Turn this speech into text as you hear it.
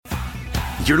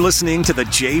You're listening to The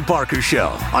Jay Barker Show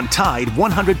on Tide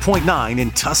 100.9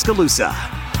 in Tuscaloosa.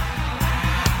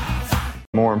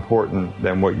 More important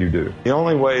than what you do. The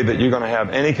only way that you're going to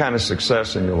have any kind of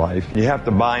success in your life, you have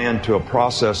to buy into a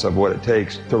process of what it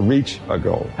takes to reach a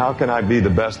goal. How can I be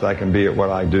the best I can be at what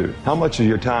I do? How much of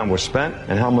your time was spent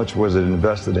and how much was it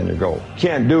invested in your goal? You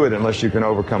can't do it unless you can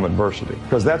overcome adversity,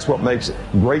 because that's what makes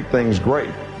great things great,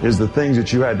 is the things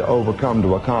that you had to overcome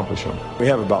to accomplish them. We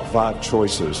have about 5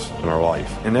 choices in our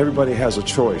life, and everybody has a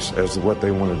choice as to what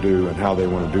they want to do and how they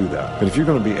want to do that. But if you're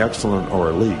going to be excellent or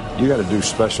elite, you got to do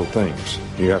special things.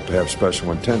 You have to have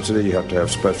special intensity, you have to have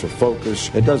special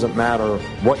focus. It doesn't matter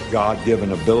what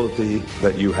God-given ability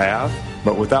that you have,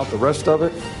 but without the rest of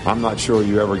it, I'm not sure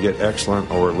you ever get excellent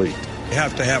or elite. You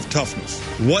have to have toughness.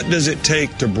 What does it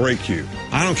take to break you?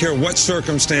 I don't care what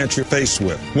circumstance you're faced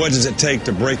with. What does it take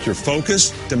to break your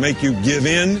focus, to make you give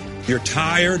in? You're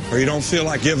tired or you don't feel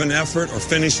like giving effort or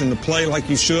finishing the play like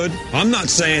you should. I'm not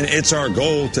saying it's our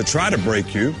goal to try to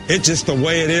break you. It's just the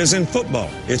way it is in football.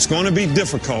 It's going to be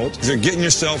difficult if you're getting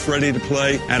yourself ready to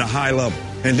play at a high level.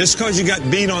 And just because you got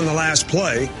beat on the last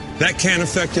play, that can't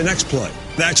affect your next play.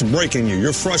 That's breaking you.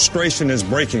 Your frustration is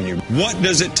breaking you. What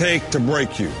does it take to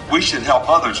break you? We should help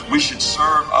others. We should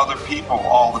serve other people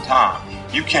all the time.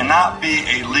 You cannot be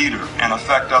a leader and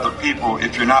affect other people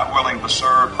if you're not willing to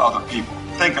serve other people.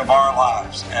 Think of our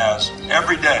lives as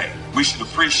every day we should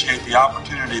appreciate the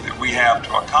opportunity that we have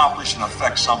to accomplish and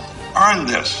affect something. Earn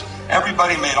this.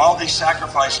 Everybody made all these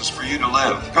sacrifices for you to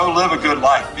live. Go live a good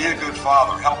life. Be a good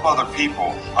father. Help other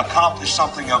people. Accomplish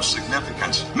something of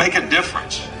significance. Make a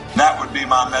difference. That would be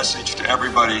my message to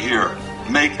everybody here.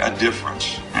 Make a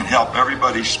difference and help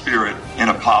everybody's spirit in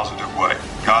a positive way.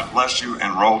 God bless you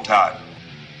and roll Tide.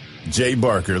 Jay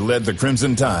Barker led the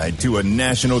Crimson Tide to a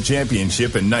national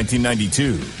championship in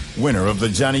 1992, winner of the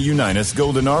Johnny Unitas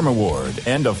Golden Arm Award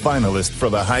and a finalist for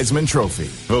the Heisman Trophy,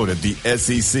 voted the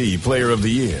SEC Player of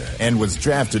the Year, and was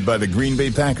drafted by the Green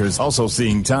Bay Packers, also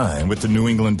seeing time with the New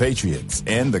England Patriots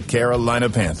and the Carolina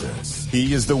Panthers.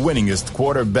 He is the winningest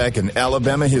quarterback in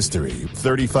Alabama history,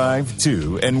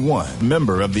 35-2-1,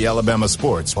 member of the Alabama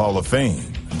Sports Hall of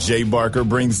Fame. Jay Barker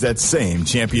brings that same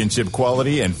championship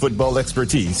quality and football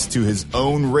expertise to his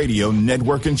own radio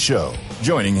network and show.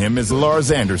 Joining him is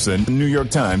Lars Anderson, New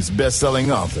York Times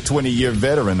best-selling author, 20-year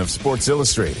veteran of Sports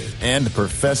Illustrated, and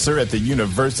professor at the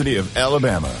University of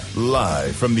Alabama.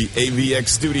 Live from the AVX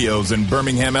studios in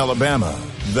Birmingham, Alabama,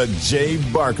 The Jay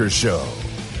Barker Show.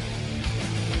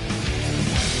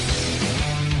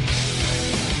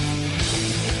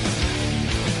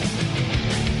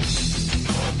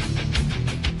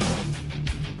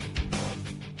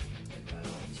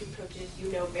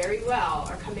 Very well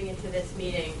are coming into this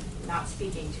meeting not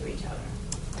speaking to each other.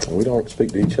 We don't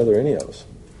speak to each other, any of us.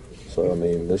 So, I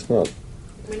mean, there's not...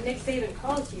 When Nick Saban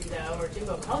calls you, though, or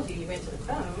Jimbo calls you, you answer the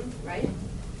phone, right?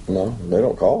 No, they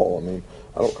don't call. I mean,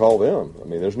 I don't call them. I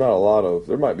mean, there's not a lot of...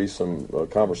 There might be some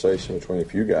conversation between a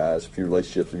few guys, a few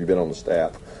relationships if you've been on the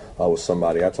staff with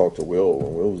somebody. I talked to Will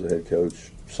when Will was the head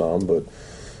coach some, but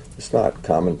it's not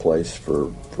commonplace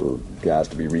for guys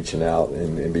to be reaching out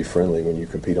and be friendly when you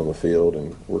compete on the field,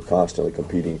 and we're constantly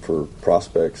competing for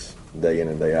prospects day in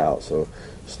and day out, so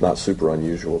it's not super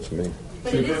unusual to me.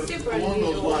 But it is super along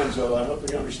unusual. Those lines, though, I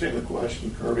hope you understand the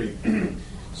question, Kirby.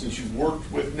 Since you've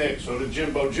worked with Nick, so did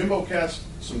Jimbo. Jimbo cast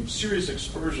some serious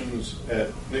aspersions at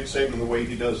Nick Saban the way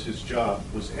he does his job.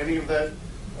 Was any of that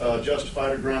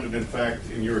justified or grounded in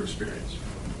fact in your experience?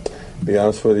 To be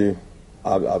honest with you,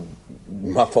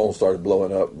 my phone started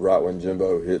blowing up right when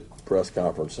Jimbo hit press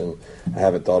conference, and I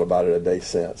haven't thought about it a day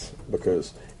since,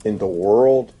 because in the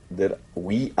world that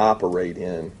we operate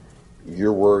in,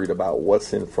 you're worried about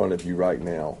what's in front of you right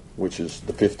now, which is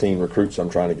the 15 recruits I'm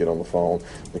trying to get on the phone,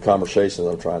 the conversations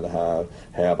I'm trying to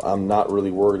have. I'm not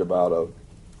really worried about a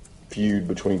feud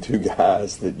between two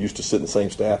guys that used to sit in the same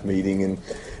staff meeting and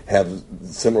have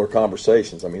similar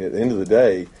conversations. I mean, at the end of the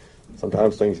day,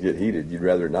 sometimes things get heated. You'd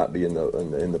rather not be in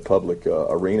the public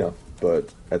arena,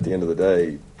 but at the end of the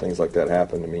day, things like that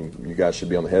happen. I mean, you guys should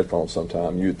be on the headphones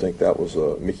sometime. You'd think that was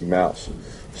Mickey Mouse.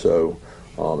 So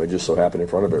it just so happened in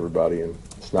front of everybody, and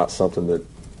it's not something that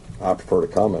I prefer to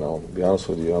comment on. To be honest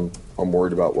with you, I'm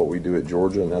worried about what we do at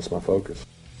Georgia, and that's my focus.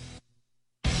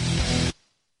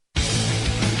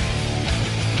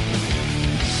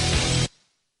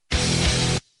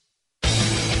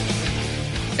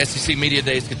 SEC Media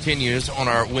Days continues on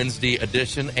our Wednesday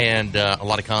edition, and a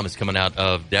lot of comments coming out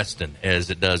of Destin, as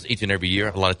it does each and every year.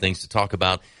 A lot of things to talk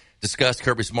about, discuss.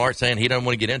 Kirby Smart saying he doesn't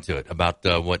want to get into it about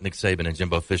what Nick Saban and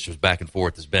Jimbo Fisher's back and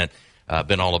forth has been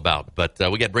all about. But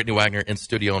we got Brittany Wagner in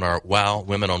studio on our Wow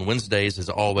Women on Wednesdays, as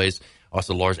always.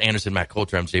 Also, Lars Anderson, Matt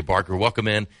Coulter, I'm Jay Barker. Welcome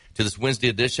in to this Wednesday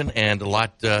edition, and a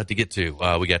lot to get to.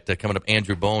 We got coming up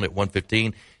Andrew Bone at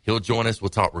 1:15. He'll join us. We'll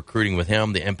talk recruiting with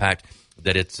him, the impact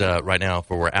that it's right now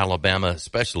for Alabama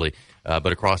especially, but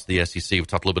across the SEC. We'll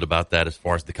talk a little bit about that as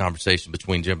far as the conversation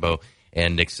between Jimbo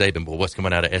and Nick Saban, but what's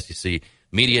coming out of SEC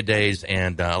Media Days,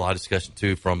 and a lot of discussion,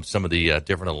 too, from some of the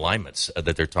different alignments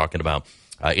that they're talking about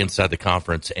inside the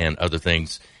conference and other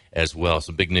things as well.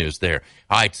 Some big news there.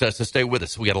 All right, so stay with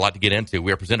us. We got a lot to get into.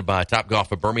 We are presented by Topgolf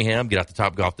of Birmingham. Get out to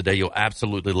Topgolf today. You'll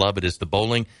absolutely love it. It's the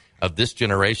bowling of this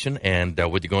generation, and whether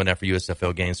you're going after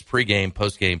USFL games, pregame,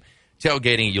 postgame,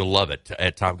 tailgating, you'll love it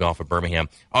at Topgolf of Birmingham.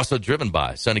 Also driven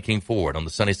by Sonny King Ford. On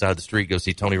the sunny side of the street, go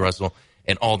see Tony Russell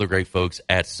and all the great folks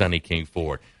at Sonny King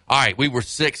Ford. All right, we were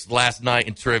 6th last night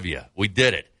in trivia. We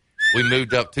did it. We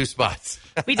moved up 2 spots.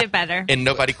 We did better. And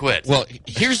nobody quit. Well,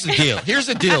 here's the deal. Here's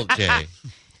the deal, Jay.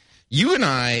 You and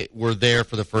I were there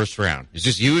for the first round. It's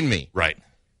just you and me. Right.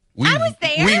 I was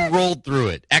there. We rolled through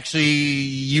it. Actually,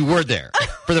 you were there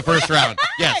for the first round.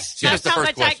 Yes. That's how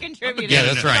much I contributed. Yeah,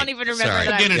 that's right. I don't even remember Sorry.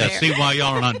 that. I'm beginning to see why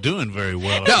y'all are not doing very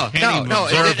well. No. And then, So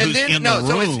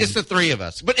it's the three of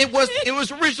us. But it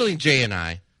was originally Jay and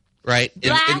I, right?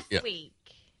 Last week.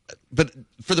 But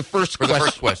for the first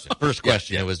question.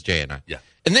 Yeah. It was Jay and I. Yeah.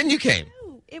 And then you came.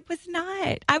 No, it was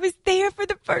not. I was there for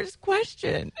the first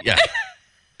question. Yeah.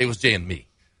 It was Jay and me,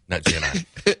 not Jay and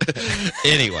I.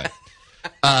 Anyway.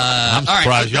 I'm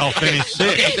surprised y'all finished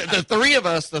 6th. Okay, the three of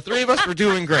us were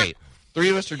doing great.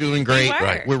 We were.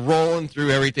 Right. We're rolling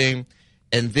through everything,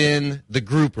 and then the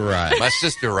group arrived. My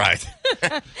sister arrived.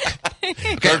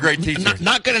 Third grade teacher.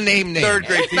 Not going to name names. Third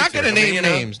grade teacher. Not going to name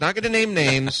names. Not going to name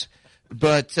names.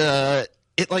 But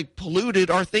it polluted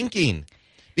our thinking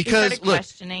because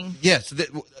questioning. Yes,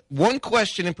 one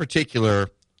question in particular,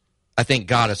 I think,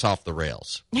 got us off the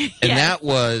rails, and that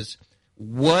was,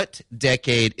 what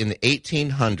decade in the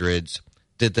 1800s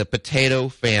did the potato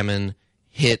famine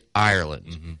hit Ireland?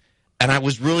 Mm-hmm. And I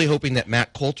was really hoping that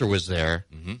Matt Coulter was there.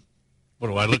 Mm-hmm. What,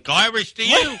 do I look Irish to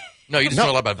you? No, you just know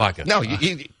a lot about vodka. No,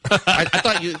 I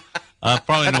thought you... I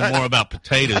probably know more about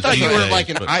potatoes. I thought you these were days, like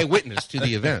an but- eyewitness to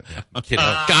the event. I'm kidding.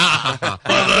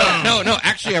 No.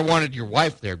 Actually, I wanted your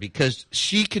wife there because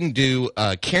she can do.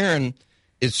 Karen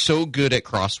is so good at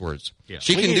crosswords. Yeah.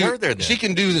 She We can need do. her there, then. She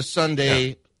can do the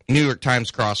Sunday New York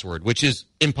Times crossword, which is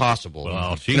impossible.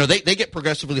 Well, they get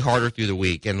progressively harder through the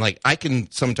week, and I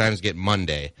can sometimes get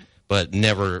Monday, but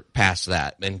never past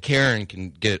that. And Karen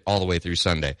can get it all the way through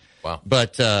Sunday. Wow.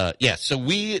 But, so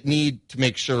we need to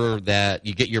make sure that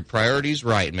you get your priorities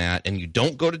right, Matt, and you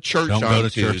don't go to church on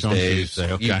Tuesdays.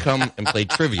 Okay. You come and play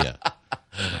trivia.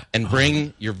 And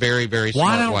bring your very, very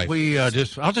smart Why don't wife. we I'll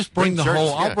just bring the church, whole,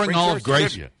 yeah, I'll bring bring all church of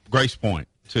Grace trivia. Point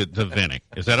to Vinnick.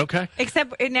 Is that okay?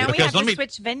 Except now we Because have to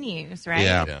switch venues, right?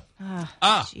 Yeah.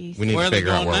 Jeez. We need Where to are they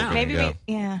figure out going where now? we're Maybe going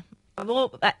to go.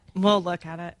 we'll look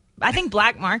at it. I think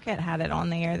Black Market had it on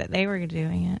there that they were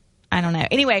doing it. I don't know.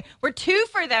 Anyway, we're 2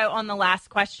 for, though, on the last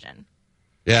question.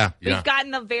 Yeah. We've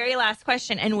gotten the very last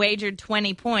question and wagered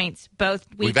 20 points both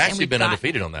weeks. We've actually been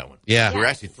undefeated on that one. Yeah. We're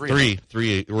actually 3.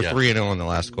 We're 3-0 on the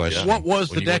last question. What was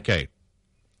When the you went- decade?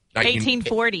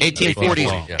 1840.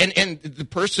 1840s. Yeah. And the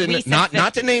person, We said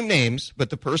not to name names, but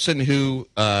the person who,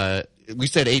 we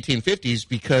said 1850s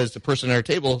because the person at our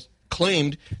table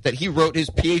claimed that he wrote his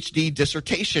PhD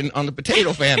dissertation on the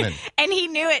potato famine. And he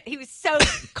knew it. He was so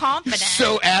confident.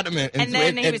 So adamant. And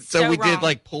then he was so we wrong. did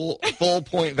like full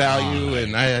point value,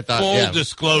 and I thought, Full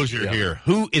disclosure here.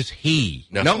 Who is he?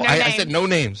 No, No I names. said no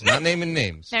names, not naming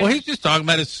names. No. Well, he's just talking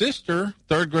about his sister,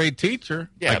 third grade teacher.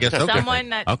 Yeah, I guess. but Okay. Someone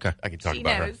that Okay. I can talk she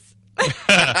about her. knows.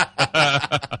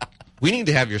 We need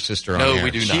to have your sister on No, here. we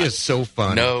do She not. is so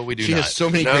fun. No, we do she not. has so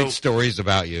many No. great stories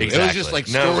about you. It was Exactly. just like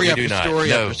No, story we after do not. story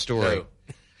No. after story. No.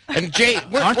 And Jay,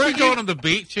 Aren't where you going to the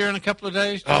beach here in a couple of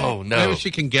days? Jay? Oh, no. Maybe she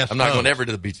can guess. I'm not those. going ever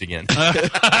to the beach again.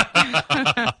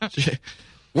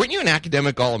 Weren't you an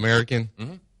academic All-American?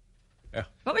 Mm-hmm.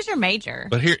 What was your major?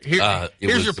 But It here's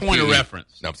was your point of PE.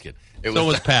 reference. No, I'm just kidding. So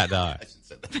was Pat Dye. I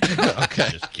shouldn't say that. Okay.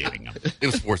 Just kidding. It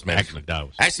was sports management. Actually, that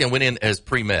was- Actually, I went in as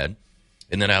pre-med,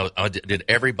 and then I did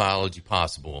every biology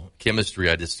possible. Chemistry,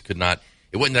 I just could not.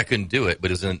 It wasn't that I couldn't do it, but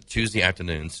it was in Tuesday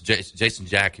afternoons. Jason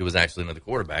Jack, who was actually another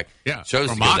quarterback, chose to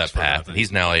from go that Oxford, I path. think. And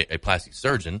he's now a plastic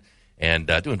surgeon and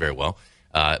doing very well,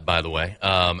 by the way.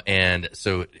 And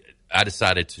so I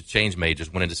decided to change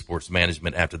majors, went into sports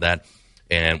management after that,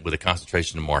 and with a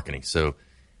concentration in marketing. So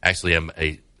actually, I'm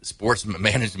a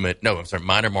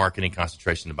minor marketing,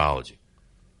 concentration in biology.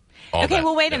 Okay,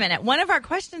 well, wait a minute. One of our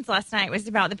questions last night was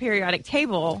about the periodic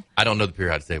table. I don't know the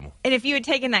periodic table. And if you had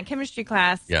taken that chemistry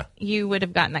class, you would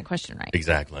have gotten that question right.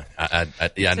 Exactly. I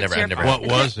never. What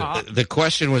was it? The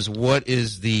question was, what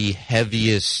is the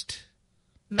heaviest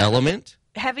element?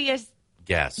 Heaviest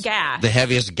gas. Gas. The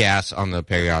heaviest gas on the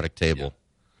periodic table.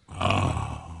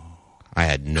 Oh. I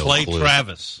had no Clay clue.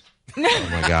 Travis. Oh,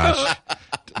 my gosh.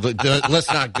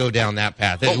 Let's not go down that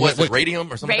path. What was it,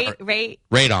 radium or something?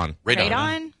 Radon.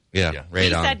 Radon? Yeah, radon. He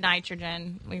said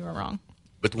nitrogen. We were wrong.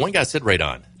 But the one guy said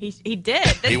radon. He did.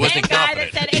 The He same wasn't guy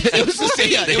confident. that said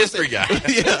 1840. The history guy.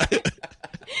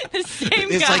 The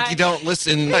same It's guy. like you don't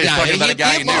listen. No, he's talking about a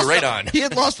guy who knew lost, radon. He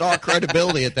had lost all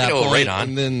credibility at that You know point. radon.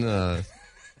 And then,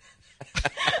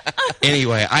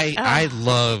 anyway, I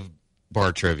love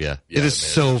bar trivia. Yeah, it is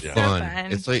so yeah. fun. So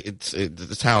fun. It's like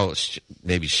it's how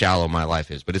maybe shallow my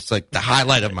life is, but it's like the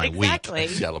highlight of my Exactly.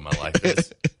 Shallow my life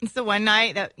is. It's the one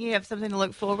night that you have something to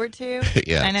look forward to.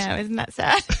 Yes. I know. Isn't that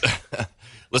sad?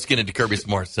 Let's get into Kirby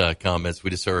Smart's comments. We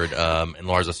just heard, and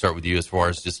Lars, I'll start with you as far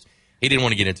as just, he didn't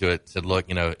want to get into it. Said, look,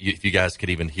 if you guys could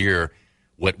even hear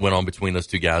what went on between those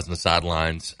two guys on the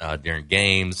sidelines during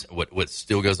games, what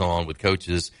still goes on with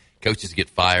coaches. Coaches get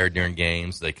fired during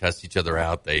games. They cuss each other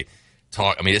out. They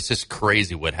talk. I mean, it's just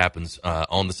crazy what happens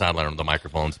on the sideline on the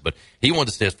microphones. But he wanted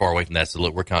to stay as far away from that. So,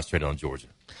 look, we're concentrated on Georgia.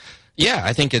 Yeah,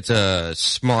 I think it's a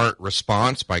smart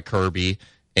response by Kirby.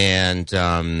 And,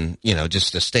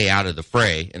 just to stay out of the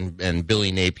fray. And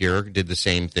Billy Napier did the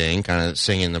same thing, kind of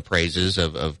singing the praises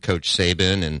of Coach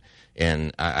Saban.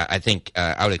 And I think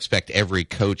I would expect every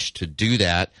coach to do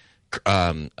that.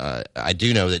 I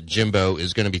do know that Jimbo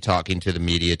is going to be talking to the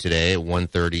media today at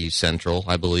 1:30 Central,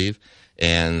 I believe.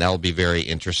 And that will be very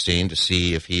interesting to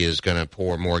see if he is going to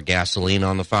pour more gasoline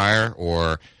on the fire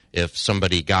or if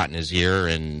somebody got in his ear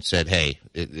and said, "Hey,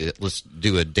 let's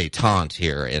do a détente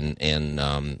here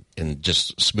and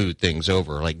just smooth things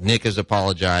over." Like Nick has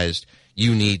apologized,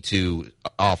 you need to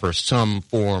offer some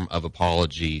form of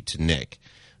apology to Nick.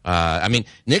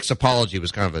 Nick's apology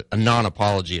was kind of a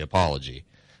non-apology apology.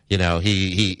 He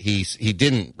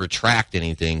didn't retract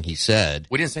anything he said.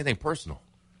 We didn't say anything personal.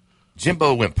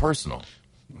 Jimbo went personal.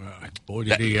 Boy,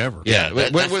 did he ever. Yeah.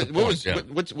 What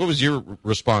was your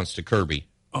response to Kirby?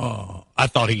 I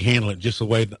thought he handled it just the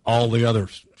way that all the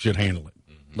others should handle it.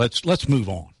 Mm-hmm. Let's move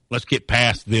on. Let's get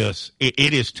past this.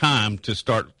 It is time to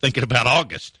start thinking about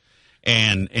August.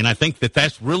 And I think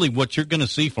that's really what you're going to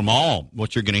see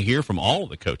what you're going to hear from all of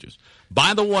the coaches.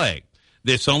 By the way,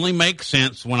 this only makes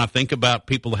sense when I think about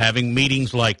people having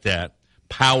meetings like that,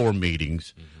 power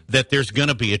meetings, that there's going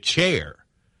to be a chair.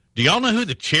 Do y'all know who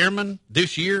the chairman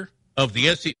this year of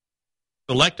the SEC?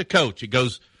 Select a coach. It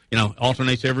goes,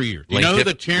 alternates every year. Do you know who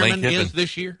the chairman is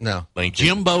this year? No.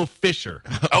 Jimbo Fisher.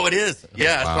 Oh, it is.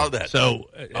 Yeah, I saw that. So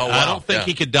I don't think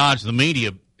he could dodge the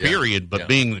media, period, but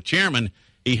being the chairman,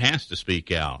 he has to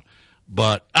speak out.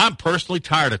 But I'm personally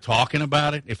tired of talking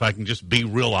about it, if I can just be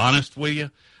real honest with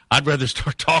you. I'd rather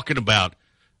start talking about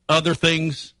other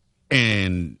things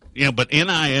and, but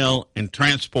NIL and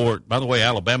transport. By the way,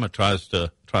 Alabama tries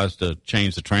to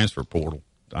change the transfer portal.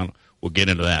 We'll get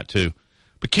into that too.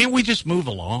 But can't we just move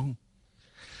along?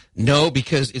 No,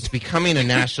 because it's becoming a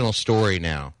national story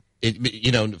now.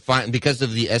 Because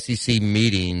of the SEC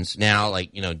meetings now,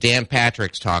 like, Dan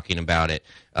Patrick's talking about it.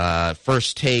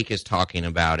 First Take is talking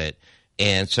about it.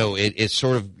 And so it's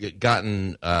sort of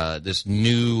gotten this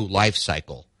new life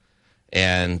cycle.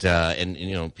 And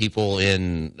people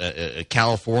in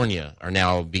California are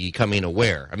now becoming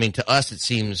aware. I mean, to us, it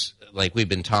seems like we've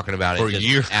been talking about for it a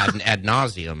year ad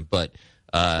nauseum, but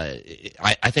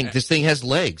I think this thing has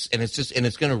legs, and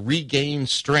it's going to regain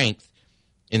strength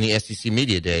in the SEC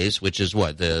Media Days, which is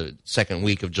the second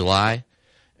week of July,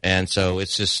 and so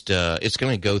it's just it's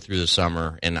going to go through the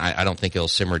summer, and I don't think it'll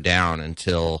simmer down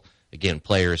until again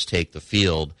players take the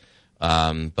field.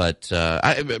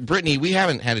 Brittany, we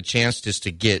haven't had a chance just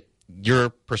to get your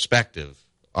perspective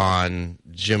on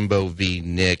Jimbo v.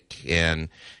 Nick and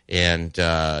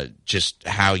just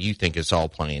how you think it's all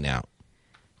playing out.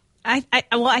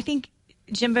 I think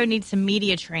Jimbo needs some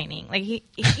media training. Like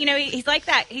he's like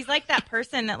that. He's like that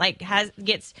person that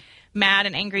gets mad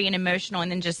and angry and emotional and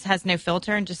then just has no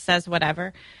filter and just says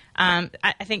whatever. I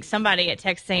think somebody at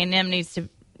Texas A&M needs to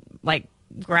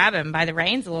grab him by the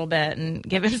reins a little bit and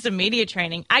give him some media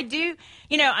training. I do,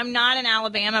 I'm not an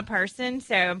Alabama person,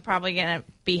 so I'm probably going to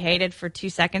be hated for 2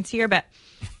 seconds here, but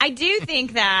I do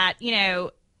think that,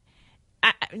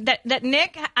 that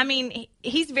Nick,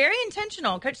 he's very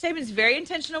intentional. Coach Saban's very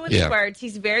intentional with his words.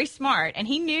 He's very smart, and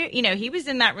he knew, he was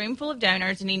in that room full of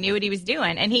donors, and he knew what he was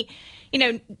doing. And he,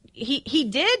 he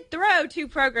did throw 2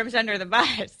 programs under the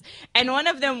bus, and one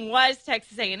of them was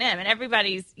Texas A&M, and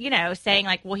everybody's saying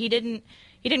like, well, he didn't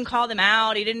call them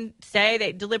out, he didn't say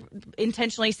they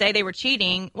intentionally say they were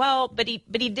cheating. Well, but he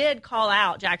did call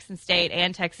out Jackson State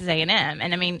and Texas A&M,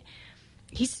 and I mean,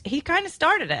 he kind of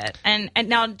started it, and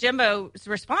now Jimbo's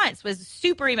response was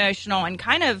super emotional and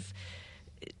kind of.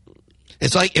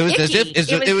 It's like it was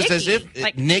as if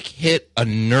like, Nick hit a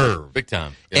nerve, big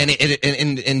time, yeah.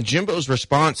 and Jimbo's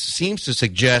response seems to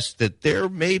suggest that there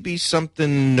may be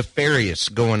something nefarious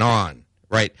going on,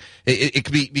 right? It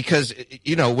could be because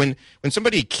when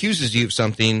somebody accuses you of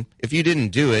something, if you didn't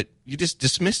do it, you just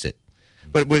dismiss it.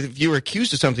 But if you were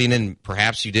accused of something and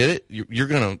perhaps you did it, you're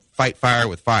going to fight fire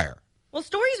with fire. Well,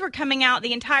 stories were coming out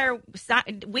the entire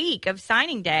week of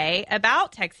signing day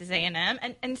about Texas A&M,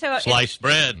 and so sliced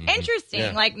bread. Interesting.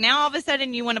 Yeah. Like now, all of a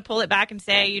sudden, you want to pull it back and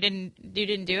say you didn't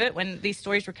do it when these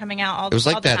stories were coming out all the time. It was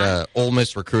like that Ole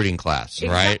Miss recruiting class,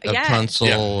 right? Of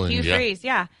Tunsil and Hugh Freeze,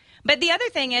 yeah. But the other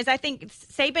thing is, I think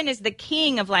Saban is the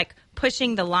king of like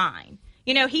pushing the line.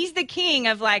 He's the king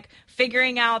of like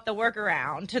figuring out the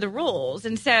workaround to the rules.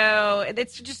 And so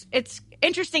it's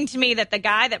interesting to me that the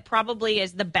guy that probably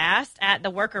is the best at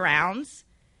the workarounds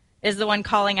is the one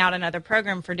calling out another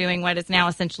program for doing what is now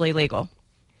essentially legal.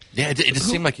 Yeah, it just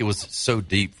seemed like it was so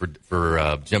deep for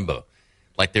Jimbo.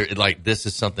 Like this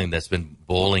is something that's been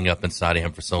boiling up inside of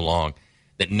him for so long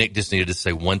that Nick just needed to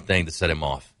say one thing to set him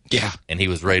off. Yeah. And he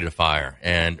was ready to fire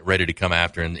and ready to come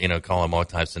after and call him all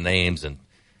types of names and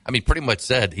I mean, pretty much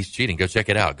said he's cheating. Go check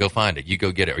it out. Go find it. You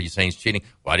go get it. Are you saying he's cheating?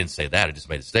 Well, I didn't say that. I just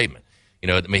made a statement.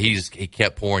 I mean, he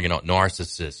kept pouring it on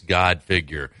narcissist, God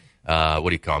figure. What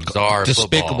do you call him? Czar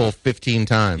despicable football. 15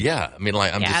 times. Yeah, I mean,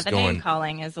 like I'm just the going. name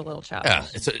calling is a little childish. Yeah,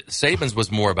 Saban's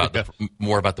was more about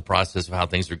the process of how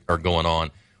things are going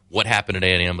on. What happened at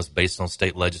A&M was based on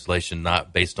state legislation,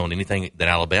 not based on anything that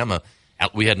Alabama.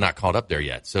 We had not caught up there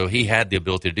yet, so he had the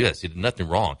ability to do this. He did nothing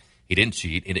wrong. He didn't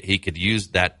cheat. He could use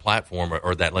that platform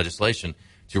or that legislation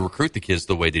to recruit the kids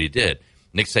the way that he did.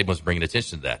 Nick Saban was bringing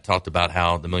attention to that. Talked about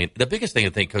how the biggest thing I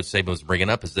think Coach Saban was bringing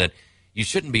up is that you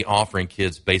shouldn't be offering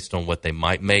kids based on what they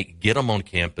might make. Get them on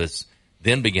campus,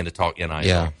 then begin to talk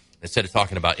NIL instead of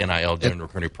talking about NIL during the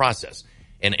recruiting process.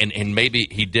 And maybe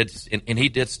he did, and he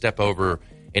did step over,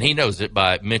 and he knows it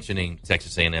by mentioning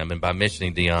Texas A&M and by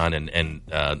mentioning Deion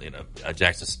and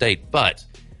Jackson State, but.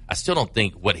 I still don't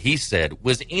think what he said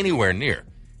was anywhere near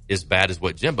as bad as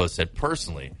what Jimbo said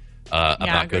personally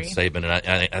about Coach Saban,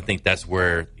 and I think that's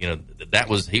where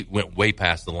he went way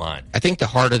past the line. I think the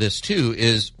heart of this too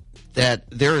is that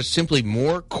there is simply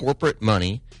more corporate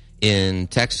money in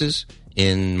Texas,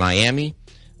 in Miami,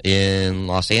 in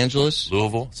Los Angeles,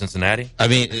 Louisville, Cincinnati. I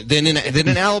mean, than in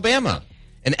Alabama,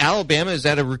 and Alabama is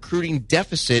at a recruiting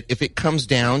deficit if it comes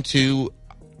down to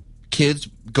kids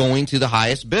going to the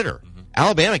highest bidder.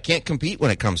 Alabama can't compete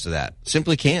when it comes to that.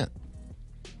 Simply can't.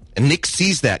 And Nick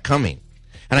sees that coming.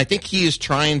 And I think he is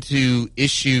trying to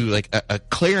issue like a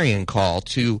clarion call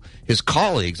to his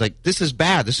colleagues. Like, this is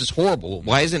bad. This is horrible.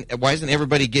 Why isn't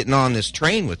everybody getting on this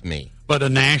train with me? But the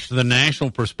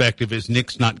national perspective is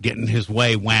Nick's not getting his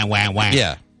way. Wah, wah, wah.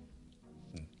 Yeah.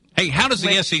 Hey, how does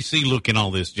the SEC look in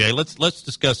all this, Jay? Let's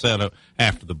discuss that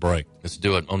after the break. Let's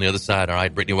do it. On the other side, all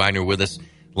right, Brittany Wagner with us.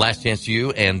 Last Chance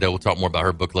You, and we'll talk more about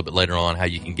her book a little bit later on, how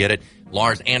you can get it.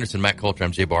 Lars Anderson, Matt Coulter,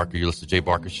 I'm Jay Barker. You're listening to Jay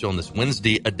Barker Show on this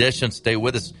Wednesday edition. Stay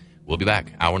with us. We'll be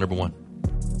back. Hour number 1.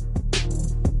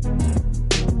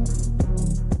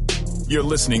 You're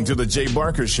listening to The Jay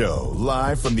Barker Show,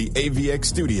 live from the AVX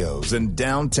studios in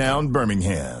downtown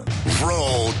Birmingham.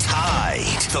 Roll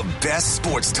Tide, the best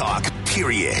sports talk,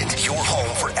 period. Your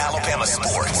home for Alabama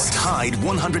sports. Tide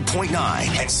 100.9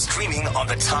 and streaming on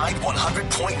the Tide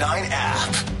 100.9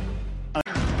 app.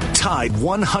 Tide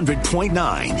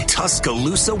 100.9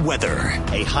 Tuscaloosa weather.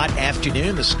 A hot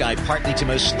afternoon. The sky partly to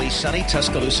mostly sunny.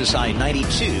 Tuscaloosa's high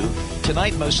 92.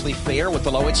 Tonight mostly fair with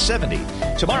the low at 70.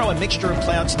 Tomorrow a mixture of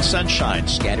clouds and sunshine.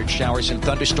 Scattered showers and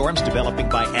thunderstorms developing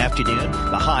by afternoon.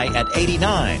 The high at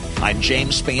 89. I'm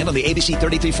James Spann on the ABC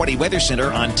 3340 Weather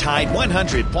Center on Tide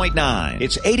 100.9.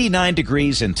 It's 89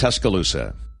 degrees in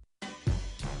Tuscaloosa.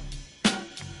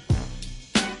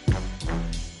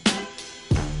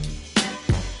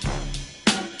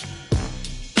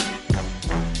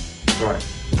 Right.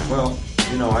 Well,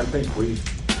 I think we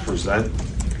present,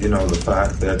 the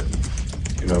fact that,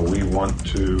 we want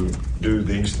to do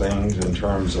these things in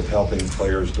terms of helping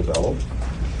players develop,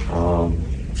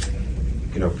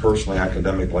 personally,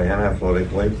 academically, and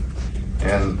athletically.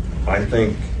 And I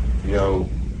think,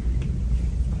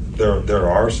 there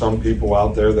are some people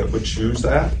out there that would choose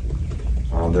that.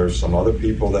 There's some other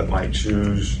people that might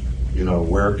choose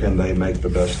where can they make the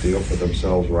best deal for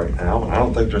themselves right now? And I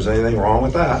don't think there's anything wrong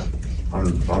with that.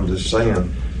 I'm just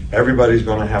saying everybody's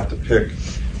going to have to pick,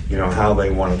 how they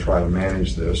want to try to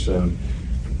manage this. And,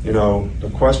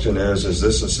 the question is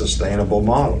this a sustainable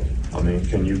model? I mean,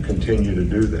 can you continue to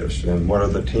do this? And what are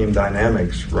the team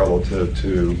dynamics relative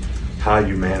to how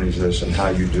you manage this and how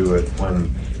you do it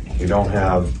when you don't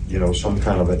have, some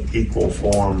kind of an equal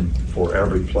form for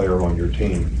every player on your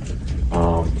team?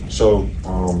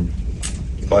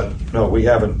 But no, we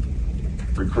haven't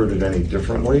recruited any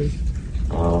differently.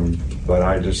 But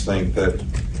I just think that,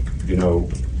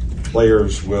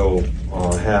 players will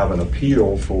have an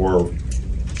appeal for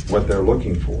what they're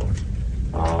looking for.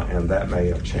 And that may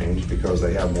have changed because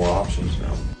they have more options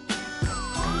now.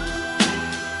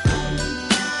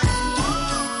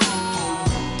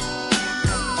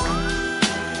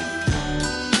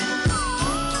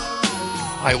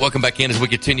 All right, welcome back in as we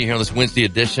continue here on this Wednesday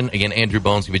edition. Again, Andrew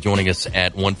Bones will be joining us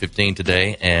at 1:15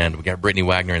 today, and we got Brittany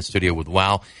Wagner in studio with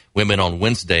WOW Women on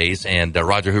Wednesdays, and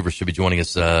Roger Hoover should be joining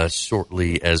us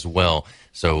shortly as well.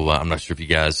 So I'm not sure if you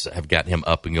guys have got him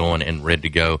up and going and ready to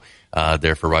go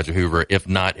there for Roger Hoover. If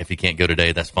not, if he can't go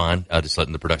today, that's fine. Just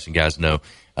letting the production guys know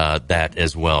that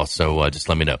as well. So just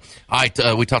let me know. All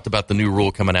right, we talked about the new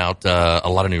rule coming out, a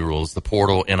lot of new rules, the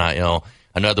portal, NIL.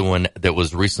 Another one that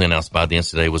was recently announced by the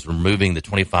NCAA was removing the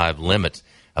 25 limit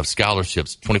of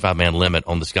scholarships, 25-man limit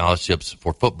on the scholarships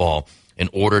for football in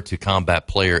order to combat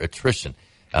player attrition,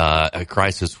 a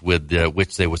crisis with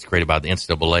which they was created by the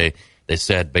NCAA, they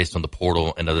said, based on the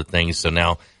portal and other things. So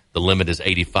now the limit is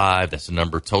 85. That's the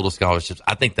number of total scholarships.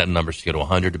 I think that number should go to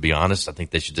 100, to be honest. I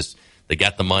think they should they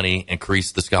got the money,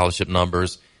 increase the scholarship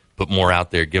numbers, put more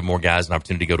out there, give more guys an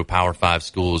opportunity to go to Power 5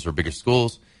 schools or bigger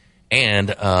schools.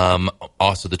 And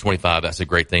also the 25, that's a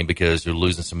great thing because you're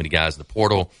losing so many guys in the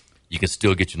portal. You can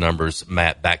still get your numbers,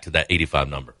 Matt, back to that 85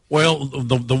 number. Well,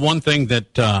 the one thing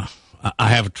that I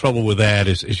have trouble with that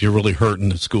is you're really hurting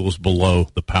the schools below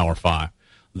the Power 5,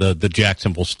 the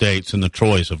Jacksonville States and the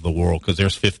Troys of the world, because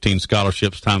there's 15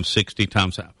 scholarships times 60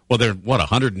 times, they're,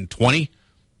 120,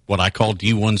 what I call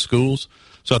D1 schools.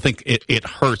 So I think it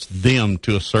hurts them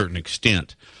to a certain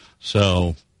extent.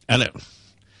 So,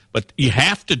 but you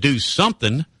have to do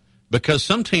something because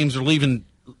some teams are losing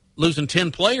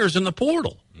 10 players in the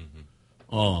portal.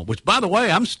 Mm-hmm. Which, by the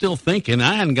way, I'm still thinking.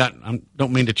 I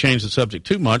don't mean to change the subject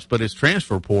too much, but it's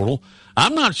transfer portal.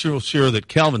 I'm not sure that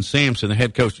Kelvin Sampson, the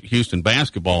head coach at Houston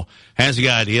basketball, has the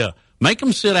idea. Make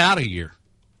them sit out a year.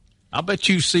 I'll bet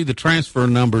you see the transfer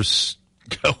numbers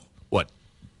go,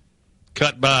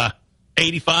 cut by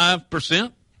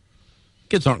 85%?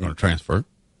 Kids aren't going to transfer.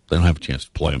 They don't have a chance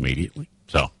to play immediately.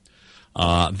 So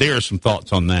there are some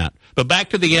thoughts on that. But back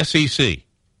to the SEC.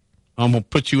 I'm going to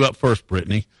put you up first,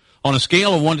 Brittany. On a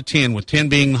scale of 1 to 10, with 10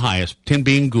 being the highest, 10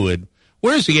 being good,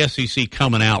 where's the SEC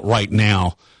coming out right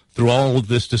now through all of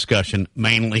this discussion,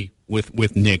 mainly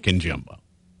with Nick and Jimbo?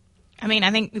 I mean,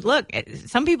 I think, look,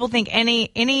 some people think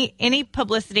any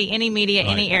publicity, any media,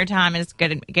 any airtime is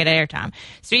good airtime.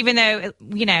 So even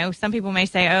though, some people may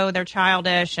say, oh, they're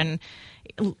childish and,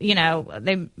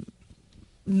 they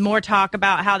more talk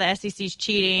about how the SEC's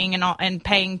cheating and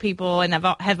paying people and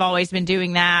have always been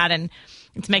doing that and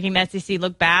it's making the SEC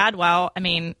look bad. Well, I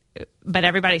mean, but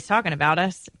everybody's talking about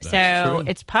us. That's true.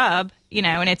 It's pub,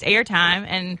 and it's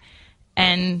airtime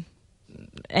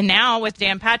and now with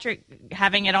Dan Patrick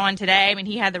having it on today, I mean,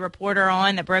 he had the reporter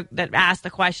on that asked the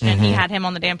question. Mm-hmm. He had him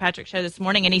on the Dan Patrick show this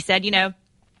morning, and he said, I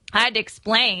had to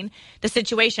explain the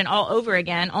situation all over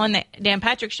again on the Dan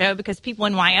Patrick show because people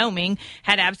in Wyoming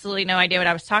had absolutely no idea what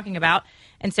I was talking about.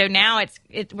 And so now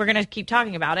we're going to keep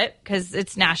talking about it because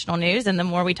it's national news, and the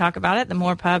more we talk about it, the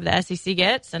more pub the SEC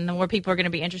gets, and the more people are going to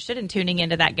be interested in tuning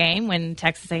into that game when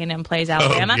Texas A&M plays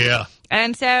Alabama. Oh, yeah.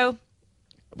 And so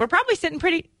we're probably sitting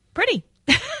pretty.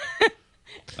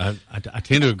 I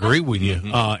tend to agree with you.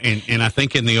 And I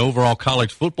think in the overall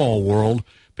college football world,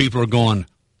 people are going,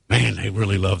 man, they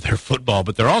really love their football.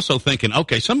 But they're also thinking,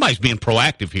 okay, somebody's being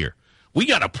proactive here. We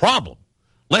got a problem.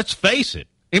 Let's face it.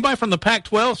 Anybody from the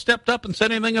Pac-12 stepped up and said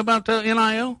anything about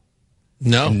NIL?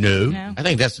 No. I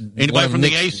think that's anybody from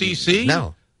the ACC?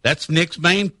 No. That's Nick's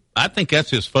main. I think that's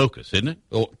his focus, isn't it?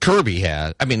 Well, Kirby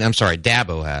has.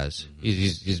 Dabo has.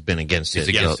 He's been against it. He's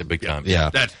against it big time. Yeah,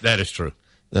 that is true.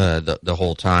 The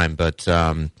whole time, but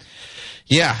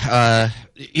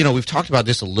we've talked about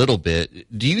this a little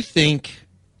bit. Do you think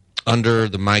under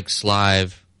the Mike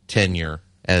Slive tenure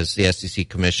as the SEC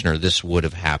commissioner, this would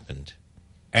have happened?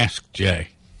 Ask Jay.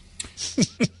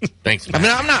 Thanks, Matt.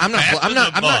 I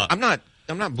mean, I'm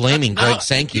I'm not blaming Greg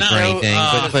Sankey for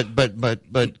anything,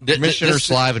 but Commissioner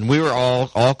Slavin, we were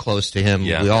all close to him.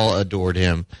 Yeah. We all adored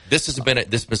him. This has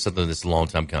been something that's a long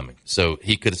time coming. So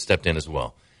he could have stepped in as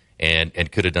well,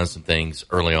 and could have done some things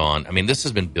early on. I mean, this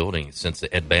has been building since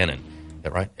the Ed Bannon. Is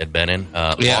that right? Ed Bannon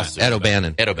lawsuit. Ed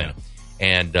O'Bannon. Ed O'Bannon.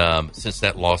 And since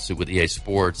that lawsuit with EA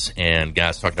Sports and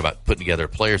guys talking about putting together a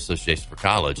player association for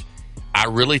college, I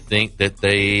really think that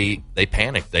they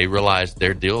panicked. They realized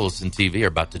their deals in TV are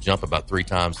about to jump about 3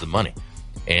 times the money,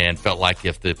 and felt like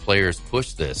if the players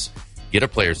push this, get a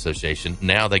player association,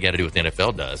 now they got to do what the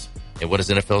NFL does. And what does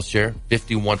NFL share?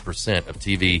 51% of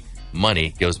TV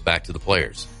money goes back to the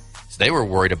players. So they were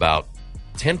worried about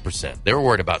 10%. They were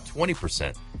worried about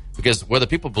 20%. Because whether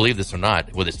people believe this or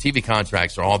not, whether it's TV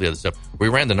contracts or all the other stuff, we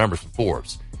ran the numbers from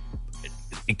Forbes.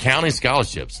 Counting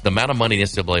scholarships, the amount of money the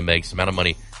NCAA makes, the amount of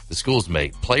money the schools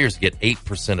make, players get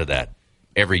 8% of that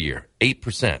every year.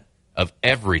 8% of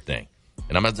everything.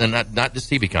 And I'm not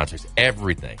just TV contracts,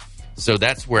 everything. So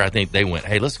that's where I think they went,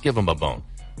 hey, let's give them a bone.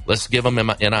 Let's give them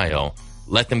NIL.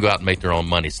 Let them go out and make their own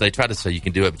money. So they tried to say you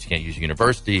can do it, but you can't use your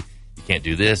university. You can't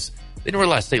do this. They didn't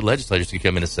realize state legislators could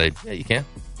come in and say, yeah, you can.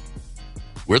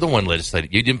 We're the one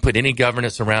legislating. You didn't put any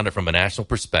governance around it from a national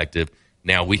perspective.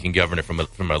 Now we can govern it from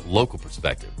a local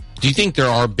perspective. Do you think there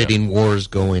are bidding wars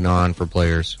going on for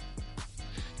players?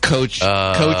 Coach,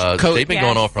 they've been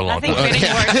going on for a long time. I think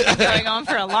bidding wars have been going on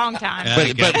for a long time.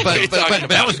 But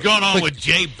that was going on with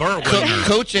Jay Berwanger.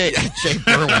 Coach Jay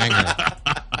Berwanger.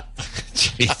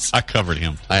 Jeez. I covered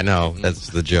him. I know. That's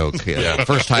the joke. Yeah.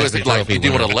 First time the trophy. Do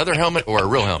you want a leather helmet or a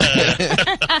real helmet?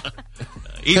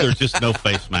 Either, just no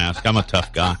face mask. I'm a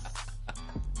tough guy.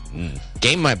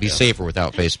 Game might be safer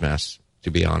without face masks,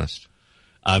 to be honest.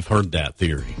 I've heard that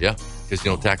theory. Yeah, because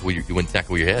you wouldn't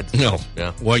tackle your head. No.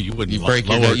 Yeah. Well, you wouldn't. You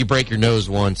break your nose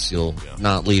once, you'll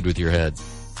not lead with your head.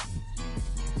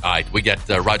 All right, we got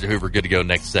Roger Hoover good to go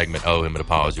next segment. Oh, him an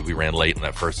apology. We ran late in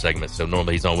that first segment, so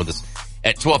normally he's on with us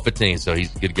at 12:15, so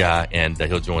he's a good guy, and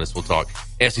he'll join us. We'll talk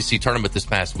SEC tournament this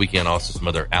past weekend, also some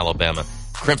other Alabama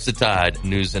Crimson Tide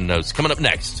news and notes. Coming up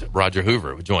next, Roger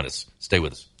Hoover will join us. Stay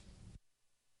with us.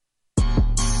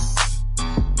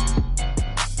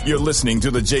 You're listening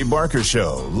to The Jay Barker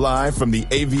Show, live from the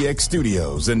AVX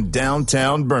studios in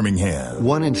downtown Birmingham.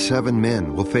 1 in 7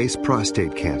 men will face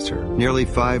prostate cancer. Nearly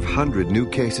 500 new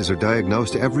cases are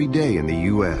diagnosed every day in the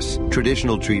U.S.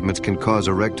 Traditional treatments can cause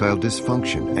erectile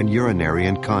dysfunction and urinary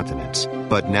incontinence.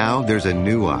 But now there's a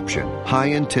new option,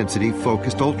 high-intensity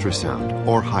focused ultrasound,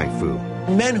 or HIFU.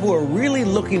 Men who are really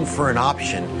looking for an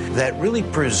option that really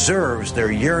preserves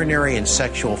their urinary and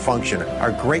sexual function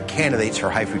are great candidates for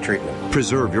HIFU treatment.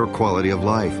 Preserve your quality of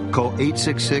life. Call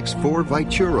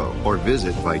 866-4-VITURO or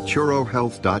visit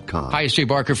VituroHealth.com. Hi, it's Jay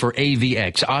Barker for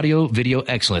AVX, Audio Video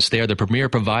Excellence. They are the premier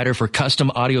provider for custom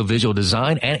audio-visual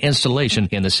design and installation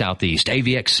in the Southeast.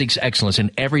 AVX seeks excellence in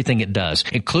everything it does,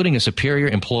 including a superior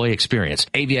employee experience.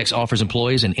 AVX offers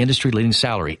employees an industry-leading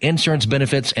salary, insurance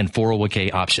benefits, and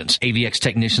 401k options. AVX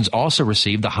technicians also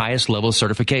receive the highest level of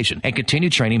certification and continue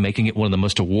training, making it one of the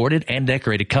most awarded and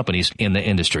decorated companies in the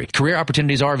industry. Career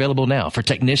opportunities are available now for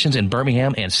technicians in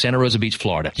Birmingham and Santa Rosa Beach,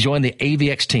 Florida. Join the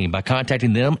AVX team by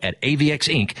contacting them at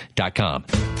avxinc.com.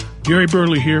 Gary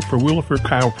Burley here for Williford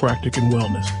Chiropractic and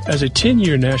Wellness. As a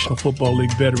 10-year National Football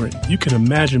League veteran, you can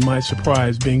imagine my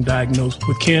surprise being diagnosed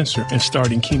with cancer and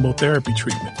starting chemotherapy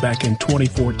treatment back in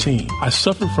 2014. I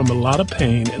suffered from a lot of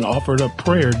pain and offered up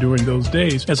prayer during those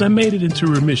days as I made it into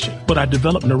remission. But I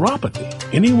developed neuropathy.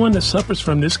 Anyone that suffers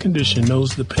from this condition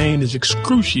knows the pain is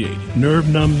excruciating. Nerve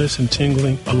numbness and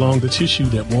tingling along the tissue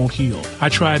that won't heal. I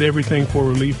tried everything for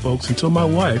relief, folks, until my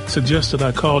wife suggested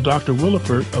I call Dr.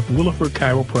 Williford of Williford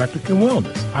Chiropractic and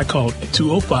Wellness. I called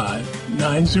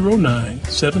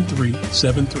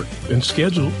 205-909-7373 and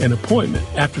scheduled an appointment.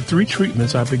 After 3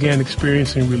 treatments, I began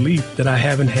experiencing relief that I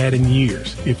haven't had in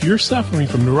years. If you're suffering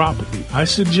from neuropathy, I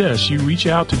suggest you reach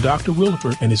out to Dr.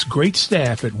 Williford and his great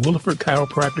staff at Williford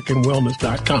Chiropractic and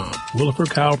Wellness.com. Williford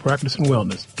Chiropractic and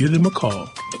Wellness. Give them a call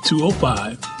at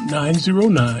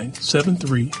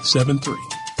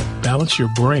 205-909-7373. Balance your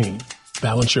brain.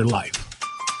 Balance your life.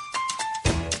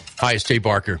 Hi, it's Jay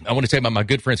Barker. I want to tell you about my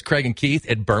good friends Craig and Keith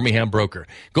at Birmingham Broker.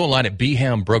 Go online at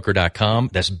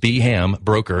bhambroker.com. That's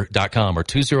bhambroker.com or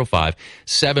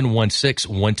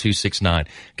 205-716-1269.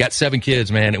 Got 7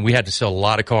 kids, man, and we had to sell a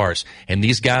lot of cars. And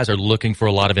these guys are looking for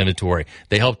a lot of inventory.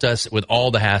 They helped us with all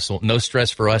the hassle. No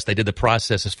stress for us. They did the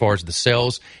process as far as the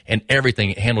sales and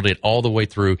everything. Handled it all the way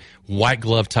through. White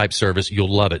glove type service.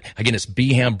 You'll love it. Again, it's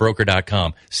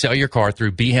bhambroker.com. Sell your car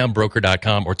through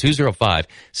bhambroker.com or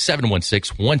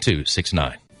 205-716-1269.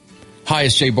 Hi,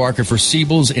 it's Jay Barker for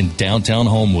Siebel's in downtown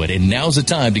Homewood, and now's the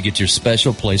time to get your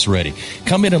special place ready.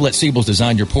 Come in and let Siebel's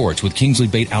design your porch with Kingsley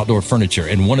Bate outdoor furniture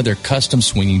and one of their custom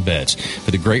swinging beds.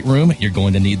 For the great room, you're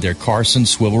going to need their Carson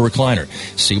swivel recliner.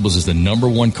 Siebel's is the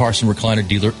 #1 Carson recliner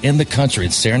dealer in the country,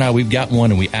 and Sarah and I, we've got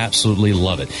one, and we absolutely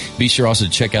love it. Be sure also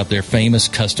to check out their famous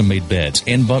custom-made beds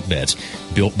and bunk beds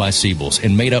built by Siebel's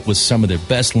and made up with some of their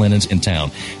best linens in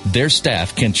town. Their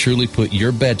staff can truly put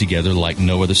your bed together like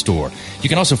no other store. You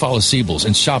can also follow Siebel's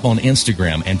and shop on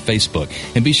Instagram and Facebook.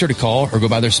 And be sure to call or go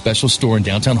by their special store in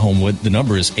downtown Homewood. The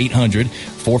number is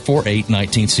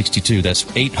 800-448-1962. That's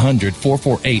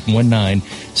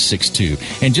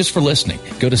 800-448-1962. And just for listening,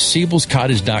 go to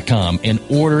SiebelsCottage.com and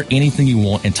order anything you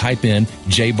want and type in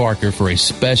Jay Barker for a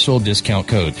special discount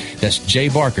code. That's Jay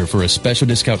Barker for a special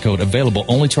discount code available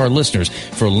only to our listeners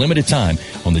for a limited time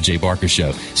on The Jay Barker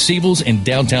Show. Siebel's in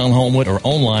downtown Homewood or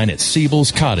online at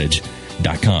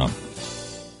SiebelsCottage.com.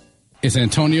 It's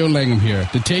Antonio Langham here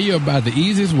to tell you about the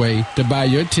easiest way to buy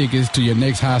your tickets to your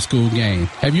next high school game.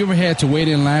 Have you ever had to wait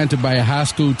in line to buy a high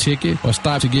school ticket or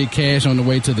stop to get cash on the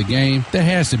way to the game? There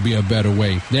has to be a better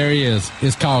way. There is.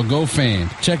 It's called GoFan.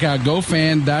 Check out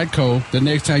GoFan.co the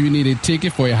next time you need a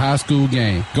ticket for a high school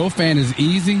game. GoFan is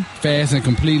easy, fast, and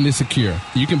completely secure.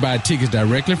 You can buy tickets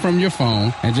directly from your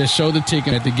phone and just show the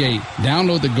ticket at the gate.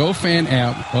 Download the GoFan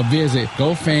app or visit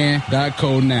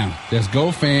GoFan.co now. That's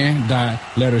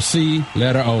GoFan.C.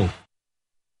 letter O.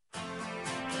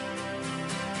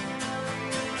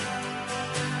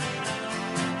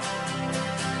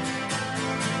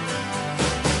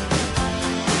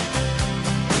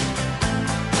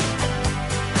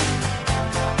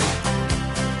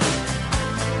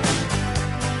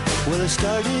 Well, it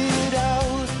started out.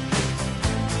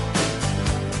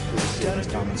 His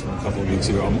comments from a couple of weeks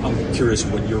ago. I'm curious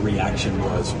what your reaction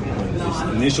was when his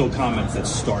initial comments that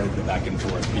started the back and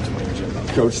forth between Jimbo.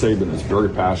 Coach Saban is very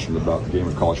passionate about the game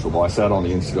of college football. I sat on the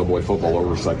NCAA Football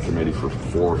Oversight Committee for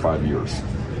 4 or 5 years,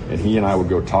 and he and I would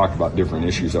go talk about different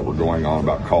issues that were going on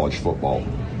about college football.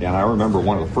 And I remember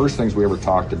one of the first things we ever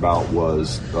talked about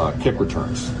was kick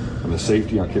returns and the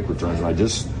safety on kick returns, and I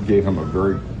just gave him a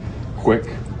very quick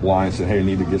line and said, hey, I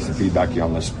need to get some feedback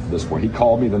on this point. He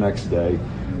called me the next day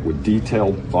with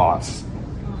detailed thoughts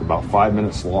about 5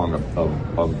 minutes long of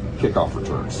kickoff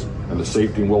returns and the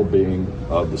safety and well-being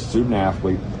of the student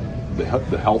athlete, the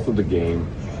health of the game.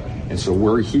 And so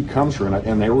where he comes from,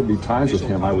 and there would be times with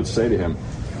him, I would say to him,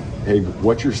 hey,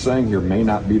 what you're saying here may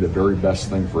not be the very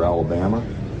best thing for Alabama.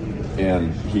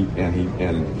 And he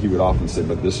would often say,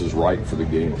 but this is right for the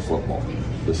game of football.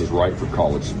 This is right for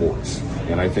college sports.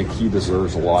 And I think he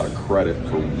deserves a lot of credit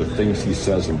for the things he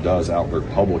says and does out there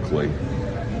publicly,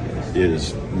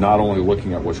 is not only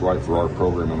looking at what's right for our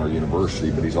program and our university,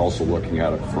 but he's also looking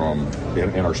at it from,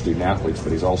 and our student athletes,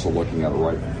 but he's also looking at it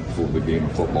right for the game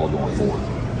of football going forward.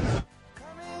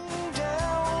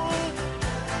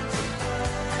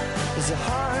 Is the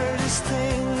hardest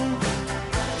thing.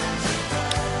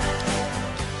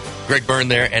 Greg Byrne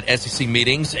there at SEC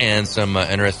meetings, and some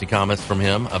interesting comments from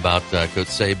him about Coach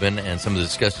Saban and some of the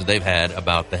discussions they've had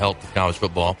about the health of college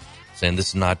football, saying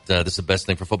this is the best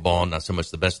thing for football, not so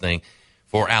much the best thing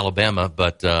for Alabama,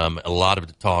 but a lot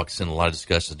of talks and a lot of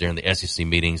discussions during the SEC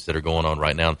meetings that are going on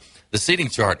right now. The seating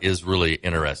chart is really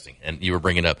interesting, and you were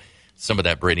bringing up some of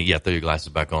that, Brittany. Yeah, throw your glasses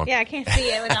back on. Yeah, I can't see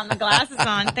it without the glasses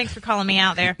on. Thanks for calling me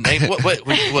out there. Nate,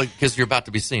 because you're about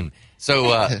to be seen.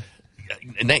 So,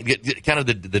 Nate, kind of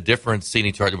the different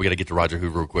seating chart. We got to get to Roger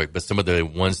Hoover real quick, but some of the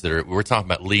ones that we're talking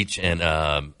about, Leach and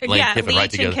Lane Kiffin Leach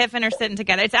right together. and Kiffin are sitting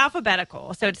together. It's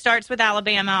alphabetical, so it starts with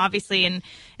Alabama, obviously, and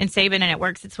Saban, and it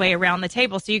works its way around the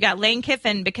table. So you got Lane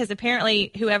Kiffin, because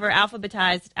apparently whoever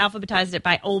alphabetized it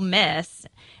by Ole Miss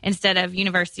instead of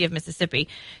University of Mississippi.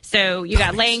 So you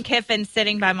got Lane Kiffin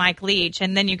sitting by Mike Leach,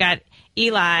 and then you got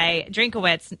Eli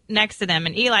Drinkowitz next to them,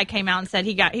 and Eli came out and said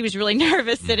he was really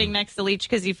nervous sitting next to Leach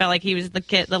because he felt like he was the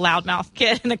loudmouth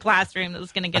kid in the classroom that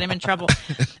was going to get him in trouble.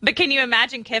 But can you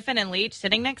imagine Kiffin and Leach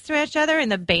sitting next to each other in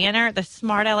the banner, the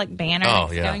smart aleck banner,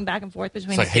 going back and forth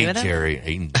between the two of them?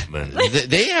 Jerry,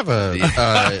 they have a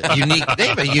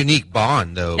unique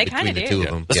bond though between the two of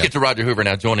them. Let's get to Roger Hoover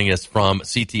now, joining us from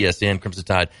CTSN Crimson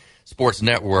Tide Sports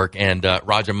Network. And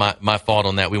Roger, my fault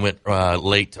on that. We went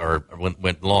late or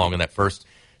went long in that first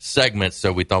segment,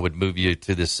 so we thought we'd move you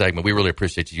to this segment. We really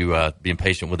appreciate you being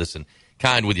patient with us and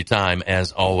kind with your time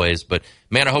as always. But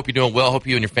man, I hope you're doing well. I hope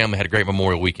you and your family had a great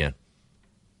Memorial weekend.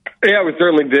 Yeah, we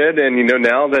certainly did. And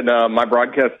now that my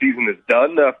broadcast season is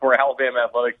done for Alabama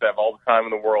Athletics, I have all the time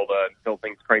in the world until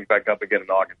things crank back up again in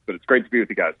August. But it's great to be with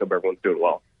you guys. Hope everyone's doing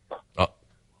well.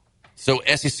 So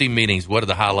SEC meetings, what are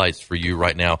the highlights for you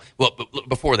right now? Well,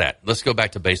 before that, let's go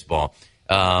back to baseball.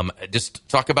 Just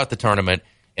talk about the tournament,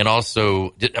 and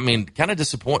also, kind of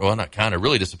disappointed. Well, not kind of,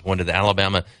 really disappointed that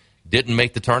Alabama didn't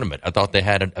make the tournament. I thought they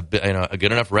had a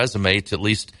good enough resume to at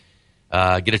least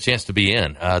get a chance to be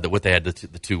in. What they had, the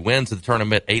 2 wins of the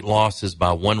tournament, 8 losses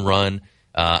by 1 run,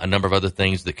 a number of other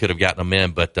things that could have gotten them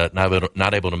in, but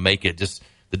not able to make it. Just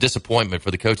the disappointment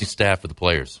for the coaching staff, for the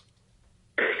players.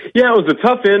 Yeah, it was a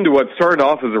tough end to what started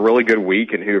off as a really good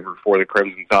week in Hoover for the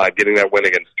Crimson Tide, getting that win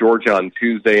against Georgia on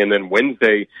Tuesday, and then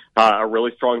Wednesday, a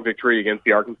really strong victory against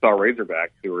the Arkansas Razorbacks,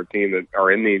 who are a team that are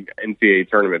in the NCAA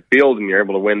tournament field, and you're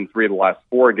able to win 3 of the last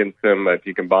 4 against them if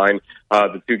you combine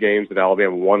the 2 games that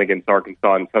Alabama won against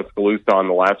Arkansas and Tuscaloosa on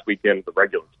the last weekend of the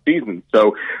regular season.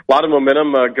 So a lot of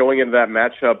momentum going into that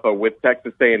matchup with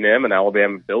Texas A&M, and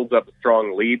Alabama builds up a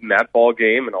strong lead in that ball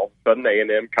game, and all of a sudden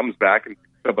A&M comes back and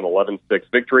up an 11-6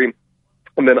 victory.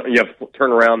 And then you have to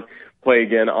turn around, play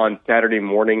again on Saturday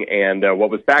morning, and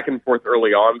what was back and forth early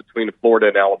on between Florida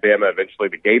and Alabama, eventually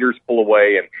the Gators pull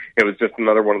away, and it was just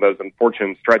another one of those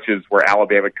unfortunate stretches where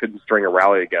Alabama couldn't string a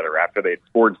rally together after they had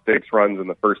scored 6 runs in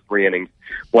the first 3 innings,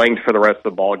 blanked for the rest of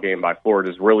the ball game by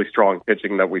Florida's really strong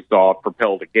pitching that we saw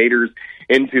propel the Gators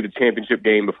into the championship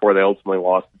game before they ultimately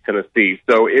lost to Tennessee.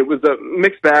 So it was a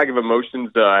mixed bag of emotions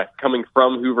coming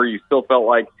from Hoover. You still felt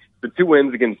like the 2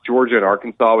 wins against Georgia and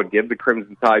Arkansas would give the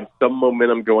Crimson Tide some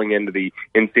momentum going into the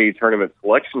NCAA tournament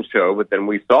selection show, but then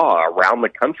we saw around the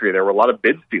country there were a lot of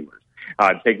bid stealers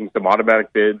taking some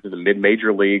automatic bids in the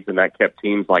mid-major leagues, and that kept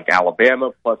teams like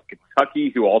Alabama plus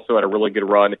Kentucky, who also had a really good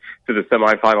run to the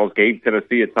semifinals, gave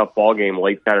Tennessee a tough ball game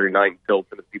late Saturday night until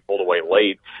Tennessee pulled away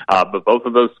late. But both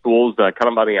of those schools kind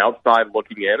of on the outside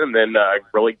looking in, and then a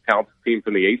really talented team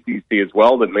from the ACC as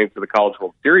well that made it to the College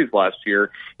World Series last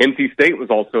year. NC State was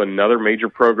also another major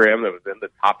program that was in the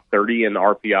top 30 in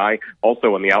RPI,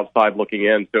 also on the outside looking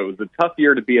in. So it was a tough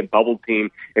year to be a bubble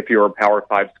team if you were a Power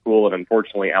 5 school, and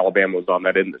unfortunately Alabama was on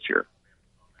that end this year.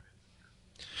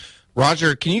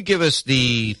 Roger, can you give us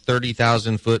the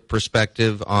 30,000-foot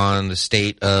perspective on the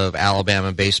state of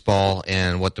Alabama baseball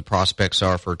and what the prospects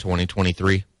are for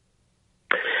 2023?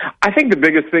 I think the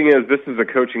biggest thing is this is a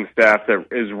coaching staff that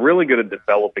is really good at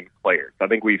developing players. I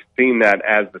think we've seen that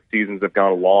as the seasons have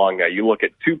gone along. You look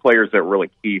at 2 players that are really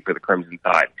key for the Crimson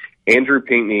Tide, Andrew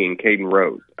Pinckney and Caden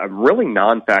Rose, really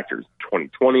non-factors.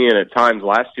 2020, and at times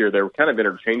last year they were kind of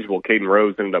interchangeable. Caden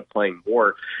Rose ended up playing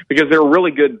more because they were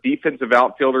really good defensive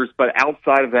outfielders, but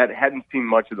outside of that hadn't seen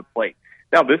much of the plate.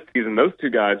 Now this season, those 2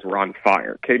 guys were on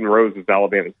fire. Caden Rose is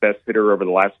Alabama's best hitter over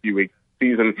the last few weeks of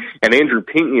the season, and Andrew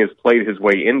Pinckney has played his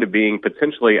way into being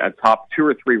potentially a top 2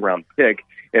 or 3 round pick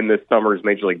in this summer's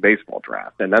Major League Baseball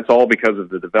draft. And that's all because of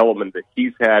the development that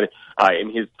he's had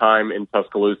in his time in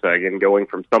Tuscaloosa, again, going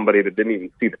from somebody that didn't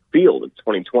even see the field in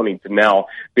 2020 to now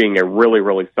being a really,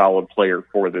 really solid player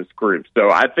for this group. So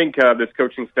I think this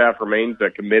coaching staff remains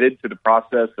committed to the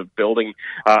process of building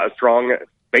a strong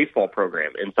baseball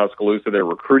program in Tuscaloosa. They're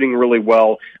recruiting really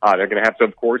well. They're going to have to,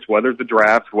 of course, weather the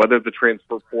draft, weather the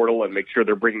transfer portal, and make sure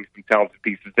they're bringing some talented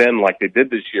pieces in like they did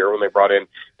this year when they brought in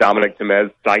Dominic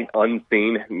Temez, sight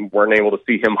unseen. Weren't able to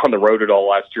see him on the road at all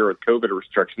last year with COVID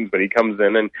restrictions, but he comes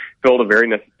in and filled a very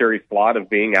necessary slot of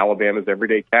being Alabama's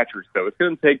everyday catcher. So it's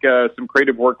going to take some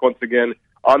creative work once again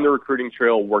on the recruiting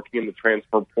trail, working in the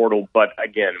transfer portal. But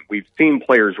again, we've seen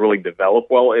players really develop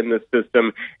well in this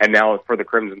system. And now for the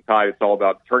Crimson Tide, it's all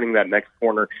about turning that next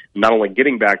corner, not only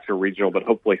getting back to a regional, but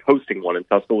hopefully hosting one in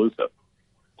Tuscaloosa.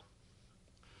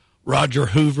 Roger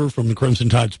Hoover from the Crimson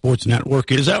Tide Sports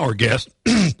Network is our guest,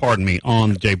 pardon me,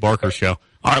 on the Jay Barker Show.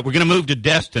 All right, we're going to move to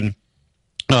Destin.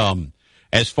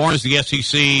 As far as the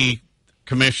SEC,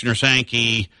 Commissioner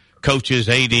Sankey, coaches,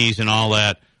 ADs, and all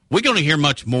that, we're going to hear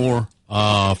much more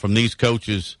from these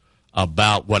coaches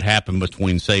about what happened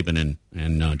between Saban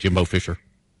and Jimbo Fisher?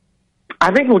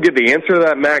 I think we'll get the answer to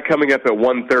that, Matt, coming up at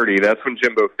 1:30. That's when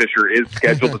Jimbo Fisher is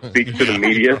scheduled to speak to the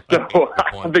media. So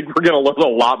I think we're going to learn a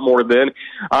lot more then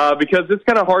because it's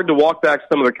kind of hard to walk back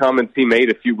some of the comments he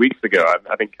made a few weeks ago.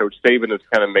 I think Coach Saban has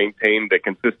kind of maintained a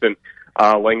consistent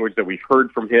language that we've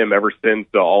heard from him ever since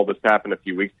all this happened a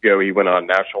few weeks ago. He went on a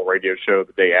national radio show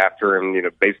the day after and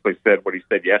basically said what he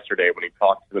said yesterday when he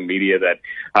talked to the media, that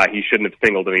he shouldn't have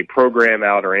singled any program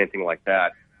out or anything like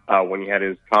that when he had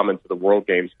his comments at the World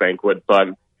Games banquet. But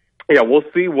yeah, we'll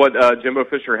see what Jimbo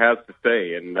Fisher has to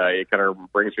say, and it kind of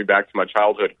brings me back to my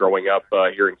childhood growing up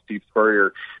hearing Steve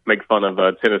Spurrier make fun of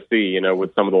Tennessee,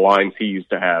 with some of the lines he used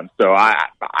to have. So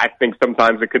I think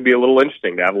sometimes it could be a little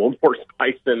interesting to have a little more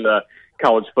spice in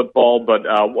college football, but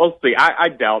we'll see. I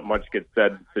doubt much gets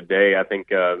said today. I think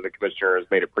the commissioner has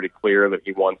made it pretty clear that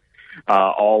he wants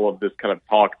all of this kind of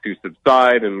talk to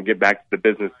subside and get back to the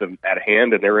business at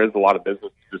hand. And there is a lot of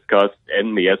business to discuss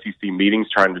in the SEC meetings,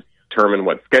 trying to determine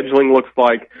what scheduling looks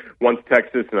like once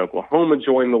Texas and Oklahoma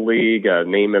join the league,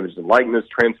 name, image, and likeness,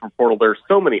 transfer portal. There are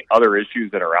so many other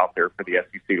issues that are out there for the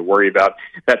SEC to worry about.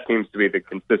 That seems to be the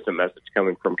consistent message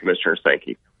coming from Commissioner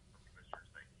Sankey.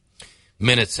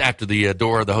 Minutes after the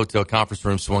door of the hotel conference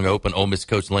room swung open, Ole Miss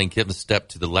coach Lane Kiffin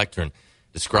stepped to the lectern,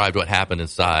 described what happened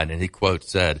inside, and he, quote,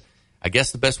 said, "I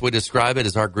guess the best way to describe it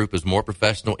is our group is more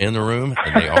professional in the room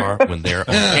than they are when they're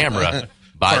on camera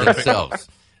by themselves."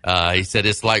 He said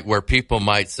it's like where people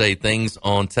might say things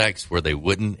on text where they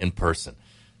wouldn't in person.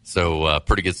 So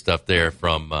pretty good stuff there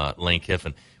from Lane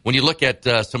Kiffin. When you look at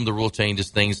some of the rule changes,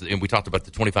 things, and we talked about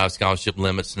the 25 scholarship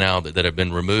limits now that have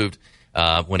been removed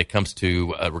when it comes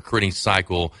to a recruiting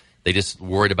cycle. They just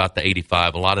worried about the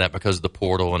 85. A lot of that because of the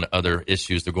portal and other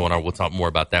issues that are going on. We'll talk more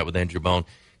about that with Andrew Bone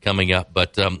coming up.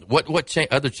 But what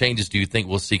other changes do you think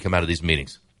we'll see come out of these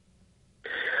meetings?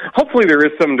 Hopefully there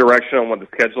is some direction on what the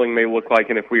scheduling may look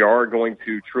like, and if we are going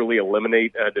to truly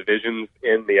eliminate divisions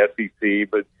in the SEC,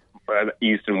 but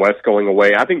East and West going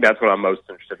away, I think that's what I'm most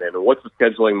interested in. And what's the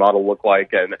scheduling model look like?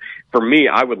 And for me,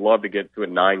 I would love to get to a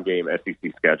 9-game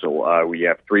SEC schedule. We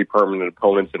have 3 permanent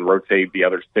opponents and rotate the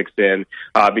other 6 in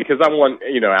because I want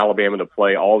Alabama to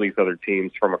play all these other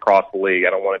teams from across the league. I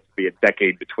don't want it to be a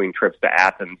decade between trips to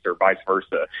Athens or vice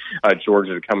versa.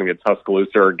 Georgia coming to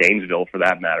Tuscaloosa or Gainesville for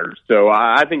that matter. So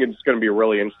I think it's going to be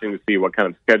really interesting to see what kind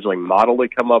of scheduling model they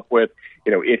come up with.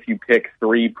 If you pick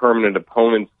 3 permanent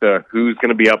opponents, who's going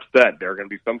to be upset? There are going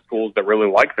to be some schools that really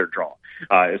like their draw,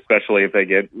 especially if they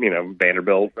get,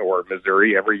 Vanderbilt or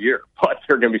Missouri every year. But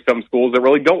there are going to be some schools that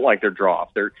really don't like their draw.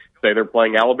 Say they're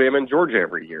playing Alabama and Georgia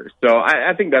every year. So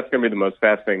I think that's going to be the most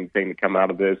fascinating thing to come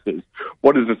out of this is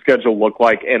what does the schedule look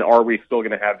like, and are we still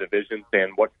going to have divisions,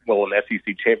 and what will an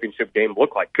SEC championship game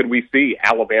look like? Could we see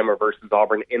Alabama versus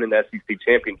Auburn in an SEC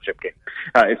championship game?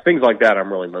 It's things like that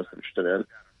I'm really most interested in.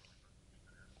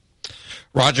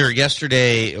 Roger,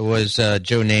 yesterday was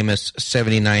Joe Namath's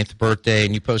 79th birthday,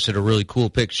 and you posted a really cool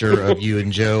picture of you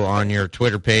and Joe on your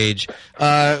Twitter page.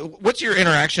 What's your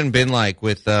interaction been like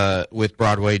with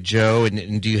Broadway Joe,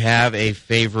 and do you have a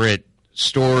favorite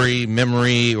story,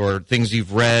 memory, or things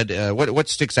you've read? What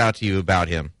sticks out to you about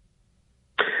him?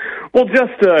 Well,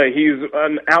 he's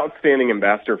an outstanding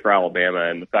ambassador for Alabama,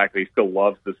 and the fact that he still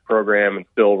loves this program and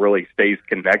still really stays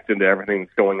connected to everything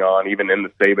that's going on, even in the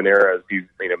Saban era, as he's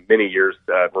many years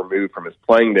removed from his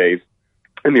playing days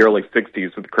in the early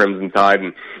 60s with the Crimson Tide.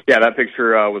 And, that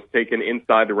picture was taken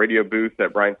inside the radio booth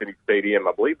at Bryant-Denny Stadium.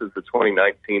 I believe it was the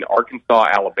 2019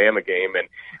 Arkansas-Alabama game. And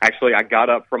actually, I got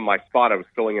up from my spot. I was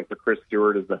filling in for Chris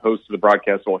Stewart as the host of the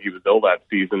broadcast while he was ill that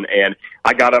season. And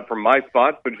I got up from my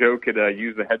spot so Joe could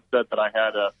use the headset that I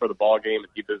had for the ball game. And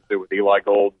he visited with Eli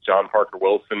Gold, John Parker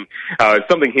Wilson. It's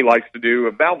something he likes to do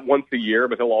about once a year,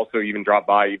 but he'll also even drop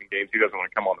by even games he doesn't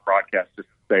want to come on the broadcast just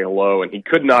to say hello. And he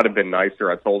could not have been nicer.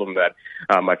 I told him that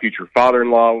my future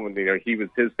father-in-law, he was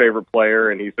his favorite player,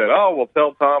 and he said, "Oh, well,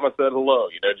 tell Tom I said hello."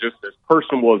 Just as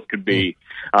personable as could be,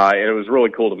 and it was really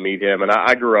cool to meet him. And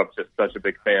I grew up just such a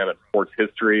big fan of sports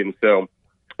history, and so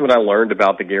when I learned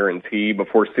about the guarantee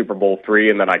before Super Bowl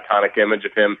III and that iconic image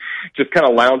of him just kind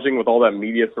of lounging with all that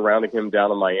media surrounding him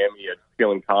down in Miami,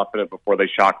 feeling confident before they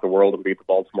shocked the world and beat the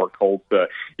Baltimore Colts,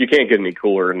 you can't get any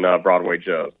cooler than Broadway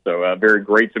Joe. So very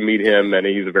great to meet him, and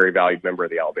he's a very valued member of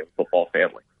the Alabama football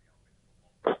family.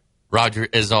 Roger,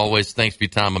 as always, thanks for your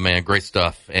time, my man. Great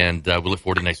stuff, and we look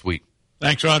forward to next week.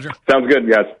 Thanks, Roger. Sounds good,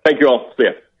 guys. Thank you all. See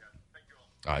ya.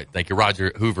 All right, thank you.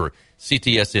 Roger Hoover,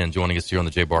 CTSN, joining us here on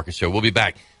the Jay Barker Show. We'll be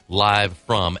back live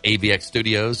from AVX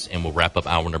Studios, and we'll wrap up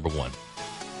hour number 1.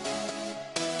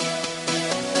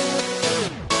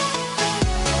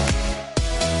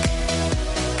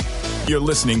 You're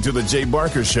listening to the Jay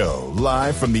Barker Show,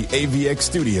 live from the AVX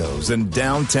Studios in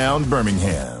downtown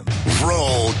Birmingham.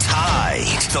 Roll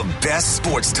Tide, the best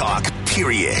sports talk,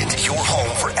 period. Your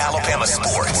home for Alabama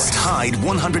sports. Tide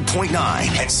 100.9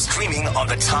 and streaming on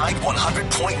the Tide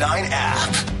 100.9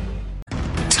 app.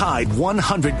 Tide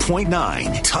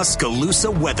 100.9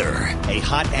 Tuscaloosa weather. A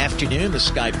hot afternoon. The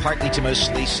sky partly to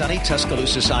mostly sunny.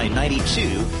 Tuscaloosa's high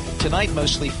 92. Tonight,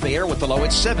 mostly fair with the low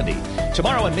at 70.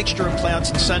 Tomorrow, a mixture of clouds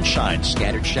and sunshine.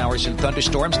 Scattered showers and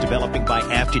thunderstorms developing by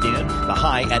afternoon. The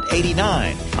high at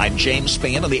 89. I'm James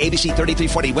Spann on the ABC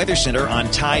 3340 Weather Center on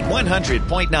Tide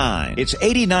 100.9. It's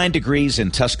 89 degrees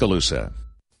in Tuscaloosa.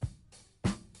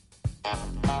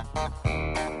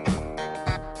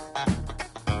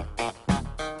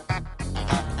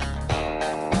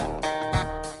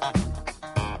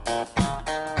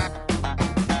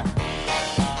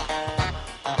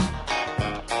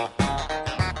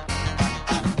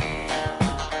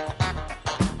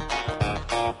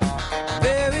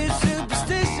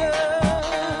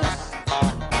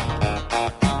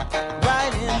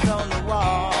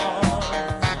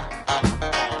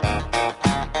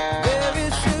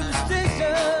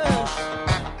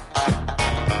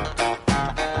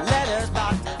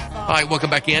 right,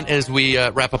 welcome back in as we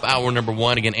wrap up hour number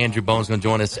 1. Again, Andrew Bone's going to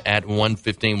join us at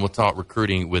 1:15. We'll talk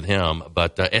recruiting with him.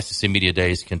 But SEC Media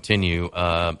Days continue.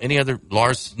 Any other,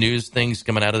 Lars, news things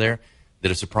coming out of there that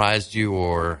have surprised you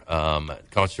or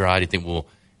caught your eye? Do you think we'll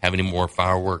have any more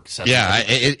fireworks? Yeah,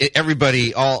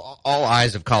 everybody, all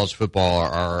eyes of college football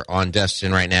are on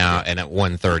Destin right now, and at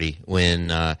 1:30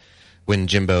 when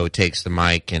Jimbo takes the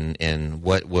mic, and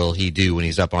what will he do when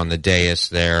he's up on the dais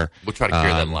there? We'll try to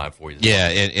carry that live for you.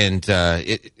 Yeah,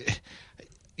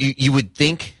 you would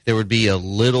think there would be a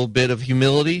little bit of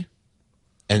humility,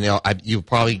 and you'll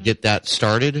probably get that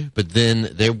started, but then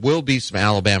there will be some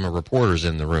Alabama reporters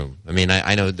in the room. I mean,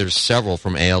 I know there's several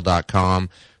from AL.com,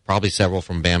 probably several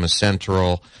from Bama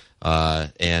Central,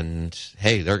 and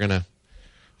hey, they're gonna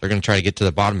try to get to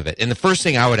the bottom of it. And the first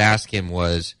thing I would ask him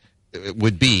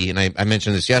would be, and I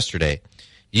mentioned this yesterday,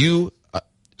 you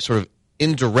sort of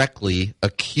indirectly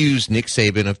accused Nick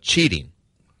Saban of cheating.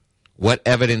 What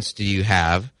evidence do you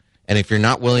have? And if you're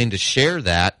not willing to share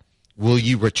that, will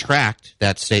you retract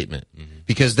that statement? Mm-hmm.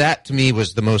 Because that, to me,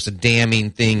 was the most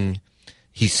damning thing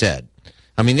he said.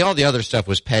 I mean, all the other stuff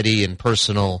was petty and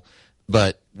personal,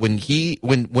 but when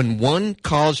one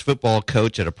college football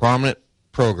coach at a prominent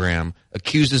program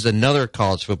accuses another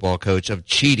college football coach of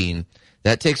cheating,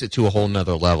 that takes it to a whole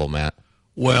nother level, Matt.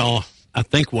 Well, I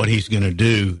think what he's going to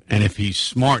do, and if he's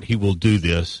smart, he will do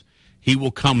this. He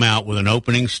will come out with an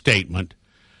opening statement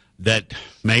that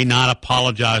may not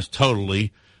apologize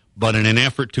totally, but in an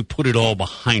effort to put it all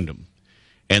behind him.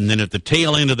 And then at the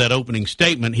tail end of that opening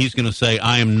statement, he's going to say,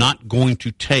 I am not going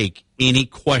to take any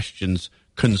questions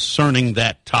concerning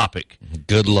that topic.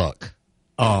 Good luck.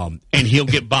 And he'll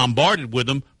get bombarded with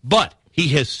them, but he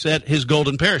has set his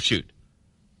golden parachute.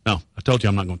 No, I told you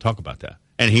I'm not going to talk about that.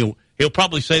 And he'll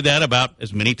probably say that about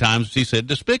as many times as he said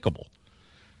despicable.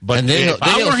 But and then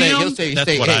he'll say,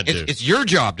 that's what I'd do. It's your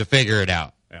job to figure it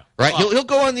out. Yeah. Right? Well, he'll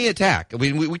go on the attack. I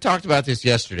mean, we talked about this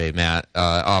yesterday, Matt,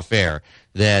 off air,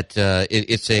 that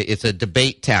it's a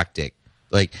debate tactic.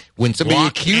 Like when somebody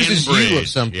accuses you of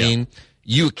something,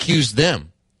 you accuse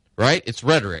them. Right? It's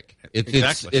rhetoric.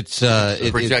 Exactly. It's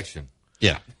projection.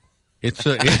 Yeah.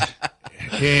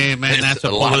 Yeah, man, that's a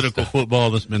political football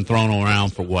that's been thrown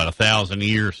around for, 1,000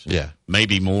 years? Yeah.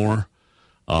 Maybe more.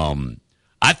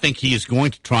 I think he is going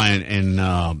to try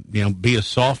and be as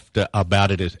soft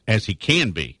about it as he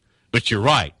can be. But you're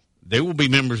right. There will be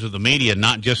members of the media,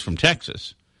 not just from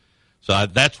Texas. So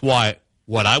that's why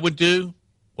what I would do,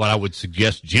 what I would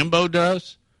suggest Jimbo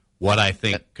does, what I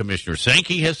think Commissioner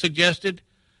Sankey has suggested,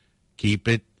 keep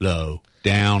it low,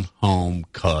 down home,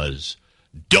 cuz.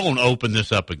 Don't open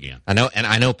this up again.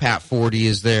 I know Pat Forty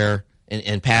is there,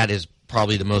 and Pat is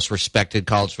probably the most respected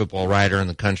college football writer in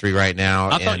the country right now.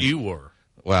 I thought you were.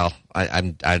 Well,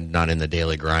 I'm not in the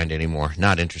daily grind anymore.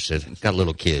 Not interested. Got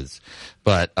little kids.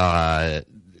 But I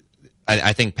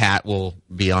think Pat will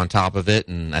be on top of it,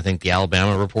 and I think the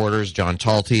Alabama reporters, John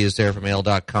Talty is there from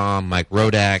AL.com, Mike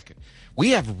Rodak.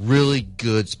 We have really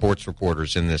good sports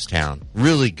reporters in this town.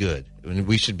 Really good. I mean,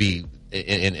 we should be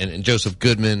and Joseph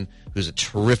Goodman, who's a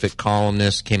terrific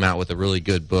columnist, came out with a really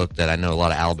good book that I know a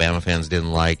lot of Alabama fans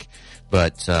didn't like.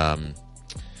 But,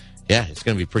 yeah, it's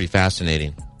going to be pretty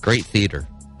fascinating. Great theater.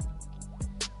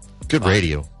 Good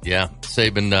radio. Yeah.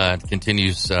 Saban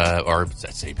continues,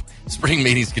 Saban. Spring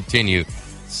meetings continue.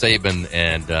 Saban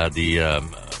and the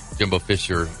Jimbo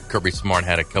Fisher, Kirby Smart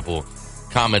had a couple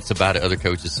comments about it. Other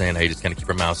coaches saying, hey, just kind of keep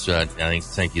your mouth shut. I think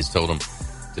Sankey has told them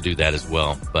to do that as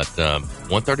well. But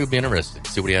 1:30 will be interesting.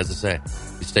 See what he has to say.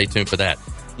 You stay tuned for that.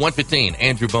 1:15,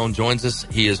 Andrew Bone joins us.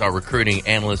 He is our recruiting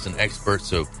analyst and expert,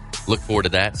 so look forward to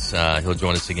that. He'll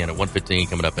join us again at 1:15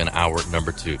 coming up in hour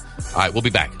number 2. All right, we'll be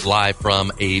back live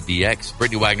from AVX.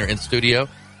 Brittany Wagner in studio.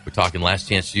 We're talking Last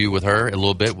Chance U with her a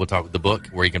little bit. We'll talk with the book,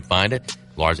 where you can find it.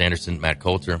 Lars Anderson, Matt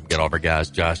Coulter, get all of our guys,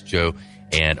 Josh, Joe,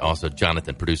 and also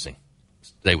Jonathan producing.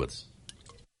 Stay with us.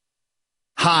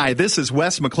 Hi, this is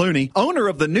Wes McClooney, owner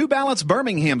of the New Balance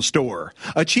Birmingham store.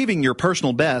 Achieving your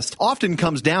personal best often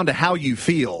comes down to how you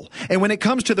feel. And when it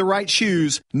comes to the right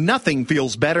shoes, nothing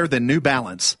feels better than New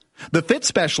Balance. The fit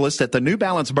specialists at the New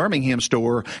Balance Birmingham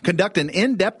store conduct an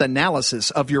in-depth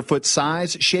analysis of your foot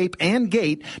size, shape, and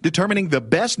gait, determining the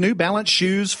best New Balance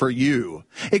shoes for you.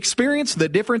 Experience the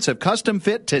difference of custom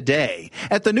fit today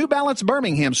at the New Balance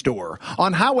Birmingham store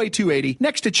on Highway 280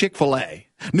 next to Chick-fil-A.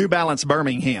 New Balance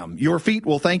Birmingham, your feet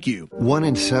will thank you. 1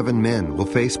 in 7 men will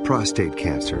face prostate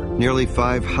cancer. Nearly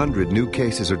 500 new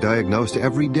cases are diagnosed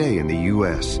every day in the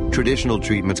U.S. Traditional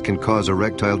treatments can cause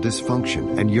erectile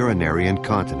dysfunction and urinary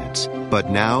incontinence.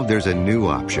 But now there's a new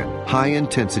option,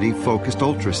 high-intensity focused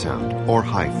ultrasound, or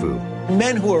HIFU.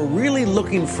 Men who are really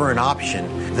looking for an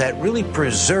option that really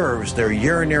preserves their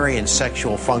urinary and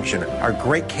sexual function are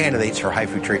great candidates for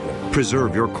HIFU treatment.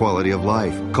 Preserve your quality of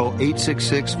life. Call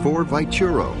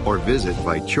 866-4-VITURO or visit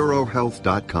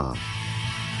VituroHealth.com.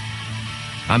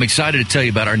 I'm excited to tell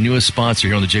you about our newest sponsor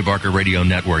here on the Jay Barker Radio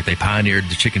Network. They pioneered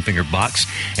the Chicken Finger Box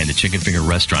and the Chicken Finger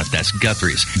Restaurant. That's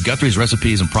Guthrie's. Guthrie's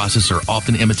recipes and process are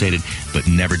often imitated, but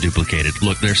never duplicated.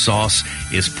 Look, their sauce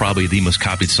is probably the most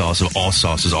copied sauce of all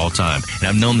sauces all time. And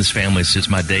I've known this family since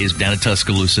my days down in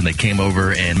Tuscaloosa, and they came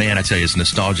over, and man, I tell you, it's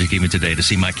nostalgic even today to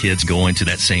see my kids going to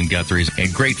that same Guthrie's.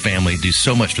 And great family, do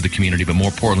so much for the community, but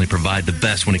more importantly, provide the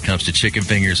best when it comes to chicken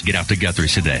fingers. Get out to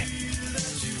Guthrie's today.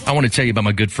 I want to tell you about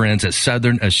my good friends at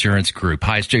Southern Assurance Group.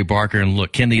 Hi, it's Jay Barker, and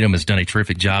look, Ken Needham has done a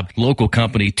terrific job. Local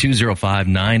company,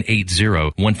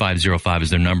 205-980-1505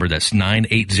 is their number. That's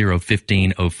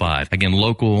 980-1505. Again,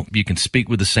 local, you can speak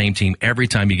with the same team every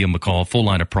time you give them a call. Full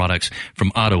line of products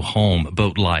from auto, home,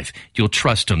 boat, life. You'll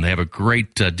trust them. They have a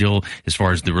great deal as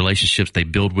far as the relationships they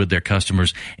build with their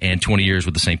customers, and 20 years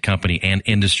with the same company and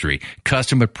industry.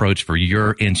 Custom approach for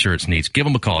your insurance needs. Give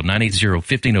them a call,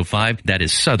 980-1505. That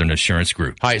is Southern Assurance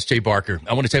Group. Hi, it's Jay Barker.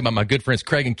 I want to tell you about my good friends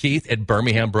Craig and Keith at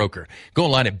Birmingham Broker. Go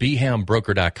online at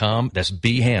BHAMBroker.com. That's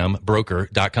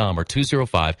BHAMBroker.com or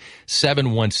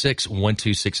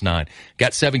 205-716-1269.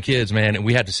 Got 7 kids, man, and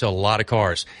we had to sell a lot of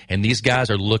cars. And these guys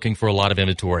are looking for a lot of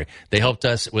inventory. They helped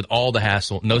us with all the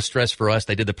hassle. No stress for us.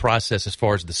 They did the process as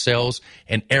far as the sales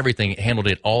and everything. Handled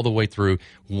it all the way through.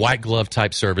 White glove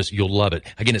type service. You'll love it.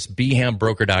 Again, it's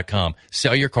BHAMBroker.com.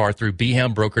 Sell your car through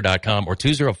BHAMBroker.com or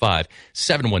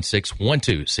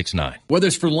 205-716-1269. Whether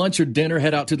it's for lunch or dinner,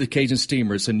 head out to the Cajun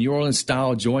Steamer. It's a New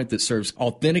Orleans-style joint that serves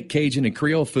authentic Cajun and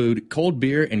Creole food, cold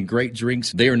beer, and great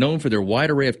drinks. They are known for their wide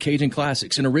array of Cajun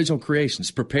classics and original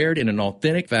creations prepared in an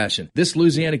authentic fashion. This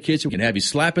Louisiana kitchen can have you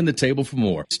slapping the table for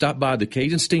more. Stop by the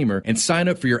Cajun Steamer and sign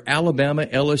up for your Alabama,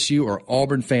 LSU, or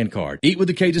Auburn fan card. Eat with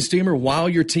the Cajun Steamer while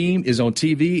your team is on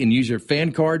TV and use your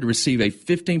fan card to receive a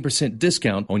 15%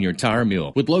 discount on your entire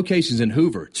meal. With locations in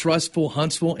Hoover, Trustful,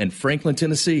 Huntsville, and Franklin,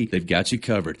 Tennessee, they've got you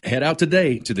covered. Head out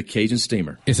today to the Cajun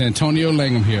Steamer. It's Antonio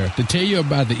Langham here to tell you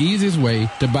about the easiest way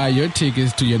to buy your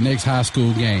tickets to your next high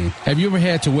school game. Have you ever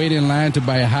had to wait in line to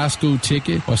buy a high school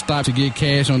ticket or stop to get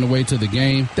cash on the way to the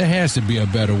game? There has to be a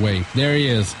better way. There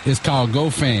is. It's called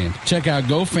GoFan. Check out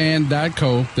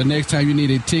GoFan.co the next time you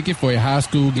need a ticket for a high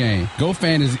school game.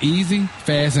 GoFan is easy,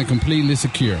 fast, and completely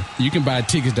secure. You can buy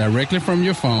tickets directly from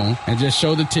your phone and just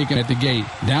show the ticket at the gate.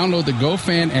 Download the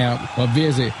GoFan app or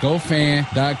visit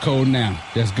GoFan.co now.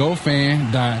 That's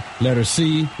GoFan.C.O.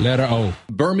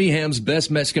 Birmingham's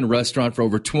best Mexican restaurant for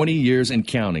over 20 years and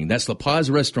counting. That's La Paz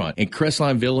Restaurant in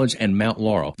Crestline Village and Mount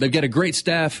Laurel. They've got a great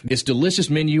staff. Its delicious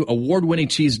menu, award-winning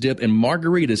cheese dip, and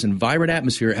margaritas and vibrant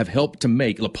atmosphere have helped to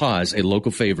make La Paz a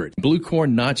local favorite. Blue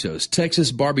corn nachos,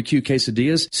 Texas barbecue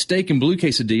quesadillas, steak and blue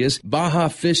quesadillas, Baja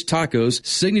fish tacos,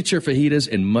 signature fajitas,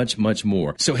 and much, much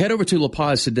more. So head over to La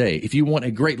Paz today. If you want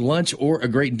a great lunch or a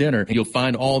great dinner, you'll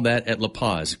find all that at La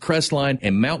Paz, Crestline,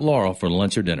 and Mount Laurel for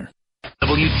lunch or dinner.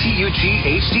 WTUG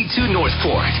HD2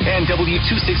 Northport and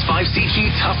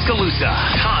W265CG Tuscaloosa.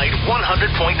 Tide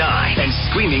 100.9 and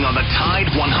streaming on the Tide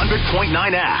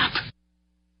 100.9 app.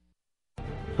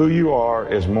 Who you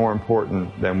are is more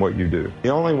important than what you do. The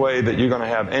only way that you're going to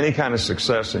have any kind of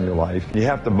success in your life, you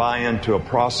have to buy into a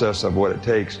process of what it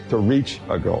takes to reach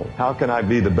a goal. How can I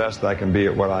be the best I can be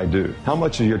at what I do? How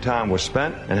much of your time was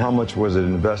spent and how much was it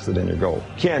invested in your goal?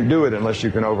 You can't do it unless you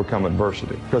can overcome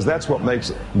adversity, because that's what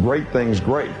makes great things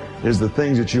great, is the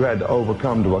things that you had to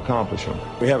overcome to accomplish them.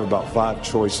 We have about 5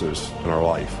 choices in our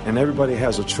life, and everybody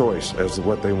has a choice as to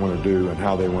what they want to do and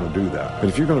how they want to do that. But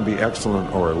if you're going to be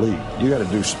excellent or elite, you got to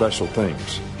do special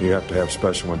things. You have to have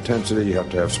special intensity, you have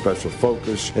to have special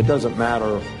focus. It doesn't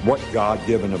matter what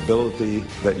God-given ability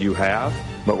that you have,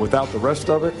 but without the rest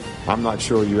of it, I'm not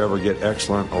sure you ever get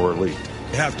excellent or elite.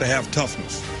 You have to have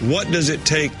toughness. What does it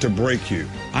take to break you?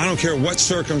 I don't care what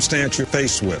circumstance you're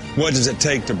faced with. What does it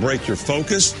take to break your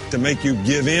focus, to make you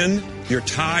give in? You're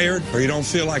tired, or you don't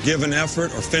feel like giving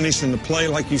effort or finishing the play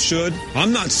like you should.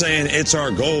 I'm not saying it's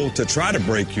our goal to try to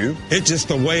break you. It's just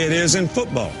the way it is in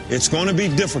football. It's going to be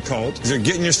difficult because you're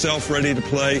getting yourself ready to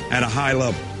play at a high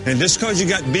level. And just because you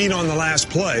got beat on the last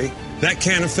play, that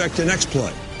can't affect the next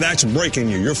play. That's breaking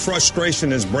you. Your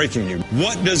frustration is breaking you.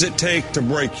 What does it take to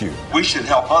break you? We should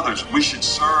help others. We should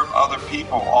serve other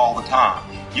people all the time.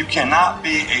 You cannot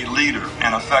be a leader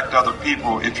and affect other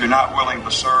people if you're not willing to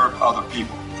serve other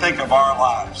people. Think of our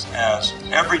lives as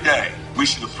every day we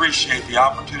should appreciate the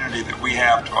opportunity that we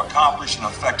have to accomplish and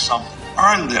affect something.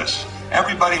 Earn this.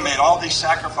 Everybody made all these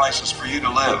sacrifices for you to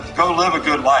live. Go live a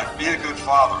good life. Be a good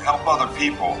father. Help other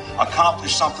people.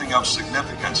 Accomplish something of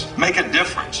significance. Make a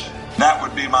difference. That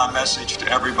would be my message to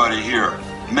everybody here.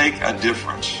 Make a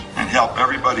difference and help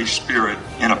everybody's spirit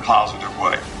in a positive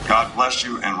way. God bless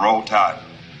you and roll Tide.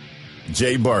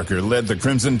 Jay Barker led the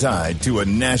Crimson Tide to a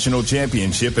national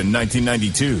championship in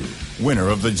 1992, winner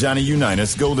of the Johnny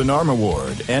Unitas Golden Arm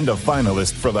Award and a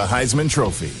finalist for the Heisman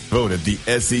Trophy, voted the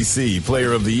SEC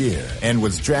Player of the Year, and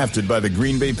was drafted by the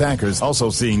Green Bay Packers, also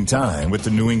seeing time with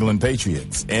the New England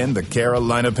Patriots and the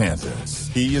Carolina Panthers.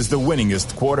 He is the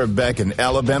winningest quarterback in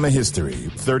Alabama history,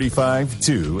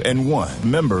 35-2-1,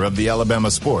 member of the Alabama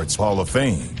Sports Hall of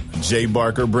Fame. Jay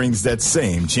Barker brings that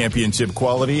same championship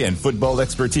quality and football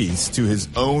expertise to his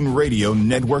own radio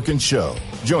network and show.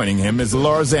 Joining him is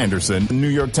Lars Anderson, New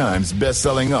York Times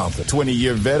best-selling author,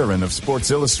 20-year veteran of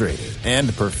Sports Illustrated,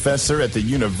 and professor at the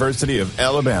University of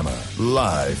Alabama.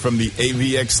 Live from the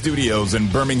AVX studios in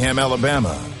Birmingham,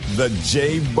 Alabama, The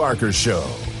Jay Barker Show.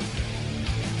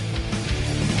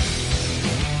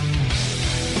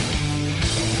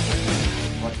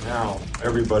 Right now,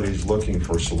 everybody's looking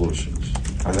for solutions.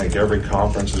 I think every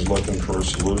conference is looking for a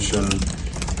solution.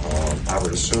 I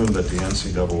would assume that the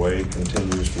NCAA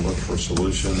continues to look for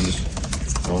solutions.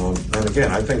 And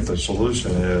again, I think the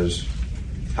solution is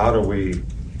how do we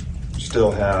still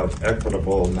have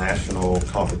equitable national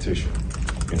competition,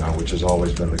 which has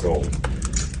always been the goal.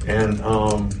 And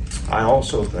I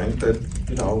also think that,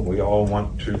 we all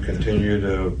want to continue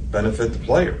to benefit the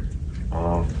player.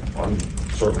 I'm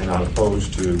certainly not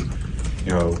opposed to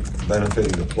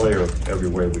benefiting the player every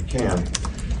way we can.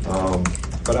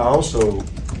 But I also,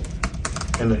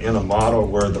 in a model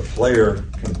where the player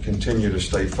can continue to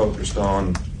stay focused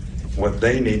on what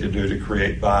they need to do to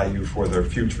create value for their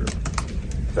future,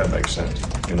 if that makes sense.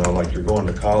 Like you're going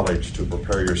to college to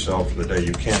prepare yourself for the day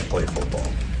you can't play football,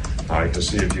 to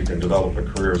see if you can develop a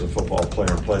career as a football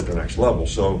player and play at the next level.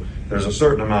 So there's a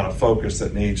certain amount of focus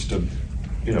that needs to,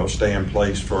 stay in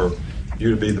place for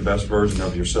you to be the best version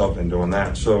of yourself in doing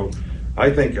that. So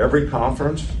I think every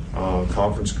conference,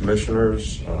 conference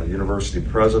commissioners, university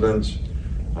presidents,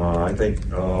 I think,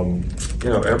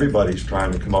 everybody's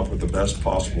trying to come up with the best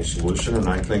possible solution. And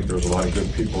I think there's a lot of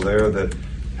good people there that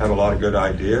have a lot of good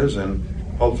ideas, and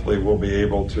hopefully we'll be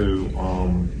able to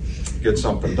get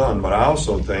something done. But I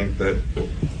also think that,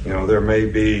 there may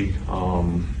be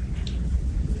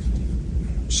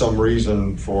some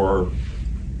reason for,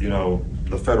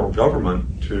 the federal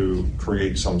government to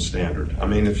create some standard. I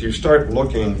mean, if you start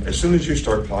looking, as soon as you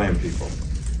start paying people,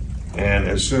 and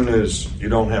as soon as you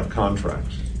don't have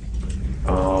contracts,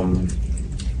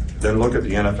 then look at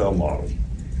the NFL model.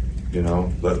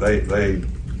 But they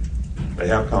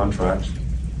have contracts,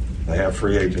 they have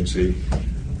free agency,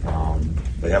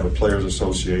 they have a players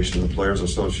association. The players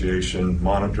association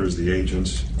monitors the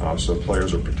agents, so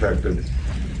players are protected.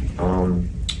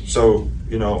 So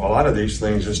a lot of these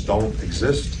things just don't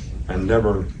exist and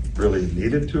never really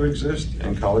needed to exist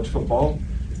in college football.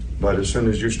 But as soon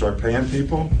as you start paying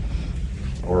people,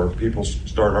 or people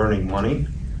start earning money,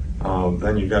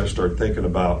 then you got to start thinking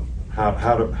about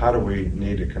how do we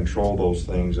need to control those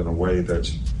things in a way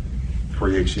that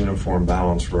creates uniform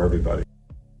balance for everybody.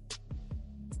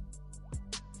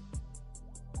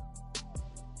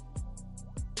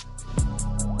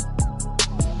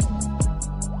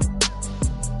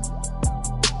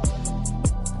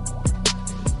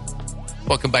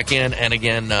 Welcome back in. And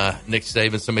again, Nick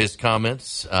Saban, some of his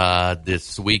comments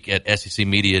this week at SEC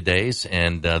Media Days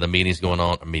and the meetings going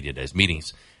on,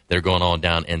 meetings that are going on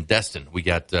down in Destin. We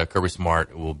got Kirby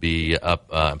Smart will be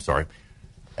up, Jimbo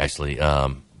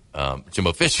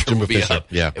Fisher will be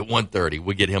up at 1:30.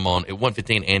 We get him on at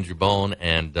 1:15, Andrew Bone.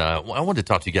 And I wanted to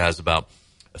talk to you guys about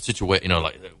a situation,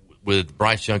 like with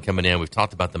Bryce Young coming in, we've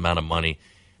talked about the amount of money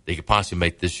they could possibly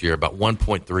make this year. About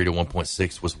 1.3 to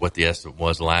 1.6 was what the estimate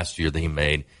was last year that he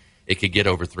made. It could get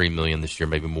over $3 million this year,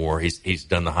 maybe more. He's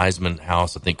done the Heisman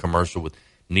House, I think, commercial with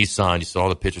Nissan. You saw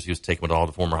the pictures he was taking with all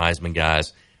the former Heisman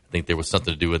guys. I think there was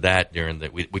something to do with that during the.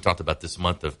 We talked about this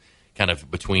month of kind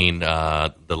of between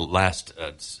the last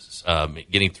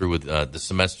getting through with the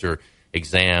semester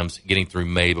exams, getting through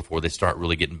May before they start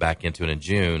really getting back into it in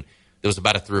June. There was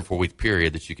about a 3 or 4 week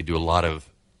period that you could do a lot of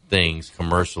things,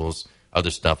 commercials, other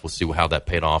stuff. We'll see how that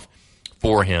paid off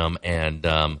for him. And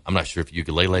I'm not sure if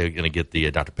Ukulele are going to get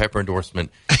the Dr. Pepper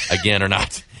endorsement again or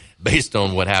not, based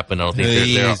on what happened. I don't think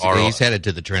he's headed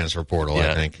to the transfer portal,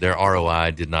 I think. Their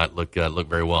ROI did not look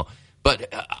very well. But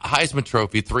Heisman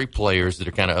Trophy, 3 players that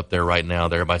are kind of up there right now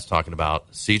that everybody's talking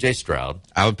about. C.J. Stroud.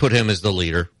 I would put him as the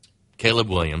leader. Caleb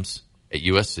Williams at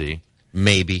USC.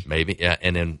 Maybe, yeah.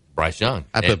 And then Bryce Young.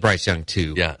 I put Bryce Young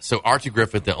too. Yeah. So Archie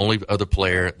Griffith, the only other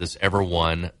player that's ever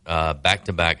won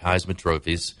back-to-back Heisman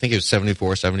trophies. I think it was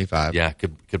 74, 75. Yeah.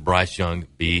 Could Bryce Young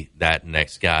be that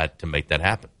next guy to make that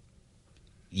happen?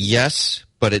 Yes,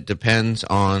 but it depends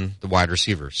on the wide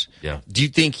receivers. Yeah. Do you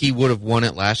think he would have won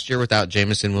it last year without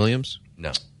Jamison Williams?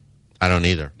 No. I don't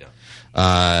either. No.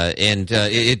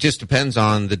 It just depends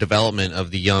on the development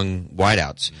of the young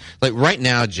wideouts. Like right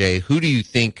now, Jay, who do you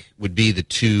think would be the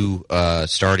two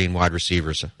starting wide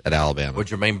receivers at Alabama? Well,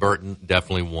 Jermaine Burton,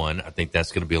 definitely one. I think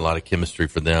that's going to be a lot of chemistry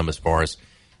for them as far as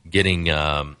getting,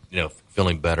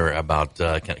 feeling better about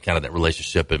kind of that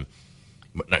relationship. And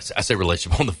I say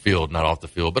relationship on the field, not off the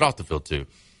field, but off the field too.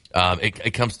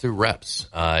 It comes through reps.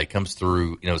 It comes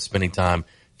through, spending time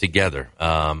together.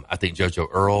 I think JoJo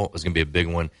Earl is going to be a big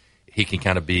one. He can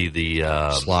kind of be the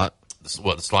slot,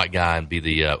 the slot guy, and be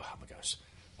the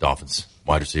Dolphins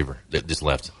wide receiver that just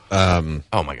left. Oh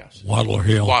my gosh, Waddle or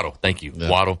Hill. Waddle, thank you, yeah.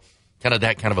 Waddle. Kind of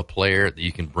that kind of a player that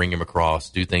you can bring him across,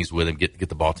 do things with him, get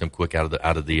the ball to him quick out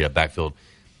of the backfield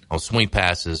on swing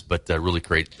passes, but really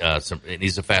create some. And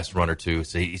he's a fast runner too,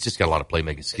 so he's just got a lot of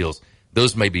playmaking skills.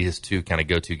 Those may be his two kind of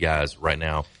go-to guys right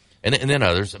now, and then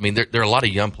others. I mean, there are a lot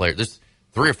of young players. There's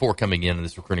 3 or 4 coming in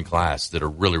this recruiting class that are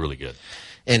really, really good.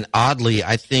 And oddly,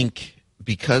 I think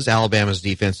because Alabama's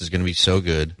defense is going to be so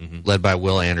good, led by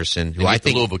Will Anderson, who I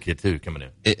think the Louisville kid too coming in.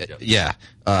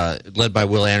 Led by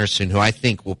Will Anderson, who I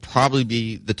think will probably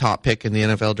be the top pick in the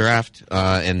NFL draft,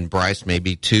 and Bryce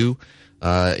maybe too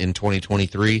in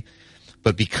 2023.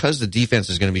 But because the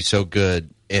defense is going to be so good,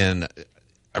 and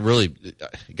I really,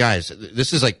 guys,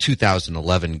 this is like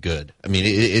 2011 good. I mean,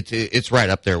 it's right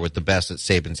up there with the best that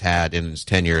Saban's had in his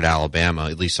tenure at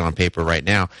Alabama, at least on paper right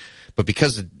now. But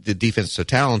because the defense is so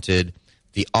talented,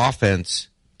 the offense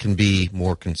can be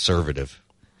more conservative.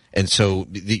 And so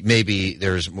maybe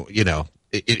there's,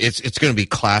 it's going to be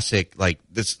classic. Like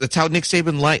that's how Nick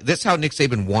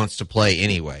Saban wants to play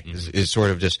anyway, is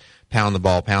sort of just pound the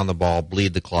ball,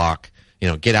 bleed the clock,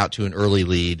 get out to an early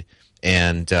lead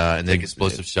and take then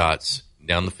explosive shots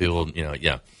down the field,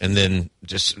 and then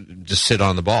just sit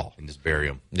on the ball and just bury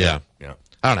them. Yeah.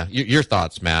 I don't know. Your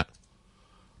thoughts, Matt?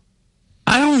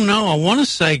 I don't know. I want to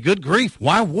say, good grief,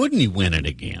 why wouldn't he win it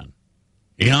again?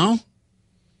 It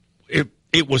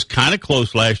was kind of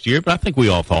close last year, but I think we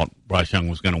all thought Bryce Young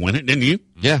was going to win it, didn't you?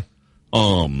 Yeah.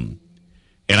 And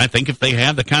I think if they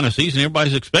have the kind of season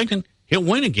everybody's expecting, he'll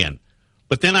win again.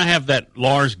 But then I have that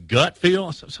Lars gut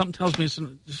feel. Something tells me it's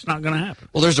just not going to happen.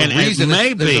 Well, there's a reason.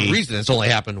 There's a reason it's only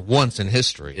happened once in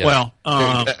history. Yeah. Well,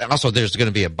 also there's going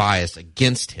to be a bias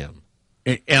against him.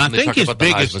 And I think his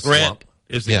biggest threat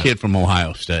is the kid from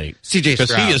Ohio State. C.J. Stroud.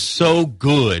 Because he is so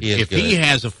good. He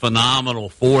has a phenomenal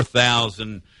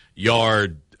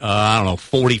 4,000-yard,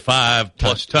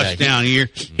 45-plus touchdown year,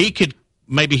 he could.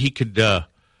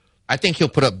 I think he'll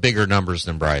put up bigger numbers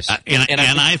than Bryce. I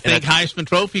think Heisman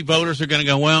Trophy voters are going to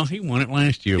go, well, he won it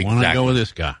last year. Exactly. Why not go with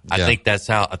this guy? I think that's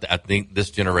how. I think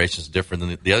this generation is different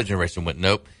than the other generation. Went,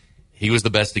 nope, he was the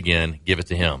best again. Give it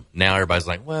to him. Now everybody's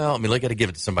like, well, they got to give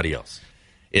it to somebody else.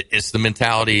 It's the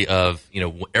mentality of,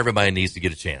 everybody needs to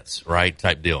get a chance, right?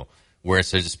 Type deal. Where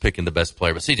instead of just picking the best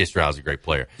player, but C.J. Stroud's a great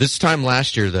player. This time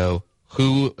last year, though,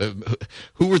 who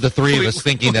were the three of us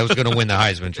thinking that was going to win the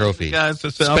Heisman Trophy?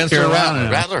 Spencer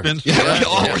Rattler.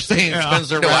 We're saying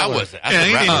Spencer Rattler. I wasn't.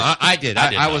 I did.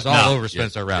 I was all over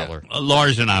Spencer Rattler.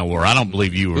 Lars and I were. I don't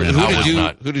believe you were.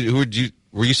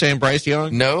 Were you saying Bryce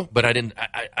Young? No, but I didn't.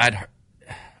 I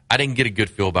didn't get a good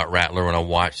feel about Rattler when I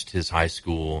watched his high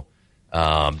school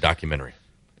documentary.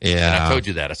 Yeah, and I told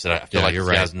you that. I said I feel like this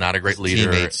guy's not a great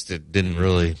leader. Teammates didn't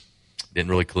really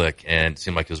click, and it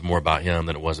seemed like it was more about him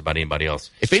than it was about anybody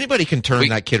else. If anybody can turn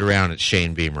that kid around, it's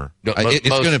Shane Beamer. No, it's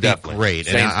going to be great.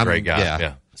 Shane's a great guy.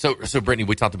 Yeah. So Brittany,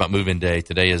 we talked about move-in day.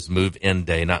 Today is move-in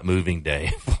day, not moving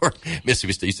day for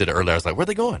Mississippi State. You said it earlier. I was like, where are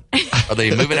they going? Are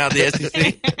they moving out of the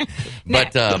SEC?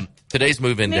 But today's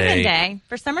move-in day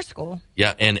for summer school.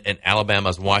 Yeah, and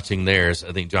Alabama's watching theirs.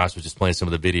 I think Josh was just playing some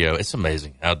of the video. It's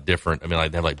amazing how different. They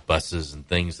have buses and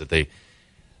things that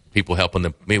people helping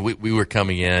them. We were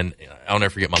coming in. I'll never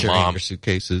forget my mom.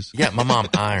 Suitcases. Yeah, my mom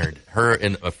ironed her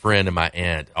and a friend and my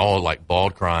aunt all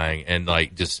bawled crying and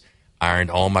just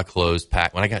ironed all my clothes,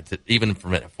 packed. When I got to, even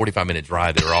from a 45-minute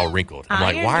drive, they were all wrinkled. I'm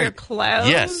like, why? Your clothes?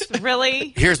 Yes.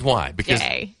 Really? Here's why. Because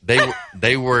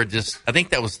they were just, I think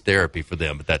that was therapy for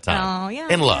them at that time. Oh, yeah.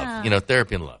 And love.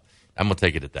 Therapy and love. I'm going to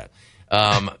take it at that.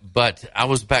 But I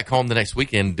was back home the next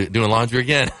weekend doing laundry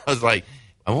again. I was like,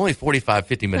 I'm only 45,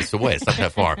 50 minutes away. It's not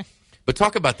that far. But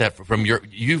talk about that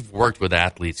you've worked with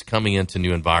athletes coming into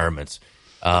new environments.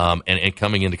 and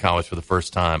coming into college for the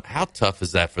first time. How tough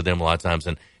is that for them a lot of times,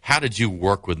 and how did you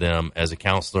work with them as a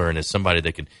counselor and as somebody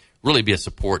that could really be a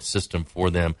support system for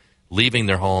them, leaving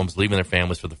their homes, leaving their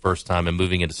families for the first time and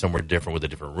moving into somewhere different with a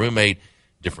different roommate,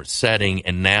 different setting,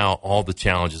 and now all the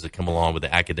challenges that come along with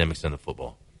the academics and the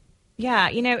football? Yeah,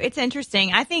 it's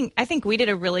interesting. I think we did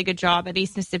a really good job at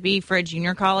East Mississippi for a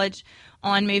junior college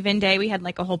on move-in day. We had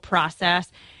like a whole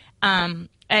process.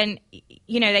 And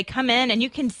they come in and you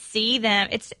can see them.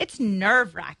 It's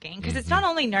nerve-wracking because it's not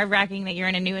only nerve-wracking that you're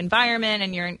in a new environment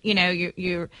and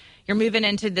you're moving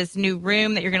into this new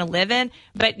room that you're going to live in,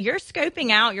 but you're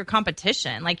scoping out your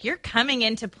competition. Like, you're coming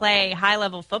in to play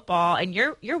high-level football, and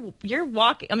you're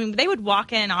walking. I mean, they would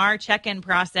walk in our check-in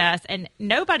process, and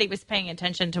nobody was paying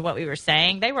attention to what we were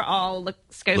saying. They were all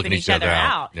scoping each other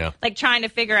out, like trying to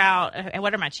figure out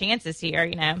what are my chances here,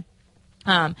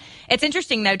 It's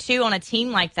interesting, though, too, on a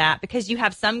team like that, because you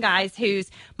have some guys whose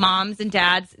moms and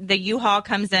dads, the U-Haul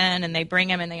comes in and they bring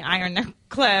them and they iron their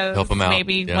clothes. Help them out.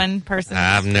 Maybe one person.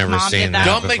 I've never seen that.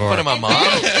 Don't make fun of my mom.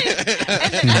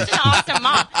 That's an awesome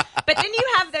mom. But then you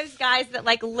have those guys that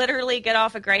literally get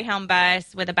off a Greyhound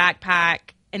bus with a backpack,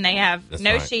 and they have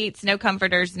sheets, no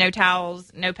comforters, no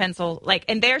towels, no pencil,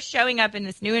 and they're showing up in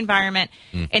this new environment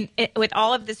and with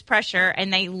all of this pressure,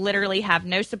 and they literally have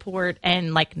no support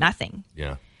and nothing.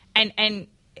 Yeah. And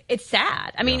it's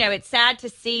sad. I mean, it's sad to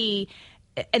see,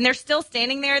 and they're still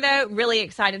standing there though, really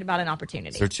excited about an opportunity.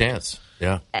 It's their chance.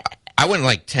 Yeah. I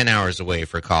went 10 hours away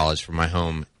for college from my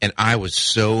home, and I was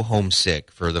so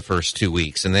homesick for the first 2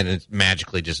 weeks, and then it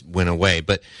magically just went away.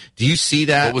 But do you see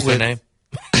that? What was their name?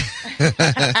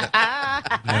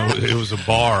 It was a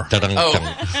bar.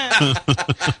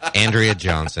 Andrea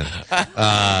Johnson.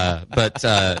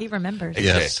 But he remembers.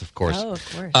 Yes, of course. Oh,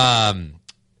 of course.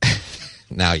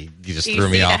 Now you just threw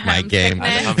me off my game.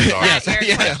 I'm sorry.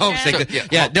 Yes, homesickness.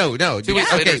 Yeah, no. 2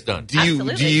 weeks later, it's done. Do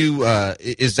you?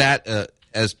 Is that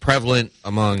as prevalent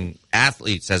among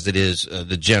athletes as it is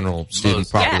the general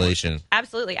student population? Yeah,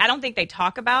 absolutely. I don't think they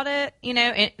talk about it.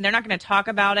 They're not going to talk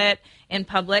about it in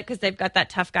public because they've got that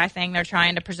tough guy thing they're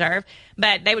trying to preserve.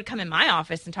 But they would come in my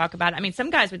office and talk about it. I mean, some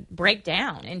guys would break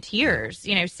down in tears,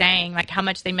 saying how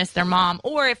much they miss their mom,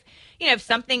 or if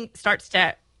something starts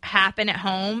to happen at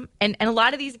home, and a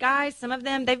lot of these guys, some of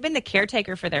them, they've been the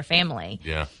caretaker for their family.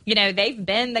 Yeah. They've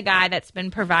been the guy that's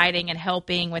been providing and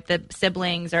helping with the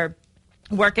siblings or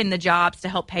working the jobs to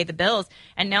help pay the bills,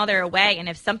 and now they're away, and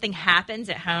if something happens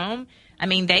at home, I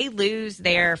mean, they lose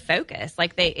their focus.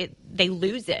 They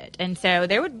lose it. And so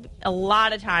there would a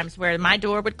lot of times where my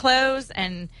door would close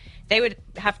and they would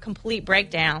have complete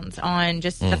breakdowns on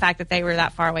just the fact that they were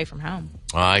that far away from home.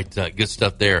 All right, good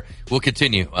stuff there. We'll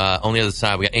continue. On the other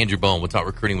side, we got Andrew Bone. We'll talk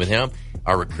recruiting with him,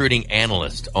 our recruiting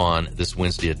analyst on this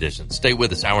Wednesday edition. Stay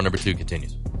with us. Hour number 2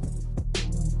 continues.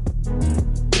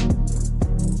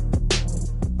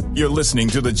 You're listening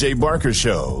to The Jay Barker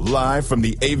Show, live from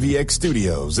the AVX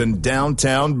studios in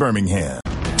downtown Birmingham.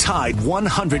 Tide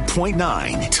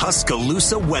 100.9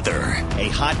 Tuscaloosa weather. A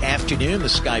hot afternoon. The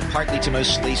sky partly to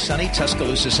mostly sunny.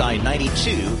 Tuscaloosa's high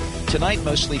 92. Tonight,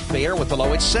 mostly fair with the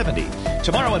low at 70.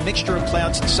 Tomorrow, a mixture of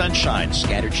clouds and sunshine.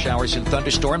 Scattered showers and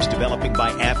thunderstorms developing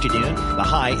by afternoon. The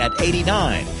high at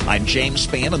 89. I'm James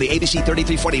Spann on the ABC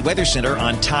 3340 Weather Center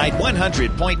on Tide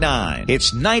 100.9.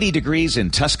 It's 90 degrees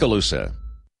in Tuscaloosa.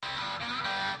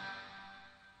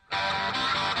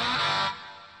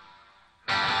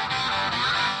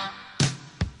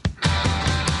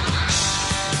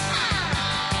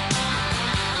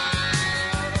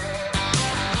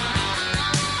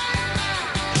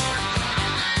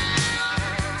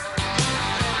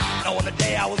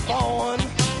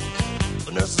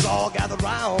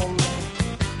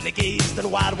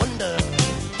 Wide wonder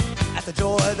at the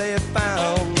joy they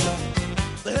found.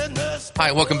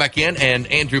 Hi, welcome back in. And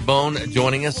Andrew Bone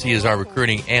joining us. He is our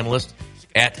recruiting analyst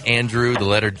at Andrew, the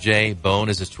letter J. Bone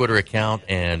is his Twitter account,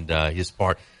 and he's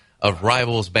part of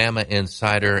Rivals, Bama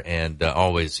Insider, and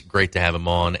always great to have him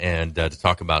on and to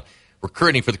talk about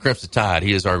recruiting for the Crimson Tide.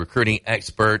 He is our recruiting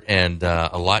expert, and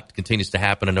a lot continues to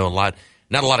happen. I know not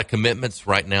a lot of commitments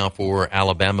right now for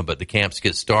Alabama, but the camps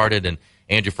get started. And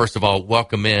Andrew, first of all,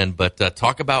 welcome in, but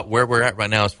talk about where we're at right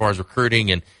now as far as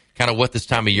recruiting and kind of what this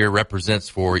time of year represents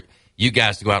for you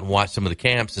guys to go out and watch some of the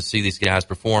camps and see these guys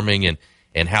performing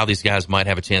and how these guys might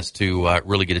have a chance to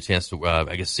really get a chance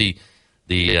to, see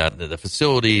the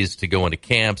facilities, to go into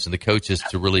camps, and the coaches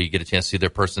to really get a chance to see their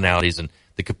personalities and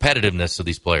the competitiveness of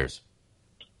these players.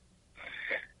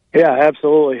 Yeah,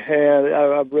 absolutely. And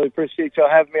I really appreciate y'all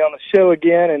having me on the show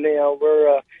again. And,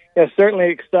 we're certainly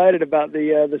excited about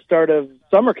the start of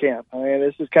summer camp. I mean,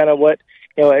 this is kind of what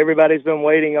everybody's been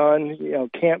waiting on,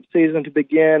 camp season to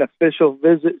begin, official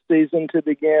visit season to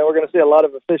begin. We're going to see a lot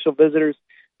of official visitors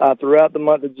throughout the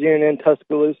month of June in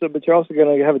Tuscaloosa, but you're also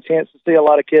going to have a chance to see a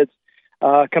lot of kids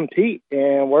compete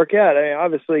and work out. I mean,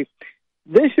 obviously,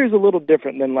 this year's a little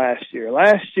different than last year.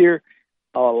 Last year,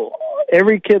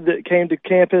 every kid that came to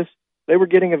campus, they were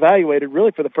getting evaluated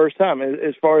really for the first time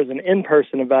as far as an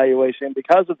in-person evaluation.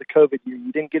 Because of the COVID year,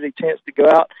 you didn't get a chance to go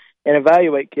out and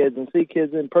evaluate kids and see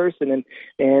kids in person.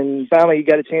 And finally, you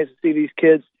got a chance to see these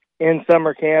kids in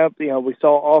summer camp. We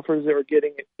saw offers that were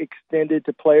getting extended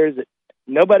to players that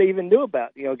nobody even knew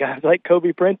about. Guys like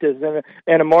Kobe Prentice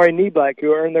and Amari Kneeblack,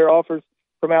 who earned their offers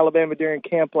from Alabama during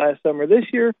camp last summer. This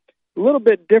year, a little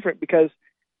bit different because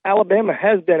Alabama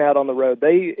has been out on the road.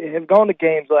 They have gone to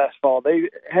games last fall. They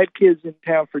had kids in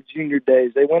town for junior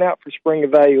days. They went out for spring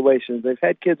evaluations. They've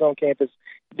had kids on campus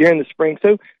during the spring.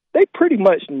 So they pretty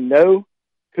much know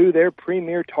who their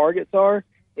premier targets are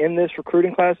in this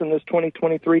recruiting class, in this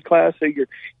 2023 class. So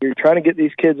you're trying to get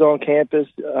these kids on campus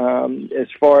as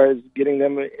far as getting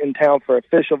them in town for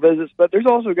official visits. But there's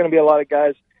also going to be a lot of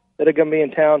guys that are going to be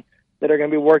in town that are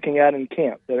going to be working out in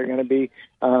camp, that are going to be,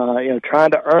 trying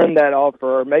to earn that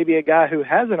offer, or maybe a guy who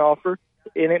has an offer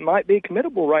and it might be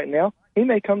committable right now. He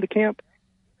may come to camp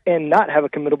and not have a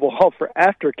committable offer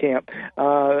after camp.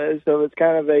 So it's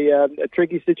kind of a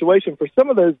tricky situation for some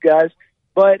of those guys,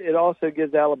 but it also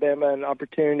gives Alabama an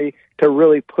opportunity to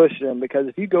really push them, because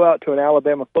if you go out to an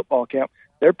Alabama football camp,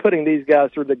 they're putting these guys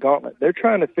through the gauntlet. They're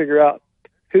trying to figure out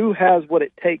who has what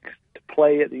it takes to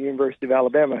play at the University of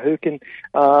Alabama, who can,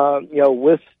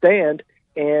 withstand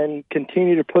and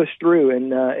continue to push through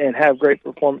and have great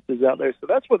performances out there. So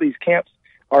that's what these camps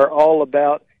are all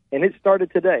about. And it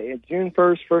started today. June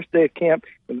 1st, first day of camp.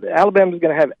 Alabama's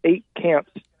going to have 8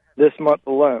 camps this month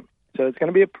alone. So it's going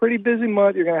to be a pretty busy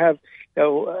month. You're going to have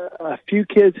a few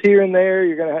kids here and there.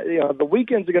 You're going to the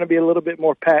weekends are going to be a little bit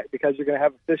more packed because you're going to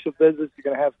have official visits. You're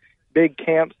going to have big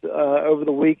camps over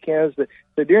the weekends. But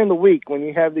so during the week, when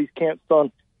you have these camps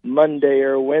on Monday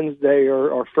or Wednesday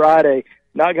or Friday,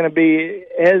 not going to be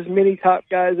as many top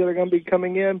guys that are going to be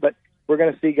coming in, but we're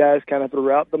going to see guys kind of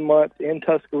throughout the month in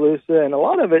Tuscaloosa, and a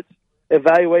lot of it's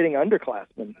evaluating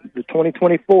underclassmen, the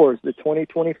 2024s, the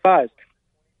 2025s.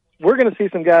 We're going to see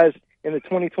some guys in the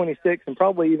 2026 and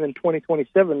probably even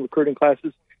 2027 recruiting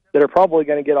classes that are probably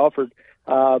going to get offered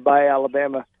by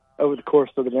Alabama over the course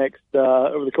of the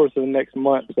next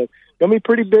month. So it's going to be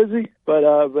pretty busy, but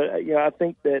I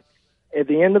think that at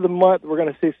the end of the month we're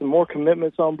going to see some more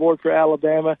commitments on board for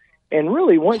Alabama. And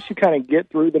really, once you kind of get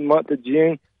through the month of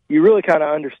June, you really kind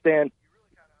of understand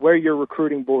where your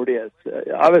recruiting board is.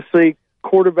 Obviously,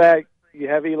 quarterback, you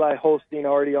have Eli Holstein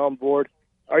already on board.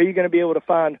 Are you going to be able to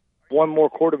find one more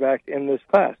quarterback in this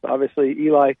class? Obviously,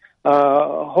 Eli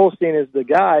Holstein is the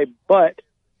guy, but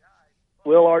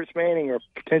Will Arch-Manning or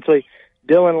potentially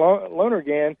Dylan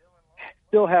Lonergan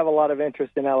still have a lot of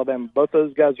interest in Alabama. Both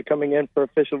those guys are coming in for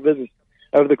official visits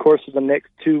over the course of the next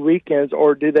 2 weekends,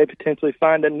 or do they potentially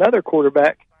find another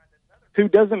quarterback who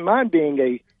doesn't mind being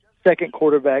a second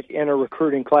quarterback in a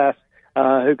recruiting class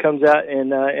who comes out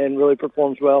and really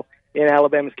performs well in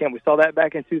Alabama's camp? We saw that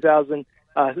back in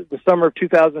the summer of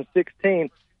 2016.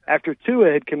 After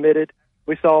Tua had committed,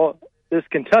 we saw this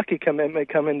Kentucky commitment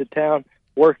come into town,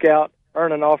 work out,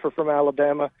 earn an offer from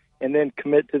Alabama, and then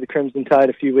commit to the Crimson Tide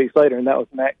a few weeks later, and that was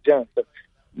Mac Jones. So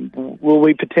will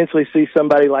we potentially see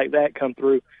somebody like that come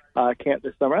through camp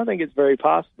this summer? I think it's very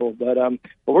possible, but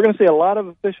we're going to see a lot of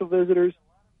official visitors.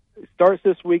 It starts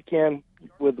this weekend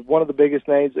with one of the biggest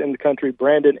names in the country,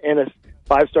 Brandon Ennis,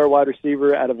 5-star wide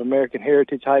receiver out of American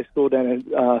Heritage High School down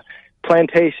in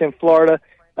Plantation, Florida.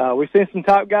 We've seen some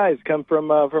top guys come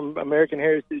from American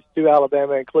Heritage to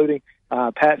Alabama, including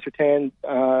Pat Surtain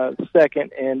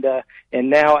second, and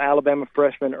now Alabama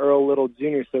freshman Earl Little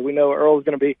Jr. So we know Earl's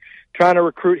going to be trying to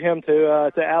recruit him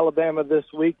to Alabama this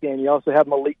weekend. You also have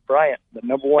Malik Bryant, the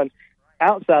number one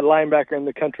outside linebacker in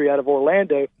the country out of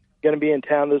Orlando, going to be in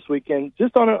town this weekend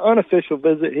just on an unofficial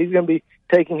visit. He's going to be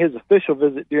taking his official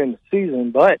visit during the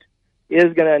season, but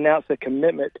is going to announce a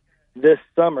commitment this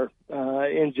summer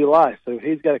in July. So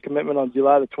he's got a commitment on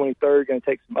July the 23rd, going to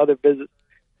take some other visits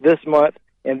this month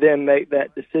and then make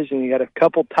that decision. You got a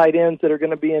couple tight ends that are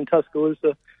going to be in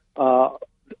Tuscaloosa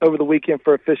over the weekend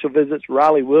for official visits.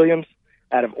 Riley Williams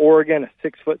out of Oregon, a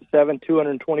 6'7",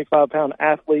 225-pound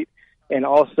athlete, and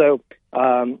also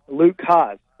Luke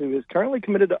Haas, who is currently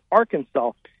committed to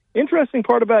Arkansas. Interesting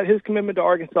part about his commitment to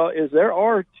Arkansas is there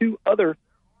are 2 other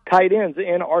tight ends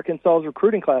in Arkansas's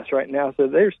recruiting class right now. So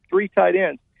there's 3 tight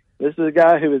ends. This is a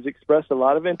guy who has expressed a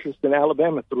lot of interest in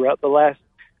Alabama throughout the last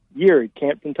year. He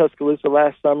camped in Tuscaloosa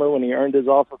last summer when he earned his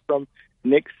offer from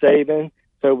Nick Saban.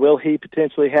 So will he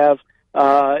potentially have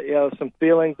some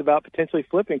feelings about potentially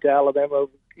flipping to Alabama,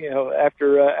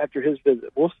 after his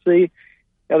visit? We'll see.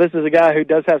 Now, this is a guy who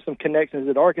does have some connections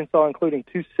at Arkansas, including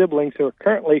 2 siblings who are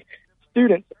currently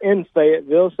students in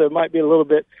Fayetteville, so it might be a little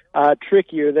bit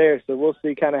trickier there. So we'll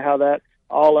see kind of how that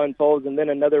all unfolds. And then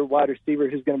another wide receiver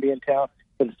who's going to be in town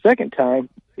for the second time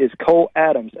is Cole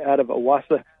Adams out of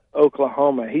Owasso,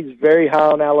 Oklahoma. He's very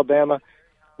high on Alabama.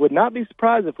 Would not be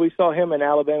surprised if we saw him in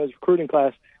Alabama's recruiting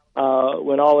class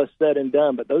when all is said and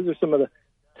done. But those are some of the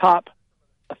top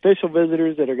official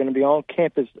visitors that are going to be on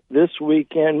campus this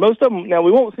weekend. Most of them, now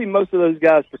we won't see most of those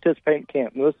guys participate in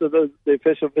camp. Most of the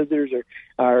official visitors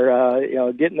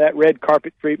are getting that red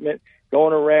carpet treatment,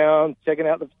 going around, checking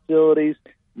out the facilities,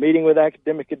 meeting with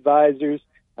academic advisors,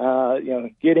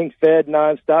 getting fed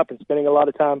nonstop and spending a lot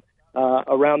of time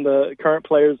around the current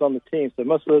players on the team. So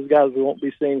most of those guys we won't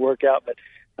be seeing work out, but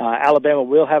Alabama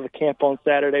will have a camp on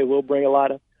Saturday. We'll bring a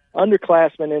lot of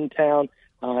underclassmen in town,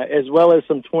 as well as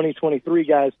some 2023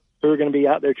 guys who are going to be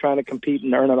out there trying to compete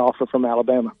and earn an offer from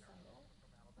Alabama.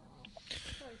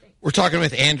 We're talking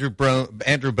with Andrew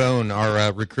Bone,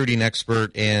 our recruiting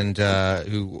expert, and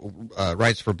who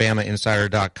writes for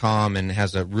BamaInsider.com and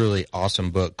has a really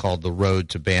awesome book called The Road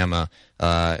to Bama,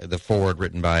 the foreword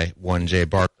written by one Jay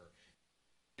Barker.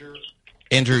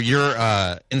 Andrew, your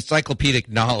encyclopedic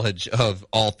knowledge of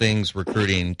all things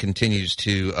recruiting continues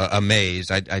to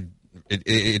amaze.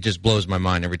 It just blows my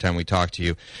mind every time we talk to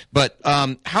you. But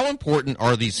how important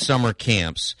are these summer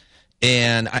camps?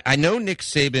 And I know Nick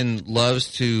Saban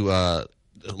loves to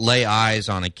lay eyes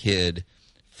on a kid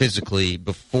physically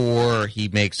before he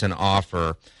makes an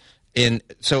offer. And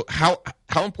so how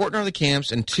important are the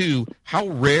camps? And 2, how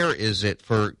rare is it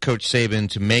for Coach Saban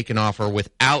to make an offer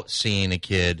without seeing a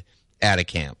kid at a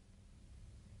camp?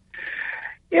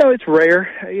 It's rare.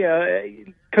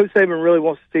 Coach Saban really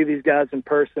wants to see these guys in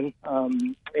person.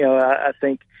 I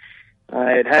think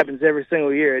it happens every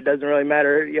single year. It doesn't really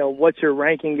matter, what your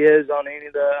ranking is on any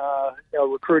of the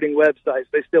recruiting websites.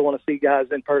 They still want to see guys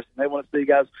in person. They want to see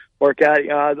guys work out.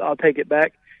 I'll take it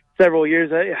back several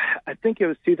years. I think it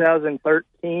was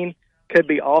 2013. Could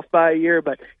be off by a year,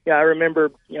 but I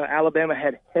remember Alabama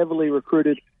had heavily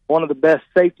recruited one of the best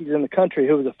safeties in the country,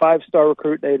 who was a 5-star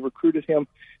recruit. They had recruited him,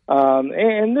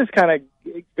 and this kind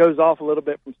of goes off a little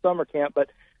bit from summer camp, but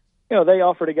they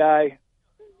offered a guy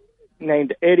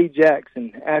named Eddie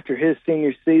Jackson after his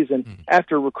senior season.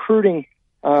 After recruiting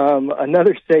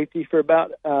another safety for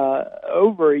about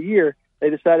over a year, they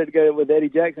decided to go with Eddie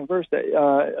Jackson first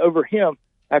over him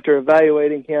after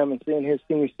evaluating him and seeing his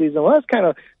senior season. Well, that's kind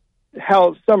of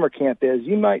how summer camp is.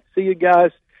 You might see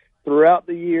guys throughout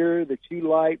the year that you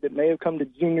like that may have come to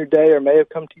junior day or may have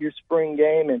come to your spring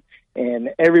game, and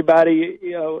everybody,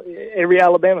 every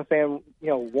Alabama fan,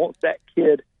 wants that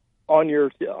kid on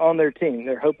their team.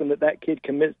 They're hoping that kid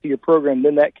commits to your program.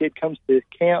 Then that kid comes to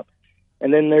camp,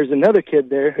 and then there's another kid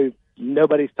there who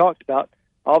nobody's talked about.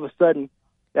 All of a sudden,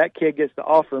 that kid gets the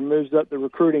offer and moves up the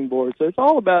recruiting board. So it's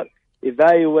all about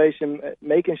evaluation,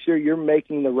 making sure you're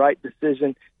making the right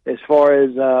decision as far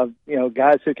as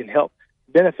guys who can help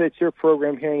benefit your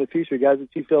program here in the future, guys that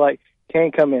you feel like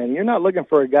can come in. You're not looking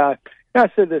for a guy. I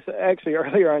said this actually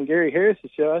earlier on Gary Harris's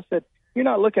show. I said, you're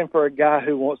not looking for a guy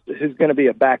who's going to be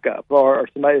a backup or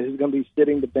somebody who's going to be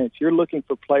sitting the bench. You're looking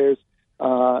for players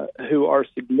who are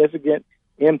significant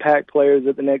impact players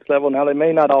at the next level. Now, they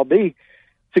may not all be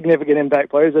significant impact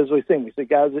players, as we see. We see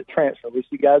guys that transfer. We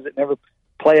see guys that never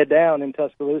play it down in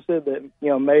Tuscaloosa that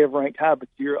may have ranked high, but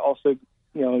you're also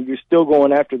you're still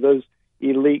going after those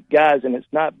elite guys, and it's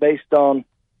not based on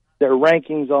their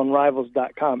rankings on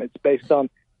Rivals.com. It's based on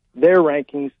their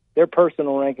rankings, their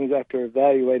personal rankings after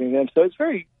evaluating them. So it's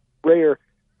very rare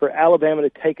for Alabama to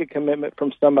take a commitment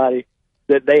from somebody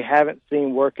that they haven't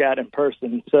seen work out in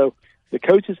person. So the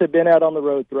coaches have been out on the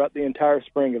road throughout the entire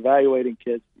spring evaluating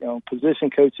kids, position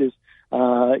coaches,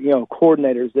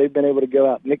 coordinators. They've been able to go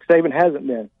out. Nick Saban hasn't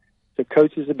been. So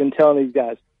coaches have been telling these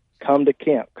guys, come to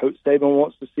camp. Coach Saban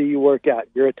wants to see you work out.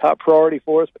 You're a top priority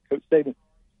for us, but Coach Saban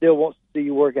still wants to see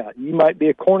you work out. You might be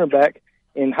a cornerback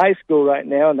in high school right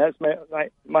now, and that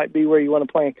might be where you want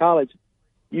to play in college.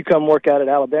 You come work out at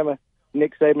Alabama,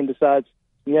 Nick Saban decides,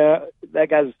 that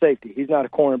guy's a safety. He's not a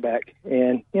cornerback.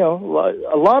 And,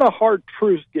 a lot of hard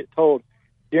truths get told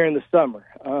during the summer,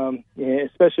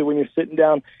 especially when you're sitting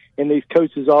down in these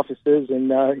coaches' offices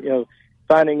and,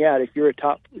 finding out if you're a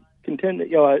top contender,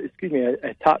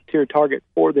 a top-tier target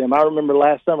for them. I remember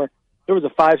last summer there was a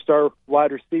 5-star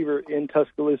wide receiver in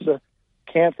Tuscaloosa,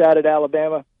 camped out at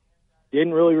Alabama,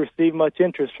 didn't really receive much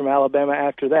interest from Alabama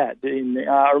after that. And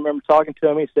I remember talking to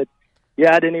him. He said,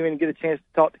 I didn't even get a chance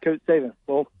to talk to Coach Saban.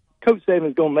 Well, Coach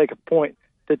Saban's going to make a point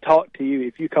to talk to you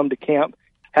if you come to camp,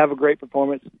 have a great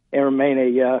performance, and remain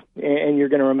and you're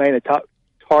going to remain a top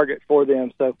target for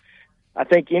them. So I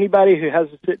think anybody who has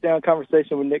a sit-down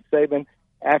conversation with Nick Saban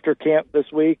after camp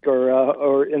this week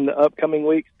or in the upcoming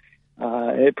weeks,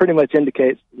 it pretty much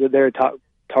indicates that they're a top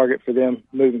target for them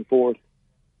moving forward.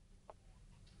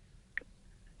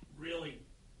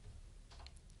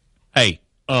 Hey,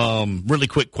 really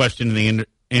quick question in the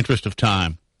interest of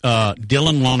time.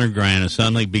 Dylan Lonergan is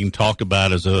suddenly being talked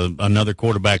about as another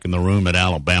quarterback in the room at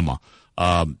Alabama.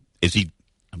 Is he?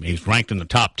 I mean, he's ranked in the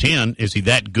top 10. Is he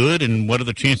that good? And what are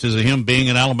the chances of him being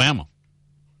at Alabama?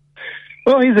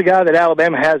 Well, he's a guy that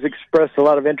Alabama has expressed a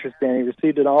lot of interest in. He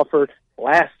received an offer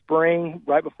last spring,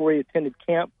 right before he attended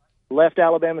camp, left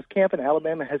Alabama's camp, and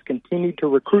Alabama has continued to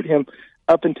recruit him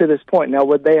up until this point. Now,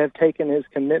 would they have taken his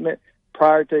commitment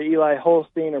prior to Eli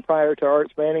Holstein or prior to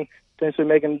Arch Manning potentially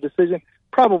making a decision?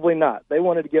 Probably not. They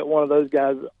wanted to get one of those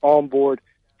guys on board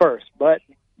first. But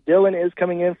Dylan is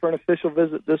coming in for an official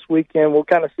visit this weekend. We'll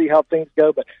kind of see how things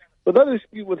go. But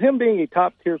with him being a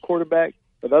top-tier quarterback,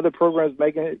 with other programs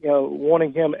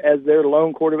wanting him as their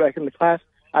lone quarterback in the class,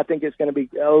 I think it's going to be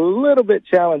a little bit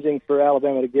challenging for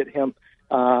Alabama to get him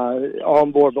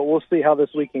on board. But we'll see how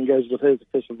this weekend goes with his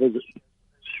official visit.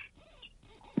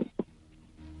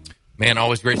 Man,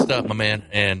 always great stuff, my man.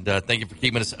 And thank you for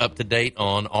keeping us up to date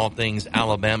on all things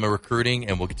Alabama recruiting,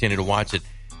 and we'll continue to watch it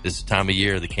this time of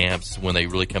year, the camps, when they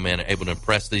really come in and able to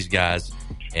impress these guys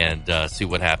and see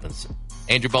what happens.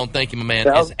 Andrew Bone, thank you, my man.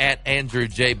 It's at Andrew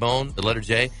J. Bone, the letter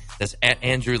J. That's at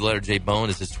Andrew, the letter J. Bone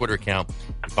is his Twitter account.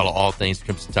 You follow all things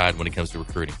Crimson Tide when it comes to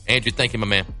recruiting. Andrew, thank you, my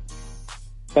man.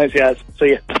 Thanks, guys.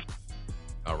 See ya.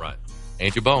 All right.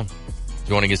 Andrew Bone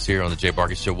joining us here on the Jay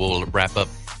Barker Show. We'll wrap up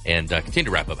and continue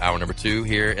to wrap up hour number 2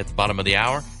 here at the bottom of the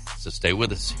hour. So stay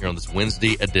with us here on this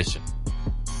Wednesday edition.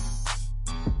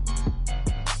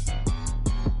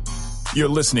 You're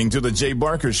listening to The Jay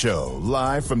Barker Show,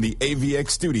 live from the AVX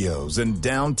studios in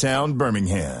downtown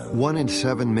Birmingham. 1 in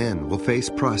 7 men will face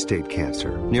prostate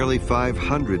cancer. Nearly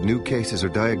 500 new cases are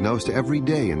diagnosed every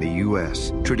day in the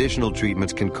U.S. Traditional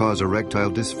treatments can cause erectile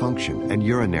dysfunction and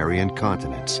urinary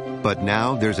incontinence. But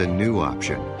now there's a new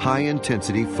option,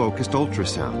 high-intensity focused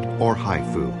ultrasound, or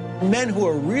HIFU. Men who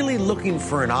are really looking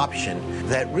for an option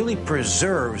that really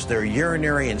preserves their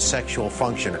urinary and sexual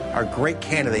function are great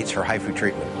candidates for HIFU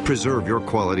treatment. Preserve your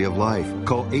quality of life.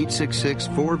 Call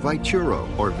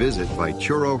 866-4-VITURO or visit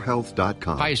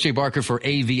VituroHealth.com. Hi, it's Jay Barker for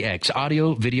AVX,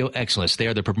 Audio Video Excellence. They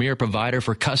are the premier provider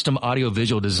for custom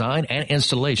audio-visual design and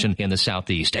installation in the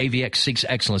Southeast. AVX seeks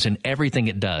excellence in everything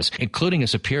it does, including a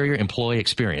superior employee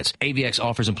experience. AVX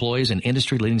offers employees an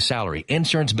industry-leading salary,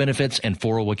 insurance benefits, and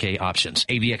 401k options.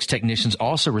 AVX technicians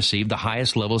also receive the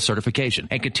highest level of certification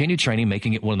and continue training,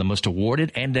 making it one of the most awarded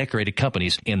and decorated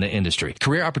companies in the industry.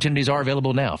 Career opportunities are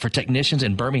available now for technicians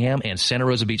in Birmingham and Santa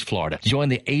Rosa Beach, Florida. Join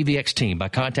the AVX team by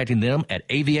contacting them at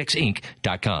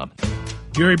avxinc.com.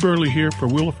 Gary Burley here for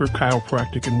Williford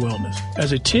Chiropractic and Wellness.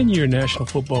 As a 10-year National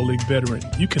Football League veteran,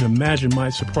 you can imagine my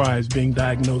surprise being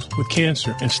diagnosed with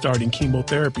cancer and starting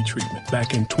chemotherapy treatment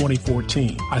back in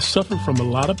 2014. I suffered from a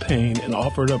lot of pain and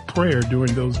offered up prayer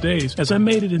during those days as I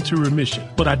made it into remission.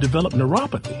 But I developed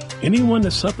neuropathy. Anyone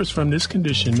that suffers from this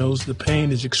condition knows the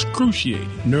pain is excruciating.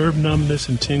 Nerve numbness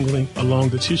and tingling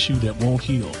along the tissue that won't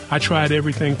heal. I tried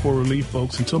everything for relief,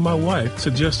 folks, until my wife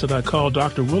suggested I call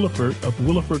Dr. Williford of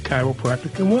Williford Chiropractic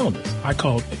and Wellness. I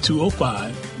called at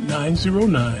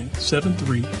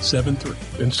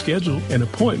 205-909-7373 and scheduled an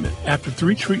appointment. After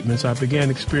 3 treatments, I began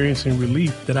experiencing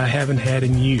relief that I haven't had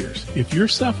in years. If you're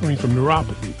suffering from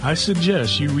neuropathy, I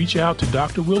suggest you reach out to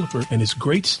Dr. Williford and his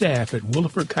great staff at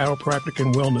Williford Chiropractic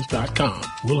and Wellness.com.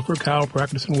 Williford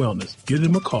Chiropractic and Wellness. Give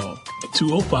them a call at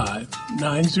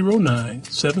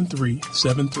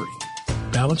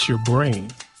 205-909-7373. Balance your brain.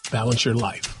 Balance your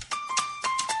life.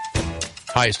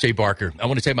 Hi, it's Jay Barker. I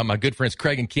want to tell you about my good friends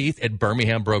Craig and Keith at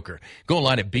Birmingham Broker. Go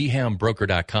online at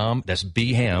BHAMBroker.com. That's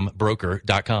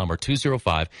BHAMBroker.com or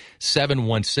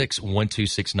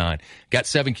 205-716-1269. Got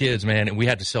 7 kids, man, and we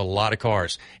had to sell a lot of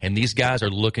cars. And these guys are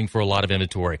looking for a lot of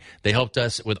inventory. They helped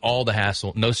us with all the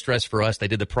hassle. No stress for us. They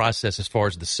did the process as far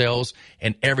as the sales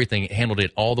and everything. Handled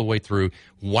it all the way through.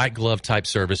 White glove type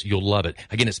service. You'll love it.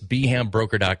 Again, it's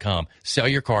BHAMBroker.com. Sell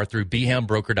your car through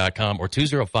BHAMBroker.com or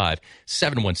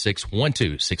 205-716-1269.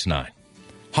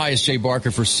 Hi, it's Jay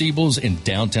Barker for Siebel's in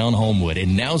downtown Homewood,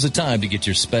 and now's the time to get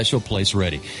your special place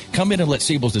ready. Come in and let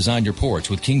Siebel's design your porch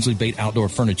with Kingsley Bate outdoor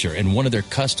furniture and one of their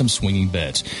custom swinging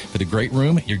beds. For the great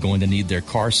room, you're going to need their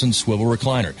Carson swivel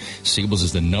recliner. Siebel's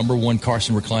is the #1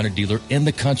 Carson recliner dealer in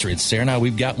the country, and Sarah and I,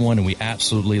 we've got one, and we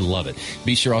absolutely love it.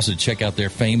 Be sure also to check out their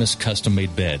famous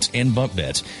custom-made beds and bunk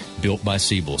beds built by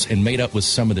Siebel's and made up with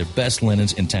some of their best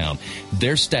linens in town.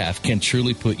 Their staff can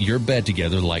truly put your bed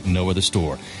together like no other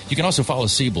store. You can also follow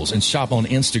Siebel's and shop on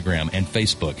Instagram and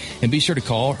Facebook. And be sure to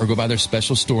call or go by their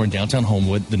special store in downtown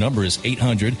Homewood. The number is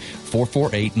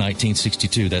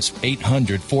 800-448-1962. That's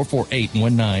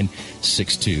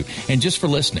 800-448-1962. And just for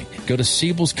listening, go to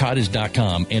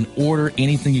Siebel'sCottage.com and order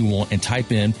anything you want and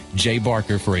type in Jay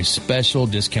Barker for a special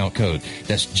discount code.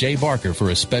 That's Jay Barker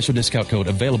for a special discount code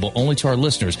available only to our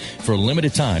listeners for a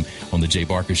limited time on The Jay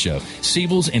Barker Show.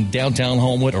 Siebel's in downtown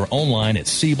Homewood or online at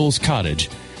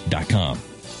Siebel'sCottage.com.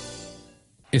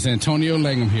 It's Antonio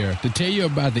Langham here to tell you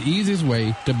about the easiest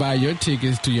way to buy your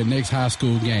tickets to your next high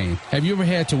school game. Have you ever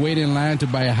had to wait in line to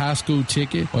buy a high school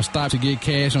ticket or stop to get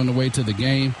cash on the way to the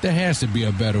game? There has to be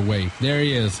a better way. There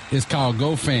is. It's called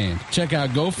GoFan. Check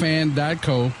out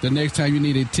GoFan.co the next time you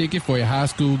need a ticket for a high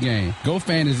school game.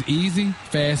 GoFan is easy,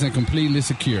 fast, and completely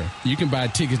secure. You can buy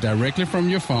tickets directly from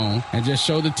your phone and just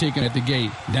show the ticket at the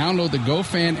gate. Download the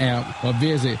GoFan app or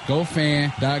visit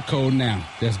GoFan.co now.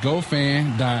 That's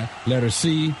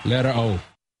GoFan.C. Letter O.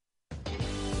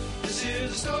 This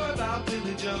is a story about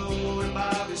Billy Joe and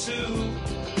Bobby Sue.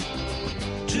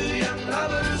 Two young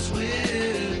lovers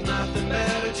with nothing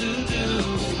better to do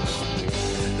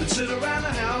than sit around the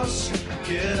house,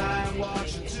 get high and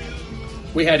watch the tube.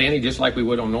 We had any, just like we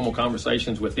would on normal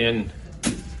conversations within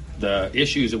the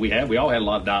issues that we had. We all had a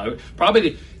lot of dialogue.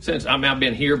 Probably since I've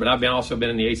been here, but I've also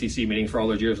been in the ACC meetings for all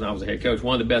those years when I was a head coach.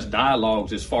 One of the best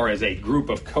dialogues as far as a group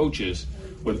of coaches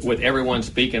with everyone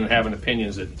speaking and having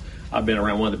opinions, that I've been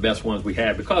around one of the best ones we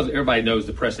had, because everybody knows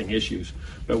the pressing issues.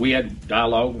 But we had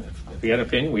dialogue. If we had an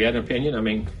opinion, we had an opinion. I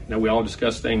mean, we all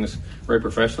discussed things very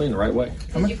professionally in the right way.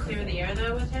 Did you clear the air,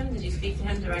 though, with him? Did you speak to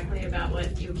him directly about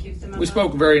what you accused him of? We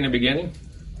spoke very in the beginning,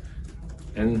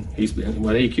 and he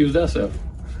accused us of.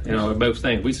 Both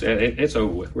things. We said it's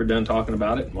over with. We're done talking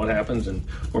about it and what happens, and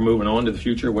we're moving on to the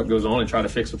future, what goes on, and try to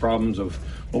fix the problems of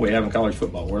what we have in college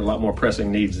football. We're a lot more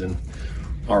pressing needs than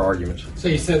our arguments. So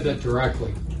you said that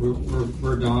directly.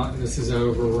 We're done. This is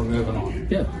over. We're moving on.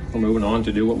 Yeah, we're moving on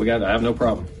to do what we got. I have no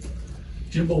problem.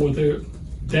 Jimbo, with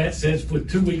that says,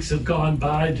 with 2 weeks have gone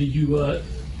by, do you look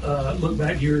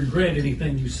back, you regret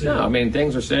anything you said? No, I mean,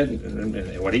 things are said,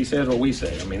 and what he says, what we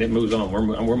say. I mean, it moves on.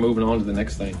 We're moving on to the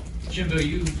next thing. Jimbo,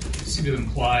 you seem to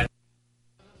imply.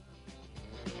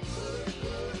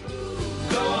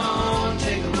 Go on,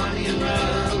 take the money and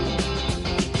run.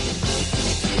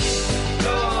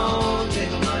 Go on, take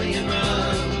the money and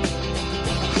run.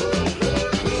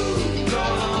 Go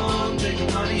on, take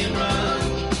the money and run.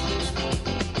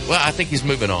 Well, I think he's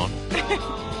moving on.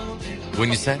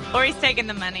 Wouldn't you say? Or he's taking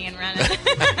the money and running.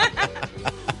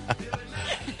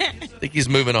 I think he's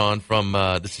moving on from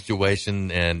the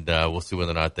situation, and we'll see whether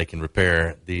or not they can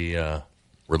repair the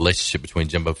relationship between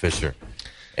Jimbo Fisher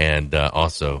and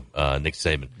also Nick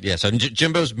Saban. Yeah, so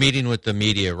Jimbo's meeting with the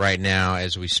media right now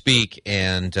as we speak,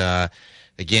 and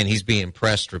again, he's being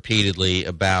pressed repeatedly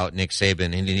about Nick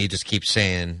Saban, and he just keeps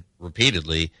saying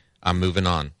repeatedly, I'm moving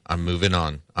on, I'm moving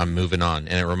on, I'm moving on.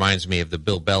 And it reminds me of the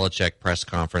Bill Belichick press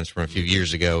conference from a few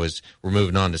years ago, is we're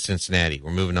moving on to Cincinnati.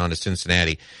 We're moving on to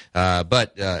Cincinnati.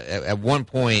 But at one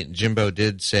point, Jimbo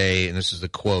did say, and this is the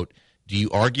quote, "Do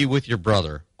you argue with your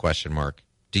brother? ?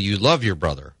 Do you love your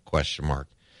brother? ?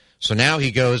 So now he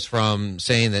goes from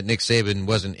saying that Nick Saban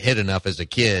wasn't hit enough as a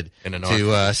kid to and a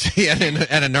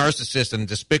narcissist and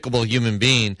despicable human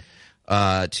being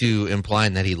to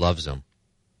implying that he loves him.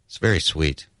 It's very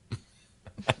sweet.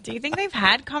 Do you think they've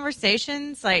had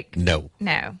conversations? No.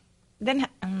 Then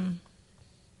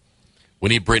we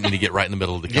need Brittany to get right in the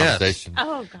middle of the conversation. Yes.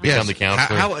 Oh, God. Become the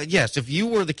counselor. Yes, if you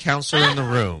were the counselor in the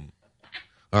room,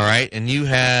 all right, and you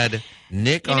had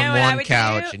Nick on one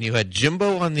couch and you had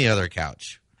Jimbo on the other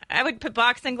couch. I would put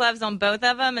boxing gloves on both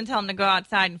of them and tell them to go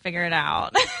outside and figure it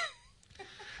out. I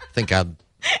think I'd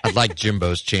like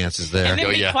Jimbo's chances there. And then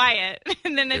be quiet,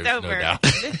 and then it's over. No doubt.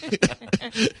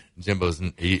 Jimbo's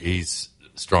he's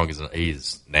strong as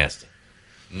he's nasty.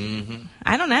 Mm-hmm.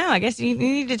 I don't know. I guess you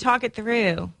need to talk it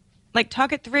through. Like,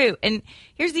 talk it through. And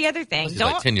here's the other thing. He's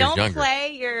like 10 years Don't younger.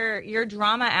 play your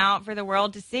drama out for the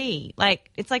world to see.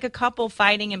 Like, it's like a couple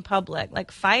fighting in public.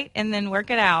 Like, fight and then work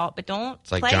it out, but don't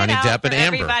It's like play Johnny it out Depp for and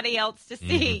Amber. everybody else to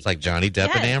see. It's like Johnny Depp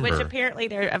Yes, and Amber. which apparently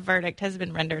a verdict has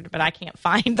been rendered, but I can't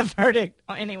find the verdict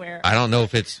anywhere. I don't know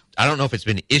if it's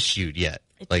been issued yet.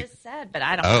 It Like, just said, but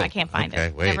I don't know. I can't find okay,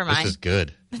 it. Wait, Never mind. This is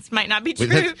good. This might not be Wait,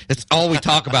 true. That's all we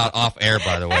talk about off air,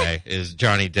 by the way, is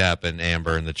Johnny Depp and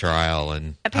Amber in the trial.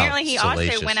 And Apparently, he how also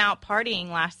salacious. went out partying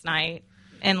last night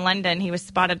in London. He was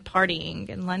spotted partying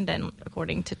in London,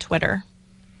 according to Twitter.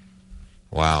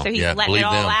 Wow. So he's letting believe it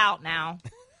all them. out now.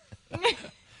 All right,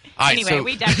 Anyway, so-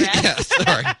 we digress. Yeah,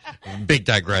 sorry. Big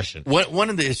digression. One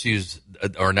of the issues,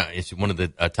 or not issue, one of the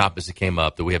topics that came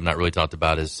up that we have not really talked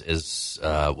about is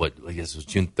what I guess it was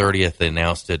June 30th. They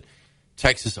announced that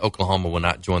Texas, Oklahoma will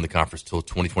not join the conference till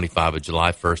 2025, of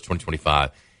July 1st,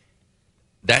 2025.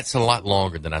 That's a lot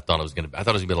longer than I thought it was going to be. I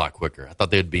thought it was going to be a lot quicker. I thought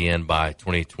they would be in by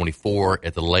 2024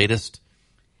 at the latest.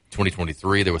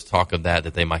 2023, there was talk of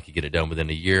that they might could get it done within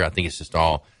a year. I think it's just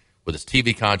all with its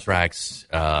TV contracts,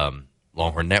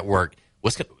 Longhorn Network.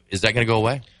 Is that going to go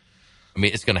away? I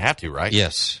mean, it's going to have to, right?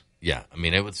 Yes. Yeah. I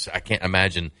mean, I can't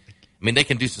imagine. I mean, they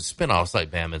can do some spinoffs like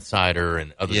Bam Insider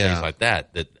and other things like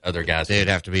that other guys. They'd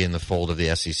have to be in the fold of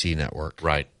the SEC network.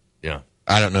 Right. Yeah.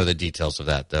 I don't know the details of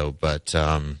that, though, but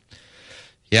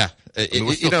yeah. I mean,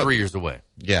 we're still 3 years away.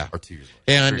 Yeah. Or 2 years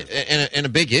away. And a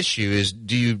big issue is,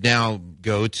 do you now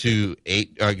go to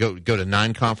go to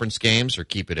 9 conference games or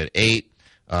keep it at 8?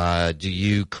 Do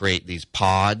you create these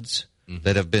pods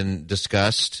that have been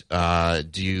discussed?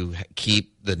 Do you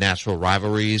keep the natural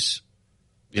rivalries?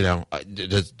 You know,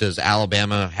 does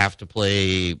Alabama have to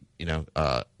play,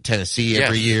 Tennessee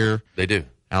every year? They do.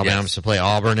 Alabama has to play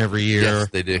Auburn every year. Yes,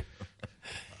 they do.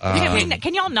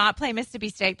 Can y'all not play Mississippi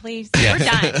State, please? Yeah. We're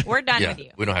done. We're done Yeah, with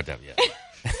you. we don't have to have it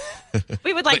yet.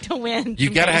 We would like to win.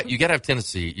 You gotta have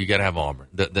Tennessee. You gotta have Auburn.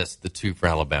 That's the two for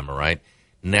Alabama, right?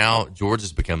 Now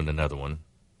Georgia's becoming another one.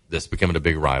 That's becoming a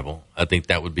big rival. I think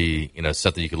that would be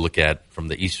something you could look at from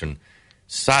the eastern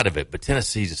side of it. But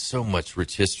Tennessee's just so much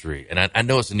rich history, and I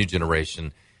know it's a new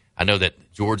generation. I know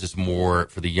that Georgia's more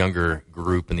for the younger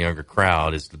group and the younger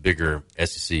crowd is the bigger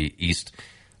SEC East.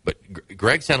 But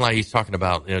Greg sounded like he's talking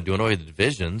about doing away with the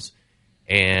divisions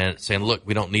and saying, look,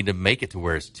 we don't need to make it to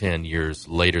where it's 10 years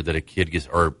later that a kid gets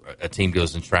or a team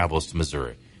goes and travels to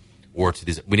Missouri or to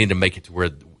these. We need to make it to where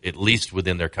at least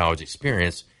within their college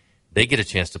experience, they get a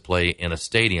chance to play in a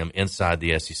stadium inside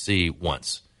the SEC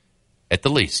once, at the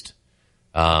least.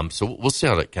 So we'll see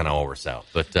how that kind of all works out.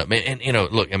 But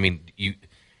look, I mean,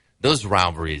 those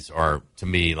rivalries are to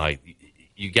me like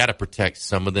you got to protect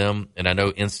some of them, and I know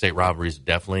in-state rivalries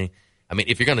definitely. I mean,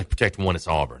 if you're going to protect one, it's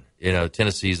Auburn.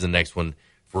 Tennessee's the next one.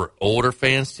 For older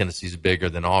fans, Tennessee's bigger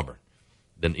than Auburn.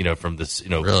 From this,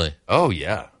 Really? Oh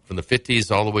yeah, from the 50s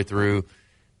all the way through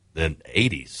the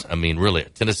 80s. I mean, really,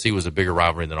 Tennessee was a bigger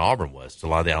rivalry than Auburn was to a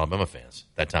lot of the Alabama fans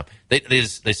at that time.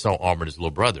 They saw Auburn as little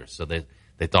brothers, so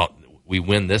they thought we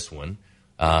win this one.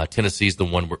 Tennessee's the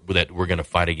one that we're going to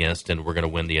fight against, and we're going to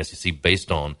win the SEC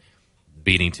based on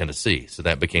beating Tennessee. So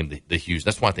that became the huge.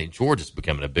 That's why I think Georgia's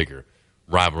becoming a bigger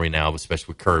rivalry now,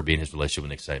 especially with Kirby and his relationship with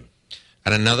Nick Saban.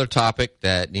 And another topic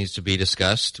that needs to be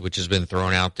discussed, which has been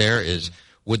thrown out there, is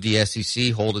would the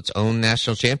SEC hold its own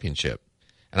national championship?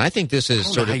 And I think this is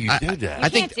sort of. How you do that? I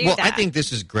think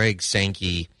this is Greg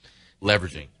Sankey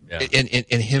leveraging, yeah. and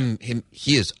him.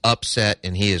 He is upset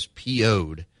and he is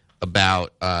PO'd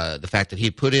about the fact that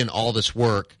he put in all this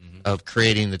work of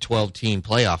creating the 12-team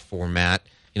playoff format.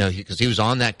 Because he was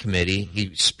on that committee,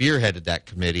 he spearheaded that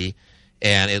committee,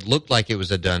 and it looked like it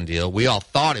was a done deal. We all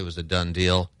thought it was a done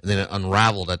deal, and then it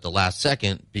unraveled at the last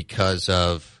second because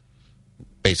of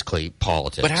basically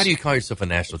politics. But how do you call yourself a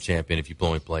national champion if you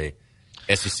only play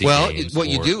SEC games? What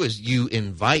you do is you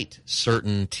invite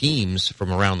certain teams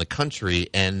from around the country,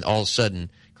 and all of a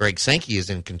sudden Greg Sankey is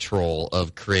in control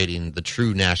of creating the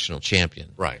true national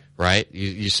champion. Right.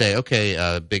 You say,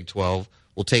 okay, Big 12,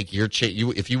 we'll take your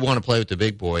if you want to play with the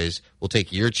big boys, we'll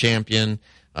take your champion.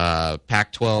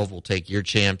 Pac-12 will take your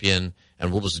champion,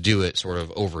 and we'll just do it sort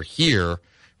of over here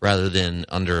rather than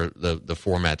under the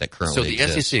format that currently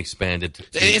exists. So the SEC expanded.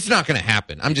 It's not going to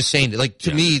happen. I'm just saying,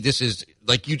 to me, this is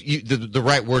like the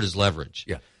right word is leverage.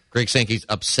 Yeah. Greg Sankey's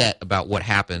upset about what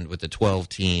happened with the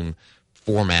 12-team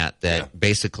format that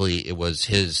basically it was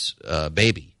his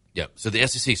baby. Yeah. So the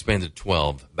SEC expanded to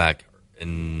 12 back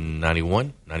in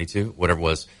 91, 92, whatever it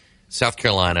was, South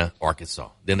Carolina, Arkansas.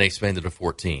 Then they expanded to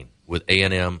 14 with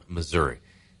A&M, Missouri.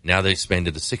 Now they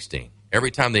expanded to 16.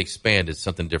 Every time they expanded,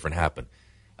 something different happened.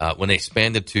 When they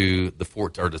expanded to the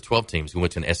 12 teams, we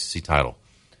went to an SEC title.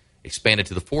 expanded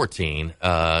to the 14.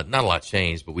 Not a lot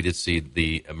changed, but we did see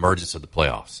the emergence of the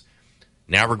playoffs.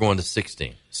 Now we're going to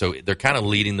 16. So they're kind of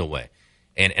leading the way.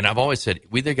 And I've always said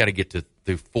we either got to get to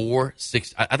through 4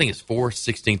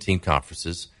 16-team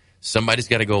conferences. Somebody's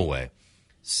got to go away.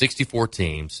 64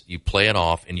 teams. You play it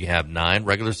off, and you have 9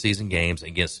 regular season games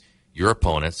against your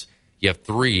opponents. You have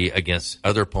 3 against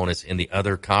other opponents in the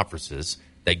other conferences.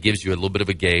 That gives you a little bit of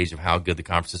a gauge of how good the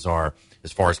conferences are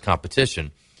as far as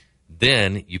competition.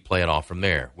 Then you play it off from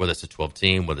there, whether it's a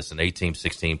 12-team, whether it's an 8-team,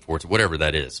 16, 14, whatever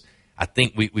that is. I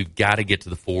think we've got to get to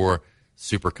the 4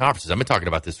 super conferences. I've been talking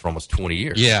about this for almost 20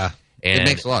 years. Yeah, and it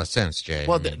makes a lot of sense, Jay.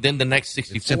 Well, then the next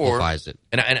 64 it simplifies it.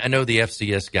 And I know the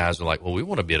FCS guys are like, well, we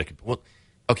want to be able to. Well,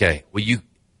 okay, well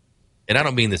and I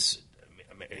don't mean this.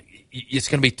 It's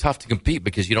going to be tough to compete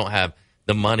because you don't have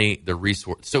the money, the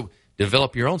resource. So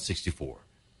develop your own 64,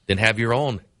 then have your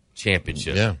own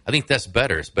championship. Yeah. I think that's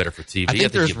better. It's better for TV. I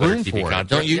think there's room TV for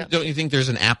it. Don't you think there's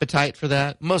an appetite for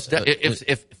that?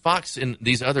 If Fox and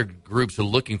these other groups are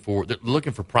looking for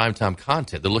primetime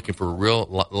content, they're looking for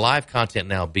real live content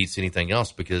now beats anything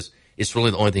else because it's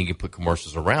really the only thing you can put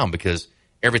commercials around because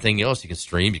everything else you can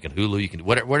stream, you can Hulu, you can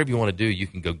whatever you want to do, you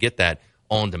can go get that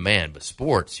on demand. But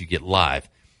sports, you get live,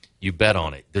 you bet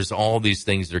on it. There's all these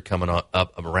things that are coming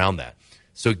up around that.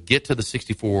 So get to the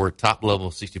 64 top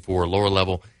level, 64 lower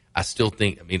level. I still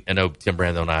think, I know Tim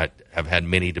Brando and I have had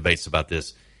many debates about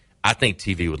this. I think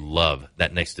TV would love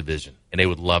that next division, and they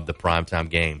would love the primetime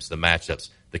games, the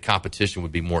matchups. The competition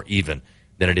would be more even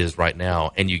than it is right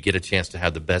now, and you get a chance to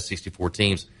have the best 64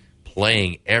 teams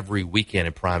playing every weekend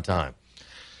in prime time.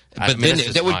 But then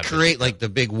that would create like the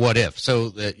big what if.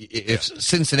 So if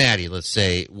Cincinnati, let's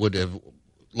say, would have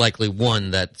likely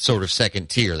won that sort of second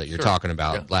tier that you're talking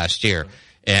about last year.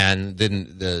 And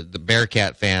then the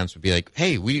Bearcat fans would be like,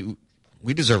 "Hey, we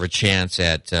deserve a chance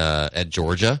at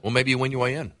Georgia." Well, maybe you win your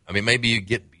way in. Maybe you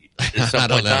get at some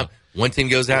point in time. One team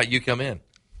goes out, you come in.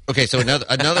 Okay, so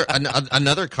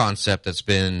another concept that's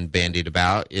been bandied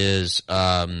about is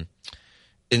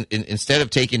instead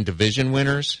of taking division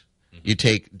winners, you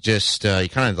take just you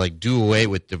kind of like do away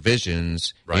with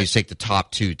divisions. Right. And you take the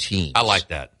top 2 teams. I like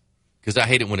that. Because I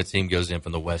hate it when a team goes in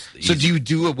from the West. So do you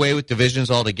do away with divisions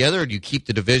altogether, or do you keep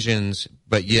the divisions,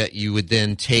 but yet you would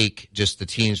then take just the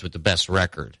teams with the best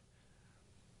record?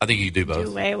 I think you do both.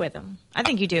 Do away with them. I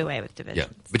think you do away with divisions.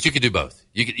 Yeah, but you could do both.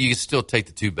 You can still take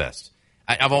the 2 best.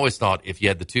 I've always thought if you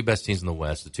had the 2 best teams in the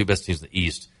West, the 2 best teams in the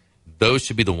East, those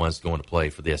should be the ones going to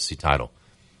play for the SEC title.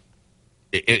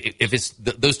 If it's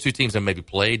those 2 teams that maybe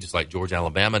play, just like Georgia,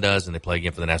 Alabama does, and they play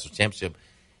again for the national championship,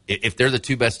 if they're the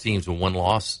 2 best teams with 1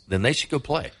 loss, then they should go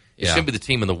play. It shouldn't be the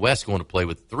team in the West going to play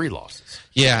with 3 losses.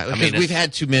 Yeah, because we've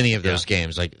had too many of those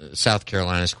games, like South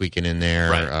Carolina squeaking in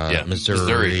there,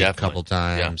 Missouri a couple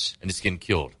times. And it's getting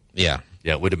killed. Yeah.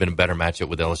 Yeah, it would have been a better matchup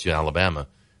with LSU and Alabama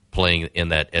playing in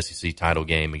that SEC title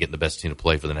game and getting the best team to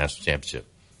play for the national championship.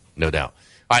 No doubt.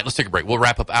 All right, let's take a break. We'll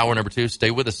wrap up hour number 2.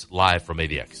 Stay with us live from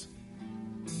AVX.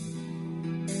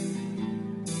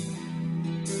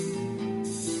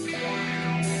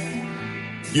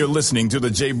 You're listening to The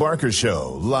Jay Barker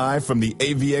Show, live from the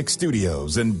AVX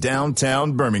studios in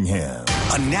downtown Birmingham.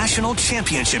 A national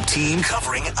championship team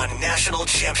covering a national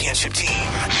championship team.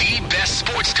 The best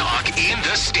sports talk in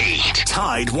the state.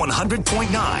 Tide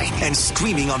 100.9 and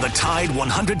streaming on the Tide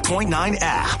 100.9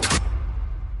 app.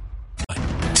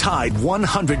 Tide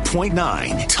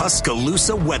 100.9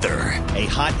 Tuscaloosa weather. A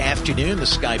hot afternoon. The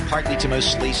sky partly to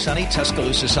mostly sunny.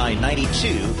 Tuscaloosa's high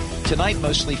 92. Tonight,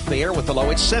 mostly fair with the low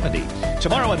at 70.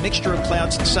 Tomorrow, a mixture of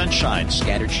clouds and sunshine.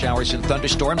 Scattered showers and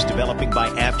thunderstorms developing by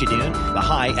afternoon. The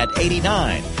high at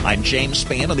 89. I'm James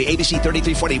Spann on the ABC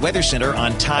 3340 Weather Center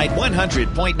on Tide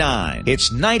 100.9.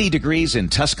 It's 90 degrees in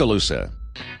Tuscaloosa.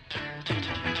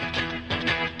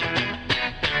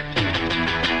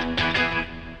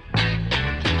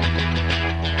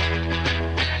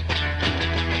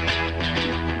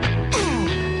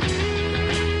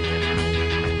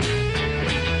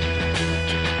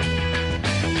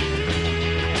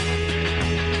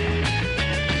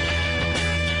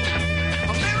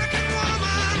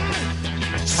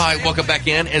 All right, welcome back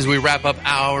in as we wrap up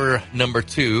hour number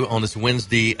 2 on this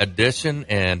Wednesday edition.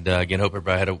 And again, hope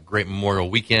everybody had a great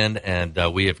Memorial weekend. And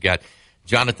we have got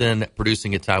Jonathan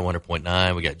producing at Tide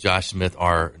 100.9. We got Josh Smith,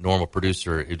 our normal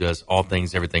producer, who does all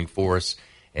things, everything for us.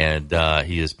 And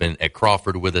he has been at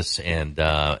Crawford with us, and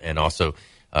also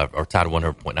our Tide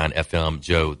 100.9 FM,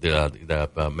 Joe,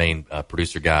 the main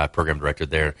producer guy, program director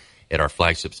there at our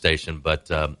flagship station. But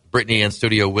Brittany in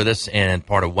studio with us and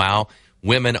part of WOW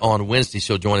Women on Wednesday.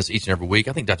 She'll join us each and every week.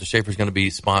 I think Dr. Schaefer is going to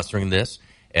be sponsoring this,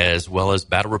 as well as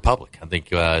Battle Republic. I think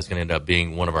it's going to end up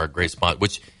being one of our great spots,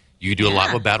 which You do a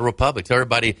lot with Battle Republic. Tell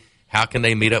everybody, how can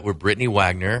they meet up with Brittany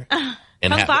Wagner?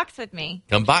 And come box with me.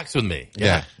 Come box with me.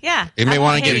 Yeah. Yeah. You may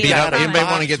want to get beat up. You may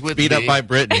want to get beat up by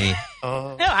Brittany.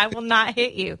 No, I will not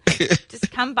hit you.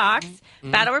 Just come box.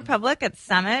 Battle Republic at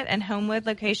Summit and Homewood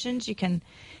locations. You can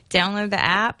download the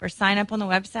app or sign up on the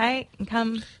website and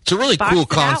come. It's a really box cool it out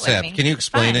with concept. me. Can you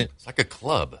explain it? It's like a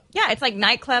club. Yeah, it's like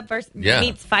nightclub versus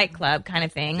meets fight club kind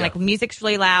of thing. Like music's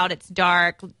really loud. It's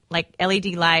dark, like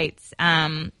LED lights.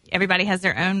 Everybody has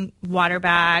their own water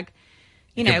bag.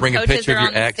 You know, bring a coaches picture are of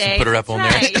on your the ex and stage. put her up on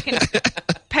there. You can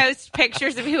post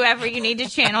pictures of whoever you need to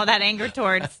channel that anger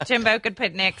towards. Jimbo could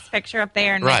put Nick's picture up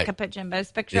there, and Nick could put Jimbo's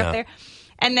picture up there.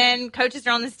 And then coaches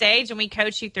are on the stage, and we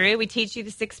coach you through. We teach you the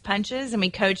 6 punches, and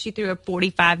we coach you through a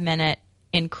 45-minute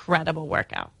incredible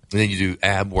workout. And then you do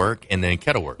ab work and then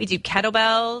kettle work. We do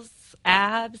kettlebells,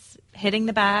 abs, hitting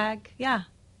the bag. Yeah.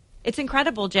 It's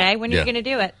incredible, Jay. When are you going to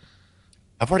do it?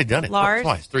 I've already done it. Lars?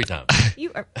 Twice, 3 times.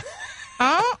 You are...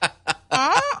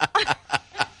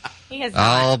 He has not.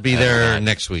 I'll be there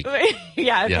next week.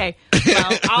 Yeah, okay.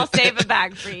 Well, I'll save a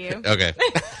bag for you. Okay.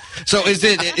 So is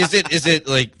it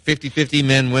like 50-50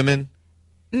 men, women?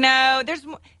 No,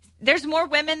 there's more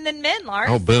women than men, Lars.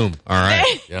 Oh, boom. All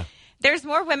right. Yeah. There's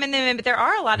more women than men, but there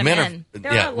are a lot of men.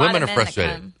 There are a lot women of are men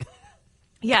frustrated. that come.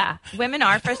 Yeah, women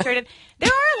are frustrated. There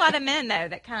are a lot of men though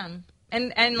that come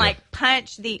and like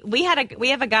punch the. We have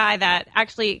a guy that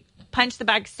actually punched the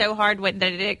bag so hard that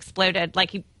it exploded.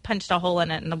 Like he punched a hole in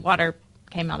it and the water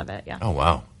came out of it. Yeah. Oh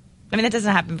wow. I mean, that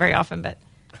doesn't happen very often, but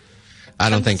I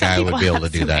don't think I would be able to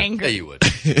do that. Anger. Yeah, you would.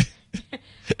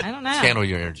 I don't know. Channel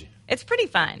your energy. It's pretty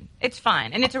fun. It's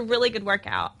fun, and it's a really good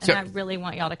workout. And I really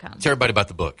want y'all to come. Tell everybody about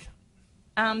the book.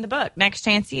 The book, Next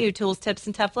Chance You, Tools, Tips,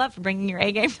 and Tough Love for Bringing Your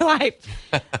A Game to Life.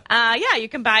 Yeah, you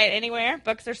can buy it anywhere.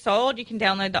 Books are sold. You can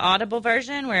download the Audible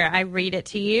version where I read it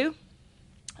to you.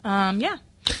 Yeah.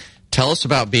 Tell us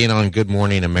about being on Good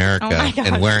Morning America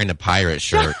and wearing a pirate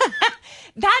shirt.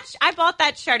 I bought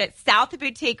that shirt at South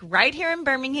Boutique right here in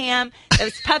Birmingham.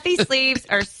 Those puffy sleeves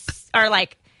are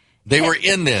like... They were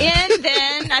in then.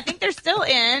 I think they're still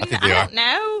in. I don't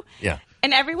know. Yeah.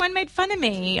 And everyone made fun of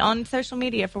me on social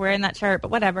media for wearing that shirt,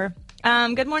 but whatever.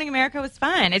 Good Morning America was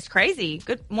fun. It's crazy.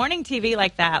 Good morning TV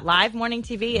like that. Live morning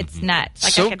TV, it's nuts.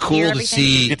 Like So I could cool hear to everything.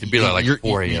 see You get to be like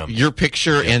 4 a.m. Your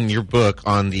picture and your book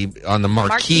on the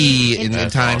marquee in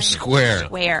Times Square.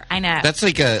 I know. That's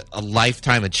like a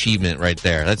lifetime achievement right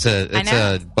there. That's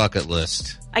a bucket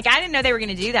list. Like, I didn't know they were going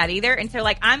to do that either. And so,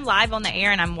 like, I'm live on the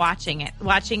air and I'm watching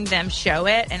them show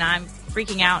it, and I'm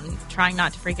freaking out and trying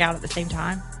not to freak out at the same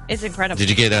time. It's incredible. Did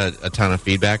you get a ton of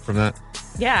feedback from that?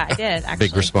 Yeah, I did, actually.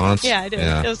 Big response? Yeah, I did.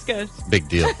 Yeah. It was good. Big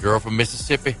deal. Girl from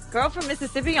Mississippi. Girl from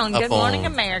Mississippi on Up Good Morning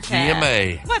on America.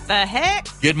 GMA. What the heck?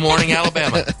 Good Morning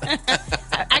Alabama.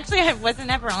 Actually, I wasn't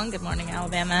ever on Good Morning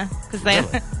Alabama. Because they...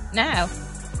 No.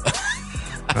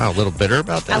 Oh, a little bitter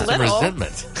about that? A little. Some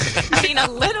resentment. I mean,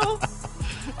 a little.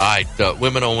 All right,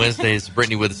 Women on Wednesdays.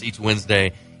 Brittany with us each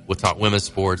Wednesday. We'll talk women's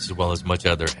sports as well as much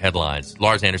other headlines.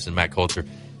 Lars Anderson, Matt Coulter,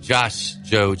 Josh,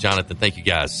 Joe, Jonathan, thank you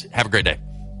guys. Have a great day.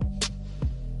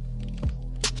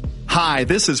 Hi,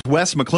 this is Wes McClellan.